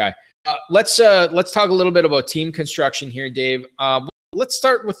a great guy. Let's talk a little bit about team construction here, Dave. Let's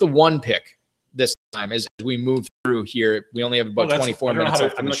start with the 1 pick. this time as we move through here. We only have about 24 minutes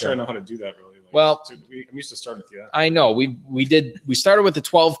left. I'm not sure I know how to do that really. I'm used to starting with that. I know we started with the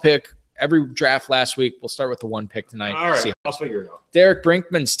 12 pick every draft last week. We'll start with the 1 pick tonight. All right, I'll figure it out. Derek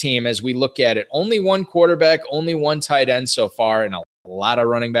Brinkman's team, as we look at it, only one quarterback, only one tight end so far, and a lot of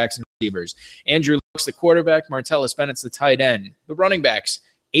running backs and receivers. Andrew Luck's the quarterback. Martellus Bennett's the tight end. The running backs,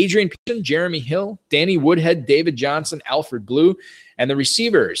 Adrian Peterson, Jeremy Hill, Danny Woodhead, David Johnson, Alfred Blue. And the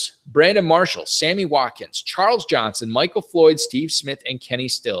receivers, Brandon Marshall, Sammy Watkins, Charles Johnson, Michael Floyd, Steve Smith, and Kenny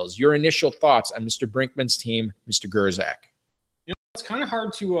Stills. Your initial thoughts on Mr. Brinkman's team, Mr. Gerzak? It's kind of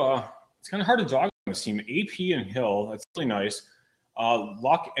hard to dog on this team. AP and Hill, that's really nice.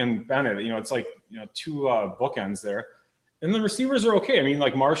 Luck and Bennett, it's like two bookends there. And the receivers are okay. I mean,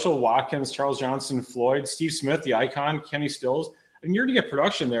 like Marshall, Watkins, Charles Johnson, Floyd, Steve Smith, the icon, Kenny Stills. And you're to get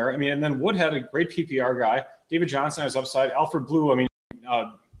production there. I mean, and then Woodhead, a great PPR guy. David Johnson has upside. Alfred Blue,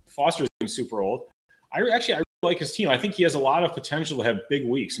 Foster's getting super old. I really like his team. I think he has a lot of potential to have big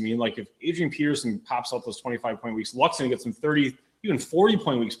weeks. I mean, like if Adrian Peterson pops out those 25-point weeks, Luck's going to get some 30, even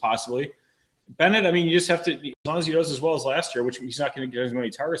 40-point weeks possibly. Bennett, you just have to, as long as he does as well as last year, which he's not going to get as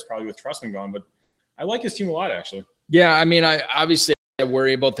many targets probably with Trustman gone, but I like his team a lot, actually. Yeah, I obviously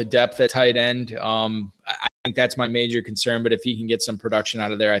worry about the depth at tight end. I think that's my major concern, but if he can get some production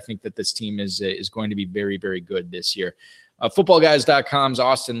out of there, I think that this team is going to be very, very good this year. Footballguys.com's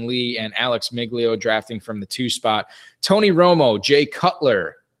Austin Lee and Alex Miglio drafting from the 2 spot. Tony Romo, Jay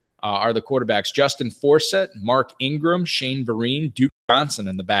Cutler are the quarterbacks. Justin Forsett, Mark Ingram, Shane Vereen, Duke Johnson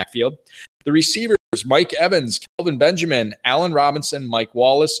in the backfield. The receivers, Mike Evans, Kelvin Benjamin, Allen Robinson, Mike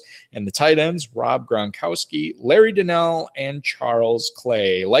Wallace, and the tight ends, Rob Gronkowski, Larry Donnell, and Charles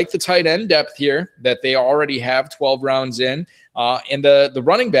Clay. Like the tight end depth here that they already have 12 rounds in. And the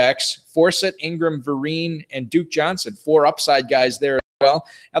running backs, Forsett, Ingram, Vereen, and Duke Johnson, 4 upside guys there as well.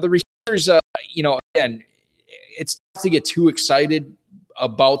 Now the receivers, again, it's tough to get too excited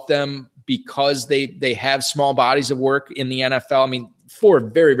about them because they have small bodies of work in the NFL. 4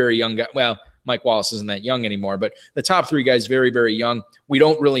 very, very young guys. Well, Mike Wallace isn't that young anymore, but the top 3 guys, very, very young. We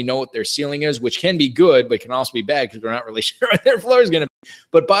don't really know what their ceiling is, which can be good, but can also be bad because we're not really sure what their floor is going to be.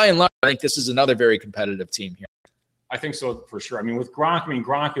 But by and large, I think this is another very competitive team here. I think so for sure. With Gronk,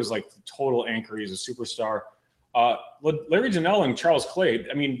 Gronk is like the total anchor. He's a superstar. Larry Donnell and Charles Clay,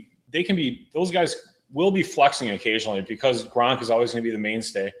 they can be, those guys will be flexing occasionally because Gronk is always going to be the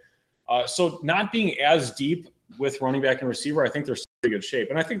mainstay. So not being as deep with running back and receiver, I think they're in pretty good shape.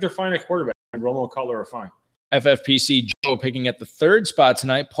 And I think they're fine at quarterback. And Romo and Cutler are fine. FFPC Joe picking at the 3rd spot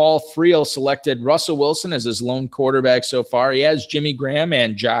tonight. Paul Friel selected Russell Wilson as his lone quarterback so far. He has Jimmy Graham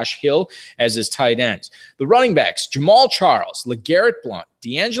and Josh Hill as his tight ends. The running backs, Jamal Charles, LeGarrette Blount,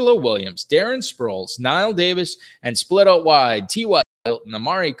 D'Angelo Williams, Darren Sproles, Niall Davis, and split out wide, T.Y. Hilton,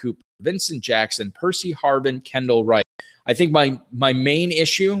 Amari Cooper, Vincent Jackson, Percy Harvin, Kendall Wright. I think my main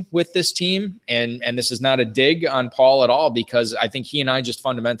issue with this team, and this is not a dig on Paul at all, because I think he and I just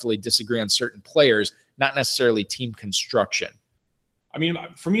fundamentally disagree on certain players, not necessarily team construction. For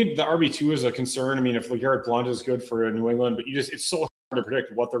me, the RB2 is a concern. If LeGarrette Blount is good for New England, but it's so hard to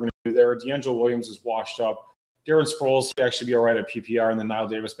predict what they're going to do there. D'Angelo Williams is washed up. Darren Sproles could actually be all right at PPR, and then Niall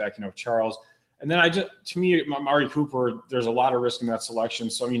Davis backing up Charles. And then Amari Cooper, there's a lot of risk in that selection.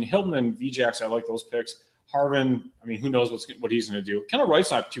 So, Hilton and VJax, I like those picks. Harvin, who knows what he's going to do. Kendall Wright's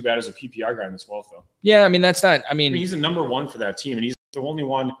not too bad as a PPR guy in this wealth, though. Yeah, that's not. He's the number 1 for that team, and he's the only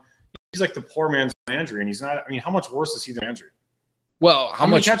one. He's like the poor man's Landry, and he's not. How much worse is he than Landry? Well, how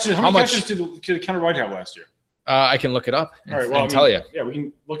many catches did Kendall Wright have last year? I can look it up. All right, well, I'll tell you. Yeah, we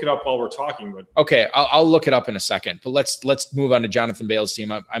can look it up while we're talking. But okay, I'll look it up in a second. But let's move on to Jonathan Bale's team.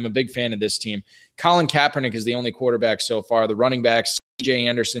 I'm a big fan of this team. Colin Kaepernick is the only quarterback so far. The running backs, C.J.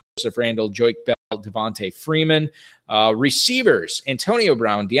 Anderson, Joseph Randall, Joique Bell, Devontae Freeman. Receivers, Antonio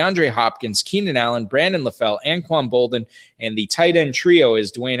Brown, DeAndre Hopkins, Keenan Allen, Brandon LaFell, Anquan Bolden. And the tight end trio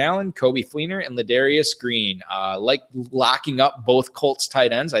is Dwayne Allen, Kobe Fleener, and Ladarius Green. Like locking up both Colts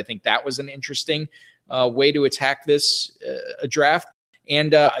tight ends. I think that was an interesting way to attack this draft.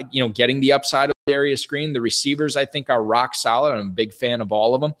 And, getting the upside of Darius Green. The receivers, I think, are rock solid. I'm a big fan of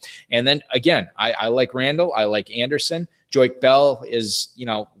all of them. And then, again, I like Randall. I like Anderson. Joique Bell is,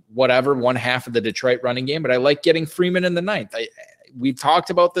 whatever, one half of the Detroit running game. But I like getting Freeman in the 9th. We've talked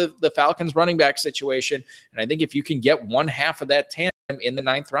about the Falcons running back situation. And I think if you can get one half of that tandem in the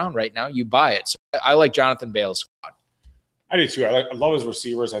 9th round right now, you buy it. So I like Jonathan Bale's squad. I do too. I love his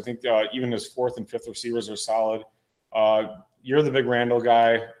receivers. I think even his 4th and 5th receivers are solid. You're the big Randall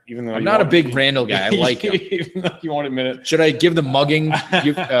guy, even though I'm not a big Randall guy. I like him. Even though you won't admit it. Should I give the mugging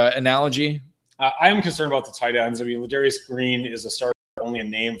analogy? I am concerned about the tight ends. Ladarius Green is a starter, only a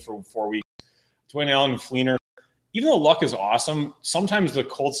name for 4 weeks. Dwayne Allen and Fleener. Even though Luck is awesome, sometimes the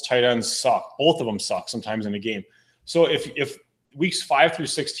Colts tight ends suck. Both of them suck sometimes in a game. So if weeks 5 through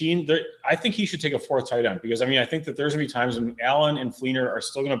 16, I think he should take a fourth tight end because, I think that there's going to be times when Allen and Fleener are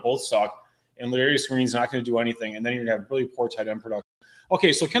still going to both suck and Ladarius Green's not going to do anything, and then you're going to have really poor tight end production.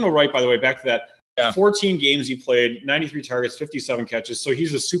 Okay, so Kendall Wright, by the way, back to that. Yeah. 14 games he played, 93 targets, 57 catches. So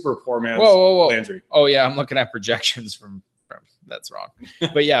he's a super poor man's Landry. Oh, yeah, I'm looking at projections from that's wrong.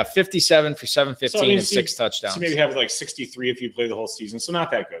 But yeah, 57 for 715 and 6 touchdowns. So maybe have like 63 if you play the whole season. So not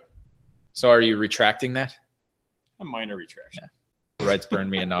that good. So are you retracting that? A minor retraction. Yeah. Red's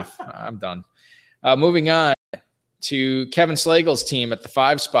burned me enough. I'm done. Moving on to Kevin Slagle's team at the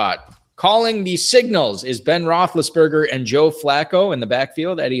 5 spot. Calling the signals is Ben Roethlisberger and Joe Flacco in the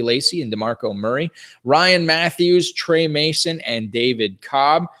backfield, Eddie Lacy and DeMarco Murray, Ryan Matthews, Trey Mason, and David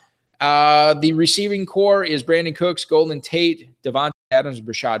Cobb. The receiving core is Brandon Cooks, Golden Tate, Devontae Adams,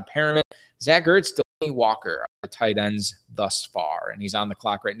 Brashad Perriman, Zach Ertz, Delaney Walker are the tight ends thus far, and he's on the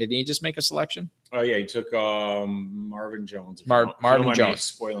clock right now. Did he just make a selection? Oh, yeah, he took Marvin Jones. Marvin Jones.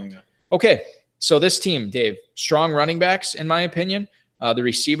 Spoiling that. Okay, so this team, Dave, strong running backs, in my opinion. The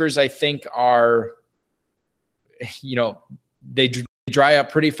receivers, I think, are, they dry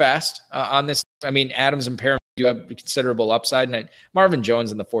up pretty fast on this. Adams and Perriman do have considerable upside, and Marvin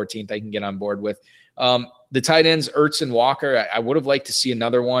Jones in the 14th I can get on board with. The tight ends, Ertz and Walker, I would have liked to see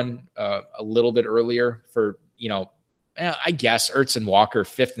another one a little bit earlier for, I guess Ertz and Walker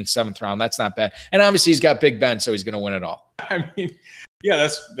 5th and 7th round. That's not bad. And obviously he's got Big Ben, so he's going to win it all. Yeah,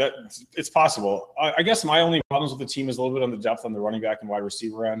 it's possible. I guess my only problems with the team is a little bit on the depth on the running back and wide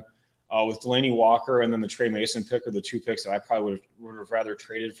receiver end. With Delaney Walker and then the Trey Mason pick are the 2 picks that I probably would have rather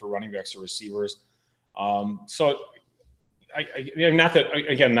traded for running backs or receivers. So not that,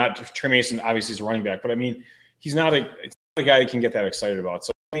 again, not Trey Mason obviously is a running back, but he's not a guy you can get that excited about.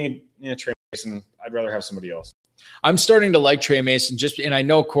 So Trey Mason, I'd rather have somebody else. I'm starting to like Trey Mason and I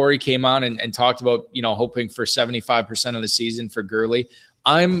know Corey came on and talked about, hoping for 75% of the season for Gurley.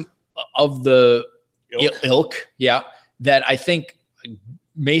 I'm of the ilk, that I think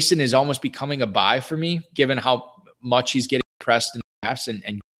Mason is almost becoming a buy for me, given how much he's getting pressed in the drafts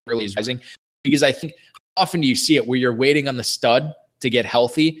and really is rising. Because I think how often do you see it where you're waiting on the stud to get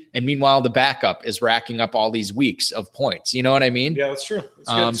healthy, and meanwhile the backup is racking up all these weeks of points. You know what I mean? Yeah, that's true.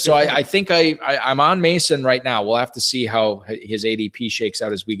 So I think I'm on Mason right now. We'll have to see how his ADP shakes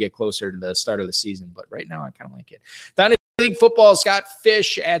out as we get closer to the start of the season. But right now I kind of like it. Dynasty League Football, Scott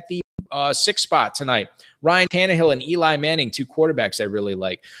Fish at the 6th spot tonight. Ryan Tannehill and Eli Manning, 2 quarterbacks I really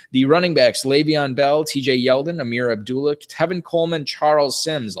like. The running backs, Le'Veon Bell, TJ Yeldon, Amir Abdullah, Tevin Coleman, Charles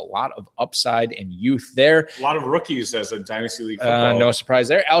Sims. A lot of upside and youth there. A lot of rookies as a Dynasty League Football. No surprise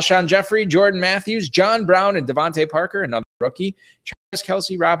there. Alshon Jeffrey, Jordan Matthews, John Brown, and Devontae Parker, another rookie. Travis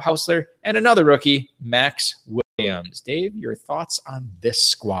Kelce, Rob Hausler, and another rookie, Max Williams. Dave, your thoughts on this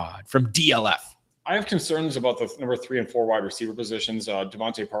squad from DLF? I have concerns about the number 3 and 4 wide receiver positions.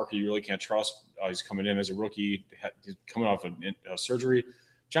 Devontae Parker, you really can't trust. He's coming in as a rookie. He's coming off a surgery.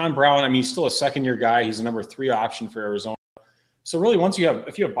 John Brown, he's still a second-year guy. He's a number 3 option for Arizona. So really,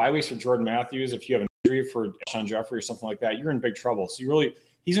 if you have bye weeks for Jordan Matthews, if you have an injury for Alshon Jeffrey or something like that, you're in big trouble. So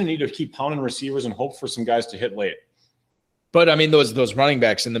he's going to need to keep pounding receivers and hope for some guys to hit late. But those running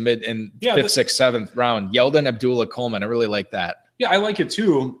backs in the 5th, 6th, 7th round, Yeldon, Abdullah, Coleman, I really like that. Yeah, I like it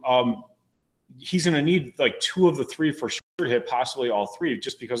too. He's going to need like 2 of the 3 for sure to hit, possibly all 3,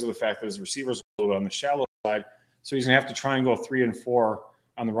 just because of the fact that his receivers are a little on the shallow side. So he's going to have to try and go 3 and 4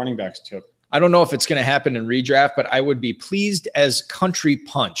 on the running backs tip. I don't know if it's going to happen in redraft, but I would be pleased as country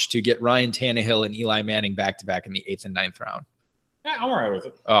punch to get Ryan Tannehill and Eli Manning back-to-back in the 8th and 9th round. Yeah, I'm all right with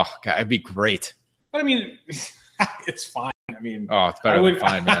it. Oh, God, it'd be great. But it's fine. It's better than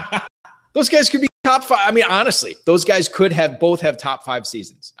fine, man. Those guys could be top 5. Honestly, those guys could both have top 5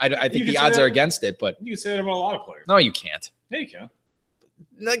 seasons. I think the odds are against it, but you can say that about a lot of players. No, you can't. Yeah, you can.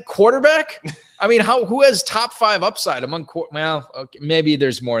 Like quarterback? Who has top 5 upside among? Okay, maybe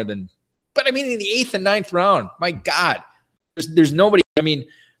there's more than. But in the 8th and 9th round, my God, there's nobody.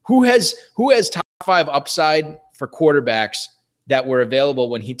 Who has top 5 upside for quarterbacks that were available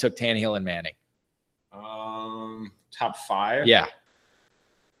when he took Tannehill and Manning? Top 5. Yeah.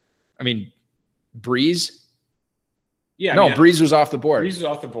 Breeze? Yeah. No, Breeze was off the board. Breeze was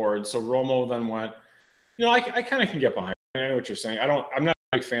off the board. So Romo then went. I kind of can get behind. I know what you're saying. I'm not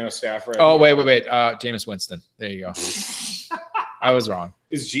a big fan of Stafford. Oh, wait. Jameis Winston. There you go. I was wrong.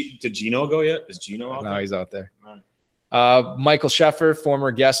 Did Gino go yet? Is Gino out there? No, he's out there. Michael Sheffer, former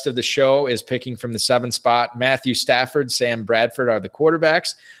guest of the show, is picking from the 7th spot. Matthew Stafford, Sam Bradford are the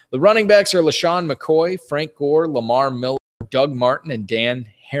quarterbacks. The running backs are LaShawn McCoy, Frank Gore, Lamar Miller, Doug Martin, and Dan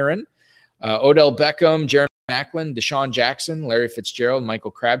Herron. Odell Beckham, Jeremy Maclin, Deshaun Jackson, Larry Fitzgerald,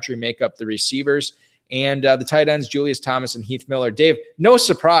 Michael Crabtree make up the receivers. And the tight ends, Julius Thomas and Heath Miller. Dave, no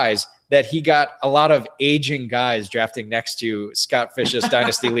surprise that he got a lot of aging guys drafting next to Scott Fish's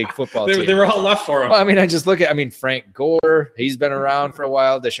Dynasty League football team. They were all left for him. Well, I mean, Frank Gore, he's been around for a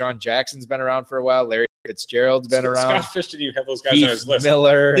while. Deshaun Jackson's been around for a while. Larry Fitzgerald's been around. Scott Fish didn't even have those guys Heath on his list.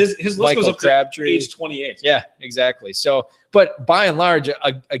 Miller, his list Michael goes up Crabtree. to age 28. Yeah, exactly. So, but by and large,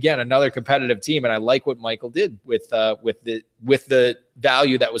 again, another competitive team, and I like what Michael did with the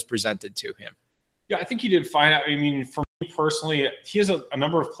value that was presented to him. Yeah, I think he did fine. I mean, for me personally, he has a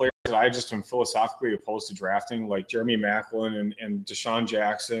number of players that I just am philosophically opposed to drafting, like Jeremy Maclin and Deshaun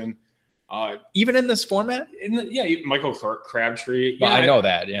Jackson. Even in this format? Michael Crabtree. Well, I know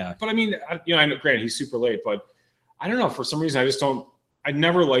that, yeah. But I mean, I know, granted, he's super late, but I don't know. For some reason, I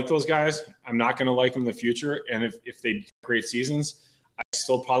never like those guys. I'm not going to like them in the future. And if they great seasons, I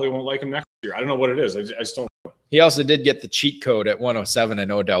still probably won't like them next year. I don't know what it is. I just don't. He also did get the cheat code at 107 and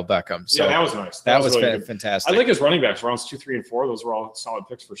Odell Beckham. So yeah, that was nice. That was really fantastic. I like his running backs, rounds 2, 3, and 4. Those were all solid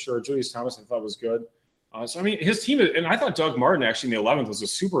picks for sure. Julius Thomas, I thought was good. So I mean, his team, and I thought Doug Martin actually in the 11th was a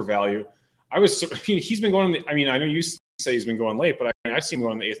super value. He's been going. I know you say he's been going late, but I've seen him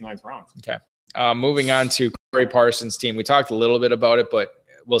going in the 8th, 9th round. Okay. Moving on to Corey Parsons' team. We talked a little bit about it, but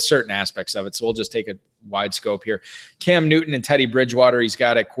certain aspects of it. So we'll just take a wide scope here. Cam Newton and Teddy Bridgewater, he's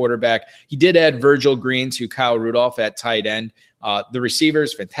got at quarterback. He did add Virgil Green to Kyle Rudolph at tight end. The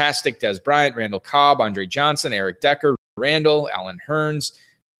receivers, fantastic. Des Bryant, Randall Cobb, Andre Johnson, Eric Decker, Randall, Alan Hearns.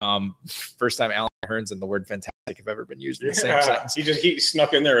 First time Alan Hearns and the word fantastic have ever been used in the same sentence. He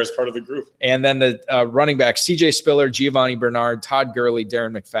snuck in there as part of the group. And then the running back, CJ Spiller, Giovanni Bernard, Todd Gurley,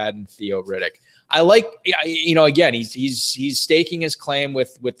 Darren McFadden, Theo Riddick. I like, again, he's staking his claim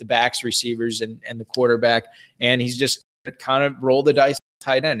with the backs, receivers, and the quarterback, and he's just kind of roll the dice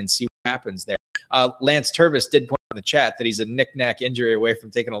tight end and see what happens there. Lance Turvis did point in the chat that he's a knick-knack injury away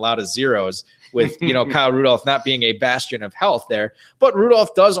from taking a lot of zeros with, Kyle Rudolph not being a bastion of health there. But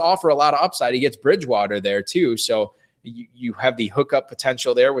Rudolph does offer a lot of upside. He gets Bridgewater there too, so you have the hookup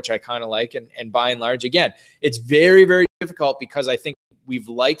potential there, which I kind of like. And by and large, again, it's very, very difficult because I think we've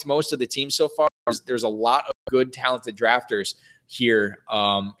liked most of the teams so far. There's a lot of good, talented drafters here.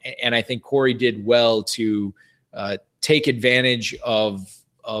 And I think Corey did well to take advantage of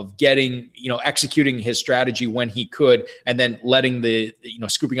getting, executing his strategy when he could, and then letting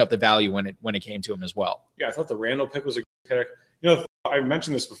scooping up the value when it came to him as well. Yeah, I thought the Randall pick was a good pick. I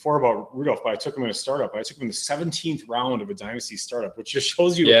mentioned this before about Rudolph, but I took him in a startup. I took him in the 17th round of a dynasty startup, which just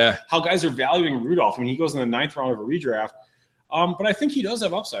shows you how guys are valuing Rudolph. I mean, he goes in the 9th round of a redraft. But I think he does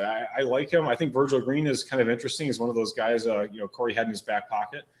have upside. I like him. I think Virgil Green is kind of interesting. He's one of those guys, Corey had in his back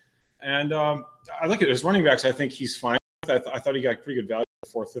pocket. And I look at his running backs. I think he's fine. I thought he got pretty good value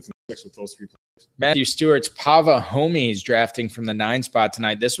 4th, 5th, and 6th with those 3 players. Matthew Stewart's Pava Homies drafting from the 9 spot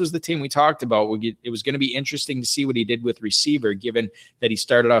tonight. This was the team we talked about. It was going to be interesting to see what he did with receiver, given that he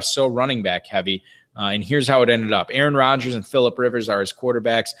started off so running back heavy. And here's how it ended up. Aaron Rodgers and Phillip Rivers are his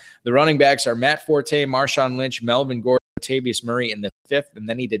quarterbacks. The running backs are Matt Forte, Marshawn Lynch, Melvin Gordon, Latavius Murray in the 5th, and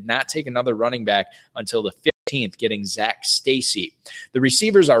then he did not take another running back until the 15th, getting Zach Stacy. The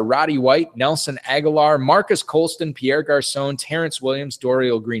receivers are Roddy White, Nelson Aguilar, Marcus Colston, Pierre Garcon, Terrence Williams,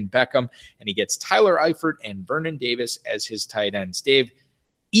 Dorial Green-Beckham, and he gets Tyler Eifert and Vernon Davis as his tight ends. Dave,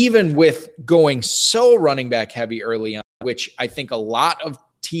 even with going so running back heavy early on, which I think a lot of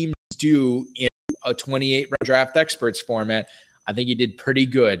teams do in a 28 draft experts format, I think he did pretty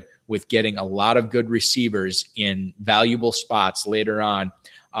good with getting a lot of good receivers in valuable spots later on.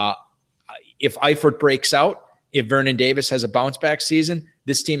 If Eifert breaks out, if Vernon Davis has a bounce back season,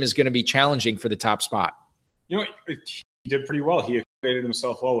 this team is going to be challenging for the top spot. He did pretty well. He equated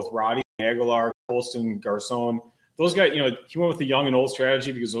himself well with Roddy, Aguilar, Colston, Garcon. Those guys, he went with the young and old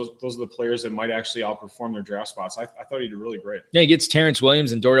strategy because those are the players that might actually outperform their draft spots. I thought he did really great. Yeah, he gets Terrence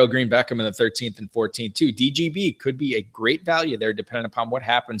Williams and Dorial Green-Beckham in the 13th and 14th too. DGB could be a great value there depending upon what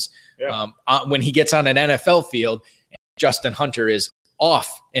happens when he gets on an NFL field. Justin Hunter is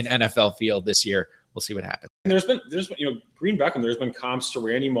off an NFL field this year. We'll see what happens. And there's been Green-Beckham, there's been comps to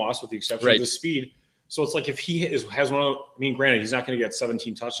Randy Moss with the exception of the speed. So it's like if he has one of, granted, he's not going to get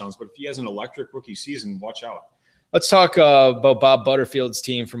 17 touchdowns, but if he has an electric rookie season, watch out. Let's talk about Bob Butterfield's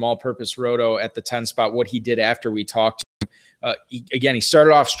team from All Purpose Roto at the 10 spot, what he did after we talked to him. He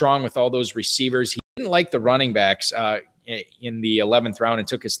started off strong with all those receivers. He didn't like the running backs in the 11th round and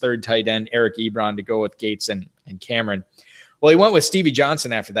took his 3rd tight end, Eric Ebron, to go with Gates and Cameron. Well, he went with Stevie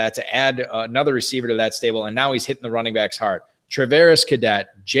Johnson after that to add another receiver to that stable, and now he's hitting the running backs hard. Travaris Cadet,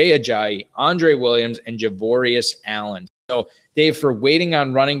 Jay Ajayi, Andre Williams, and Javorius Allen. So, Dave, for waiting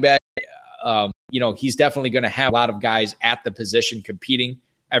on running back, he's definitely going to have a lot of guys at the position competing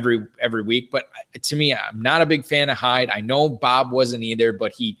every week. But to me, I'm not a big fan of Hyde. I know Bob wasn't either,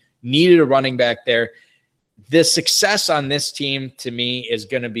 but he needed a running back there. The success on this team, to me, is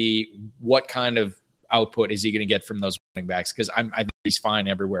going to be what kind of output is he going to get from those running backs? Because I think he's fine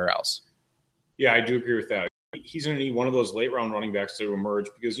everywhere else. Yeah, I do agree with that. He's going to need one of those late-round running backs to emerge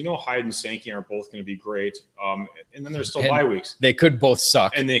because, Hyde and Sankey are both going to be great. And then there's still bye weeks. They could both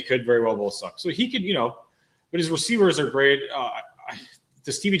suck. And they could very well both suck. So he could, but his receivers are great.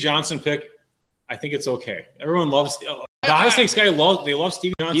 The Stevie Johnson pick, I think it's okay. Everyone loves the high stakes guy. They love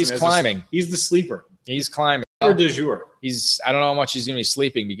Stevie Johnson. He's climbing. He's the sleeper. He's climbing. Or de jour. I don't know how much he's going to be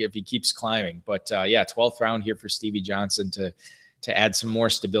sleeping if he keeps climbing. But 12th round here for Stevie Johnson to add some more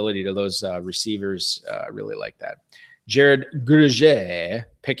stability to those receivers. I really like that. Jared Gruget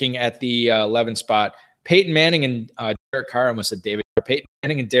picking at the 11 spot. Peyton Manning and Derek Carr. I almost said David. Peyton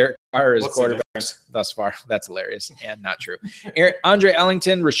Manning and Derek Carr as quarterbacks thus far. That's hilarious and not true. Andre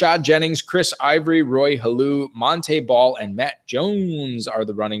Ellington, Rashad Jennings, Chris Ivory, Roy Halou, Monte Ball, and Matt Jones are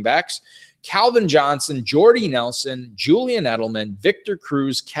the running backs. Calvin Johnson, Jordy Nelson, Julian Edelman, Victor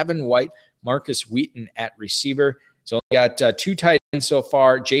Cruz, Kevin White, Marcus Wheaton at receiver. So we got 2 tight ends so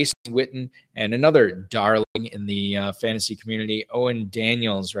far, Jason Witten, and another darling in the fantasy community, Owen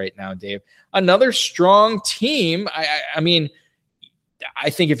Daniels right now, Dave. Another strong team. I mean, I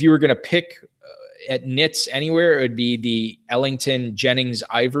think if you were going to pick at nits anywhere, it would be the Ellington, Jennings,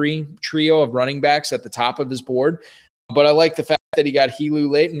 Ivory trio of running backs at the top of his board. But I like the fact that he got Helu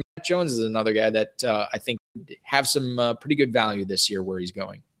late, and Matt Jones is another guy that I think have some pretty good value this year where he's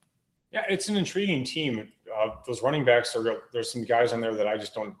going. Yeah, it's an intriguing team. Those running backs there's some guys on there that I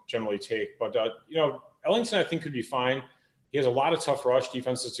just don't generally take. But Ellington I think could be fine. He has a lot of tough rush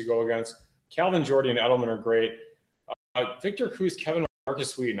defenses to go against. Calvin, Jordy, and Edelman are great. Victor Cruz, Kevin,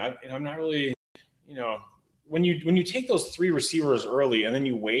 Marcus Wheaton. I'm not really, when you take those 3 receivers early and then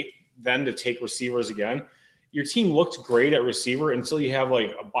you wait then to take receivers again, your team looked great at receiver until you have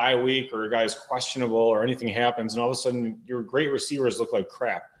like a bye week or a guy's questionable or anything happens, and all of a sudden your great receivers look like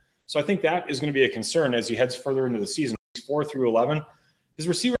crap. So I think that is going to be a concern as he heads further into the season. 4 through 11, his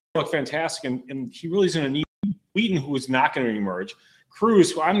receivers look fantastic, and he really is going to need Wheaton, who is not going to emerge.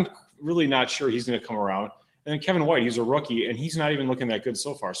 Cruz, who I'm really not sure he's going to come around. And then Kevin White, he's a rookie, and he's not even looking that good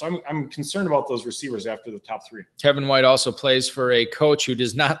so far. So I'm concerned about those receivers after the top 3. Kevin White also plays for a coach who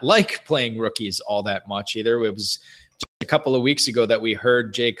does not like playing rookies all that much either. It was just a couple of weeks ago that we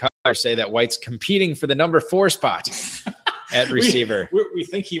heard Jay Cutler say that White's competing for the number 4 spot at receiver. We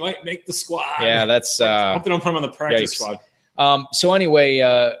think he might make the squad. Yeah, that's hope they don't put him on the practice squad. So anyway,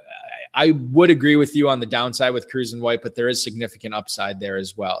 I would agree with you on the downside with Cruz and White, but there is significant upside there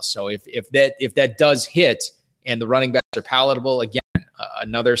as well. So if that does hit and the running backs are palatable, again,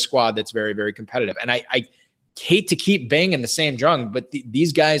 another squad that's very, very competitive. And I hate to keep banging the same drum, but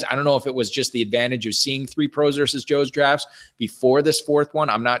these guys, I don't know if it was just the advantage of seeing 3 pros versus Joe's drafts before this 4th one.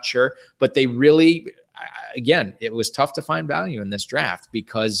 I'm not sure, but they really, again, it was tough to find value in this draft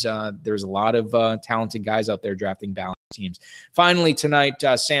because there's a lot of talented guys out there drafting balanced teams. Finally, tonight,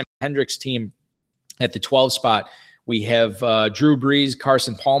 Sam Hendrick's team at the 12 spot, we have Drew Brees,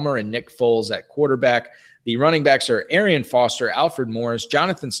 Carson Palmer, and Nick Foles at quarterback. The running backs are Arian Foster, Alfred Morris,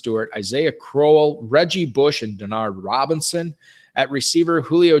 Jonathan Stewart, Isaiah Crowell, Reggie Bush, and Denard Robinson. At receiver,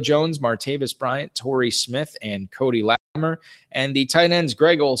 Julio Jones, Martavis Bryant, Torrey Smith, and Cody Latimer. And the tight ends,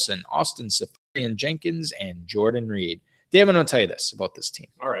 Greg Olson, Austin Safarian Jenkins, and Jordan Reed. Dave, I'm going to tell you this about this team.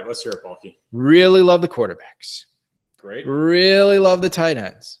 All right, let's hear it, Balky. Really love the quarterbacks. Great. Really love the tight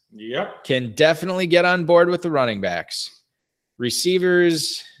ends. Yep. Can definitely get on board with the running backs.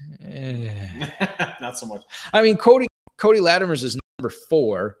 Receivers, not so much. I mean, Cody Latimer's is number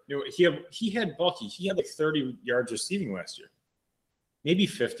 4. He had Balky. He had like 30 yards receiving last year. Maybe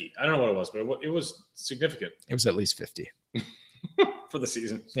 50. I don't know what it was, but it was significant. It was at least 50 for the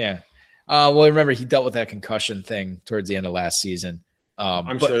season. Yeah. Well, remember he dealt with that concussion thing towards the end of last season.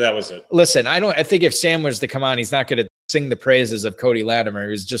 I'm sure that was it. Listen, I think if Sam was to come on, he's not going to sing the praises of Cody Latimer.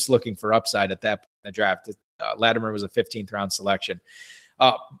 He was just looking for upside at that point in the draft. Latimer was a 15th round selection.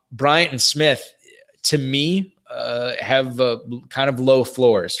 Bryant and Smith, to me, have kind of low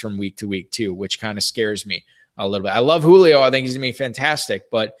floors from week to week too, which kind of scares me a little bit. I love Julio. I think he's going to be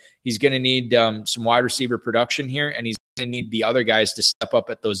fantastic, but he's going to need some wide receiver production here, and he's going to need the other guys to step up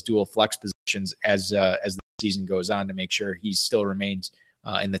at those dual flex positions as the season goes on to make sure he still remains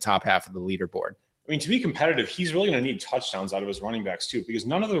in the top half of the leaderboard. I mean, to be competitive, he's really going to need touchdowns out of his running backs too, because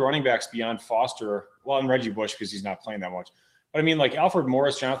none of the running backs beyond Foster, well, and Reggie Bush because he's not playing that much. But I mean, like Alfred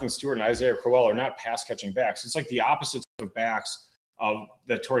Morris, Jonathan Stewart, and Isaiah Crowell are not pass catching backs. It's like the opposite of backs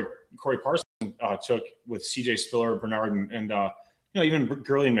that Corey Parsons took with C.J. Spiller, Bernard, and even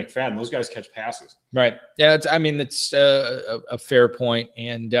Gurley and McFadden. Those guys catch passes. Right. Yeah. It's a fair point.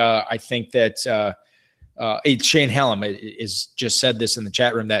 And I think that Shane Hallam is just said this in the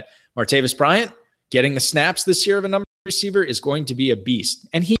chat room that Martavis Bryant getting the snaps this year of a number receiver is going to be a beast.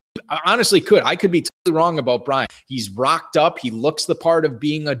 And he honestly could. I could be totally wrong about Bryant. He's rocked up. He looks the part of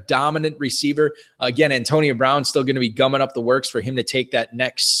being a dominant receiver. Again, Antonio Brown's still going to be gumming up the works for him to take that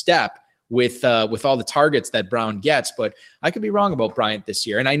next step with all the targets that Brown gets. But I could be wrong about Bryant this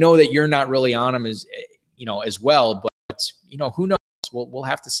year. And I know that you're not really on him as well, but who knows? We'll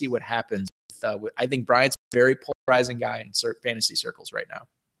have to see what happens. I think Bryant's a very polarizing guy in fantasy circles right now.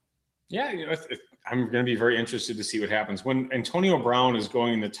 Yeah, I'm going to be very interested to see what happens when Antonio Brown is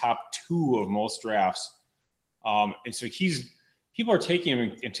going in the top 2 of most drafts. And so people are taking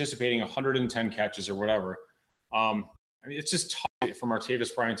him anticipating 110 catches or whatever. It's just tough for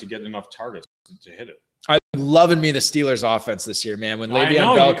Martavis Bryant to get enough targets to hit it. I'm loving the Steelers offense this year, man. When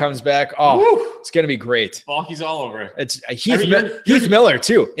Le'Veon Bell comes back, it's going to be great. Balky's all over it. It's Heath Miller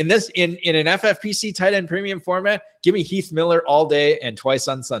too. In an FFPC tight end premium format, give me Heath Miller all day and twice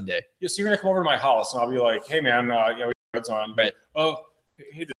on Sunday. Yeah, so you're going to come over to my house and I'll be like, hey man, it's on. Right. Oh,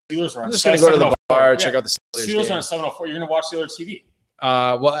 hey, the Steelers are on. I'm just going to go to the bar, check out the Steelers are on 7:04. You're going to watch Steelers TV.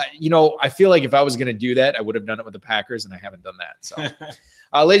 I feel like if I was going to do that, I would have done it with the Packers, and I haven't done that. So,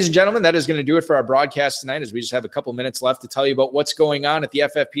 ladies and gentlemen, that is going to do it for our broadcast tonight, as we just have a couple minutes left to tell you about what's going on at the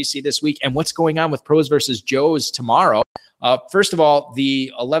FFPC this week and what's going on with Pros versus Joes tomorrow. First of all,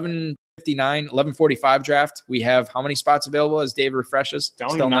 the 11:45 draft, we have how many spots available as Dave refreshes?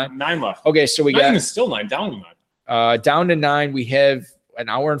 Down to nine left. Okay, so we got still 9, down to 9. Down to 9. We have an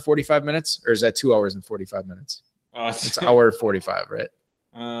hour and 45 minutes, or is that 2 hours and 45 minutes? It's hour 45, right?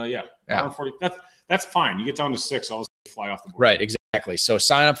 Yeah. Hour 40. That's fine. You get down to 6, I'll just fly off the board. Right, exactly. So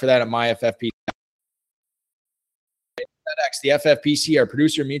sign up for that at myFFPC. The FFPC, our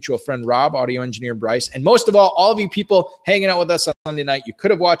producer, mutual friend Rob, audio engineer Bryce, and most of all of you people hanging out with us on Sunday night. You could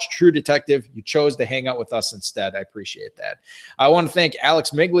have watched True Detective. You chose to hang out with us instead. I appreciate that. I want to thank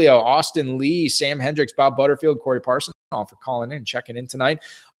Alex Miglio, Austin Lee, Sam Hendricks, Bob Butterfield, Corey Parsons, all for calling in, checking in tonight.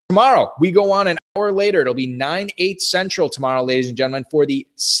 Tomorrow, we go on an hour later. It'll be 9/8 Central tomorrow, ladies and gentlemen, for the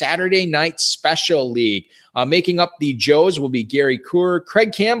Saturday Night Special League. Making up the Joes will be Gary Coor,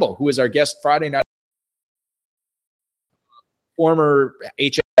 Craig Campbell, who is our guest Friday night, former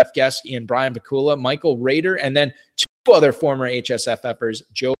HSF guest Ian Brian Bakula, Michael Rader, and then 2 other former HSFFers,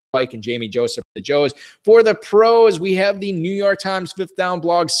 Joe Pike and Jamie Joseph, the Joes. For the Pros, we have the New York Times Fifth Down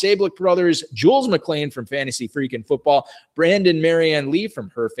blog, Sablick Brothers, Jules McLean from Fantasy Freakin' Football, Brandon Marianne Lee from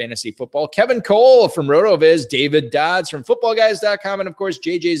Her Fantasy Football, Kevin Cole from RotoViz, David Dodds from FootballGuys.com, and of course,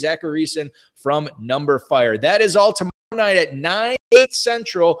 JJ Zacharyson from Number Fire. That is all tomorrow night at 9/8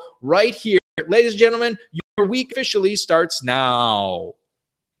 Central right here. Ladies and gentlemen, your week officially starts now.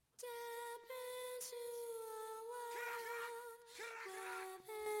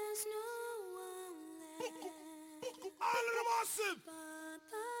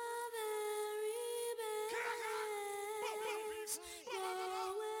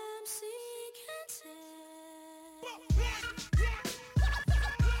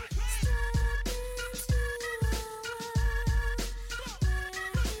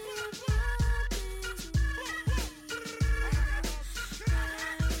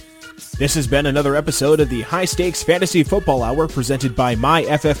 This has been another episode of the High Stakes Fantasy Football Hour presented by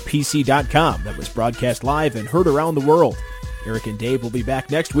myffpc.com that was broadcast live and heard around the world. Eric and Dave will be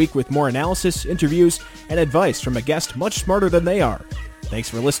back next week with more analysis, interviews, and advice from a guest much smarter than they are. Thanks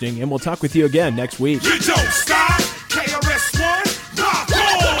for listening, and we'll talk with you again next week. You don't stop. KRS-One, rock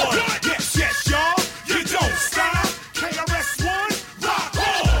on. Yes, yes, y'all. You don't stop. KRS-One, rock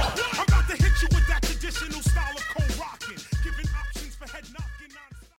on. I'm about to hit you with that traditional style of cold rock.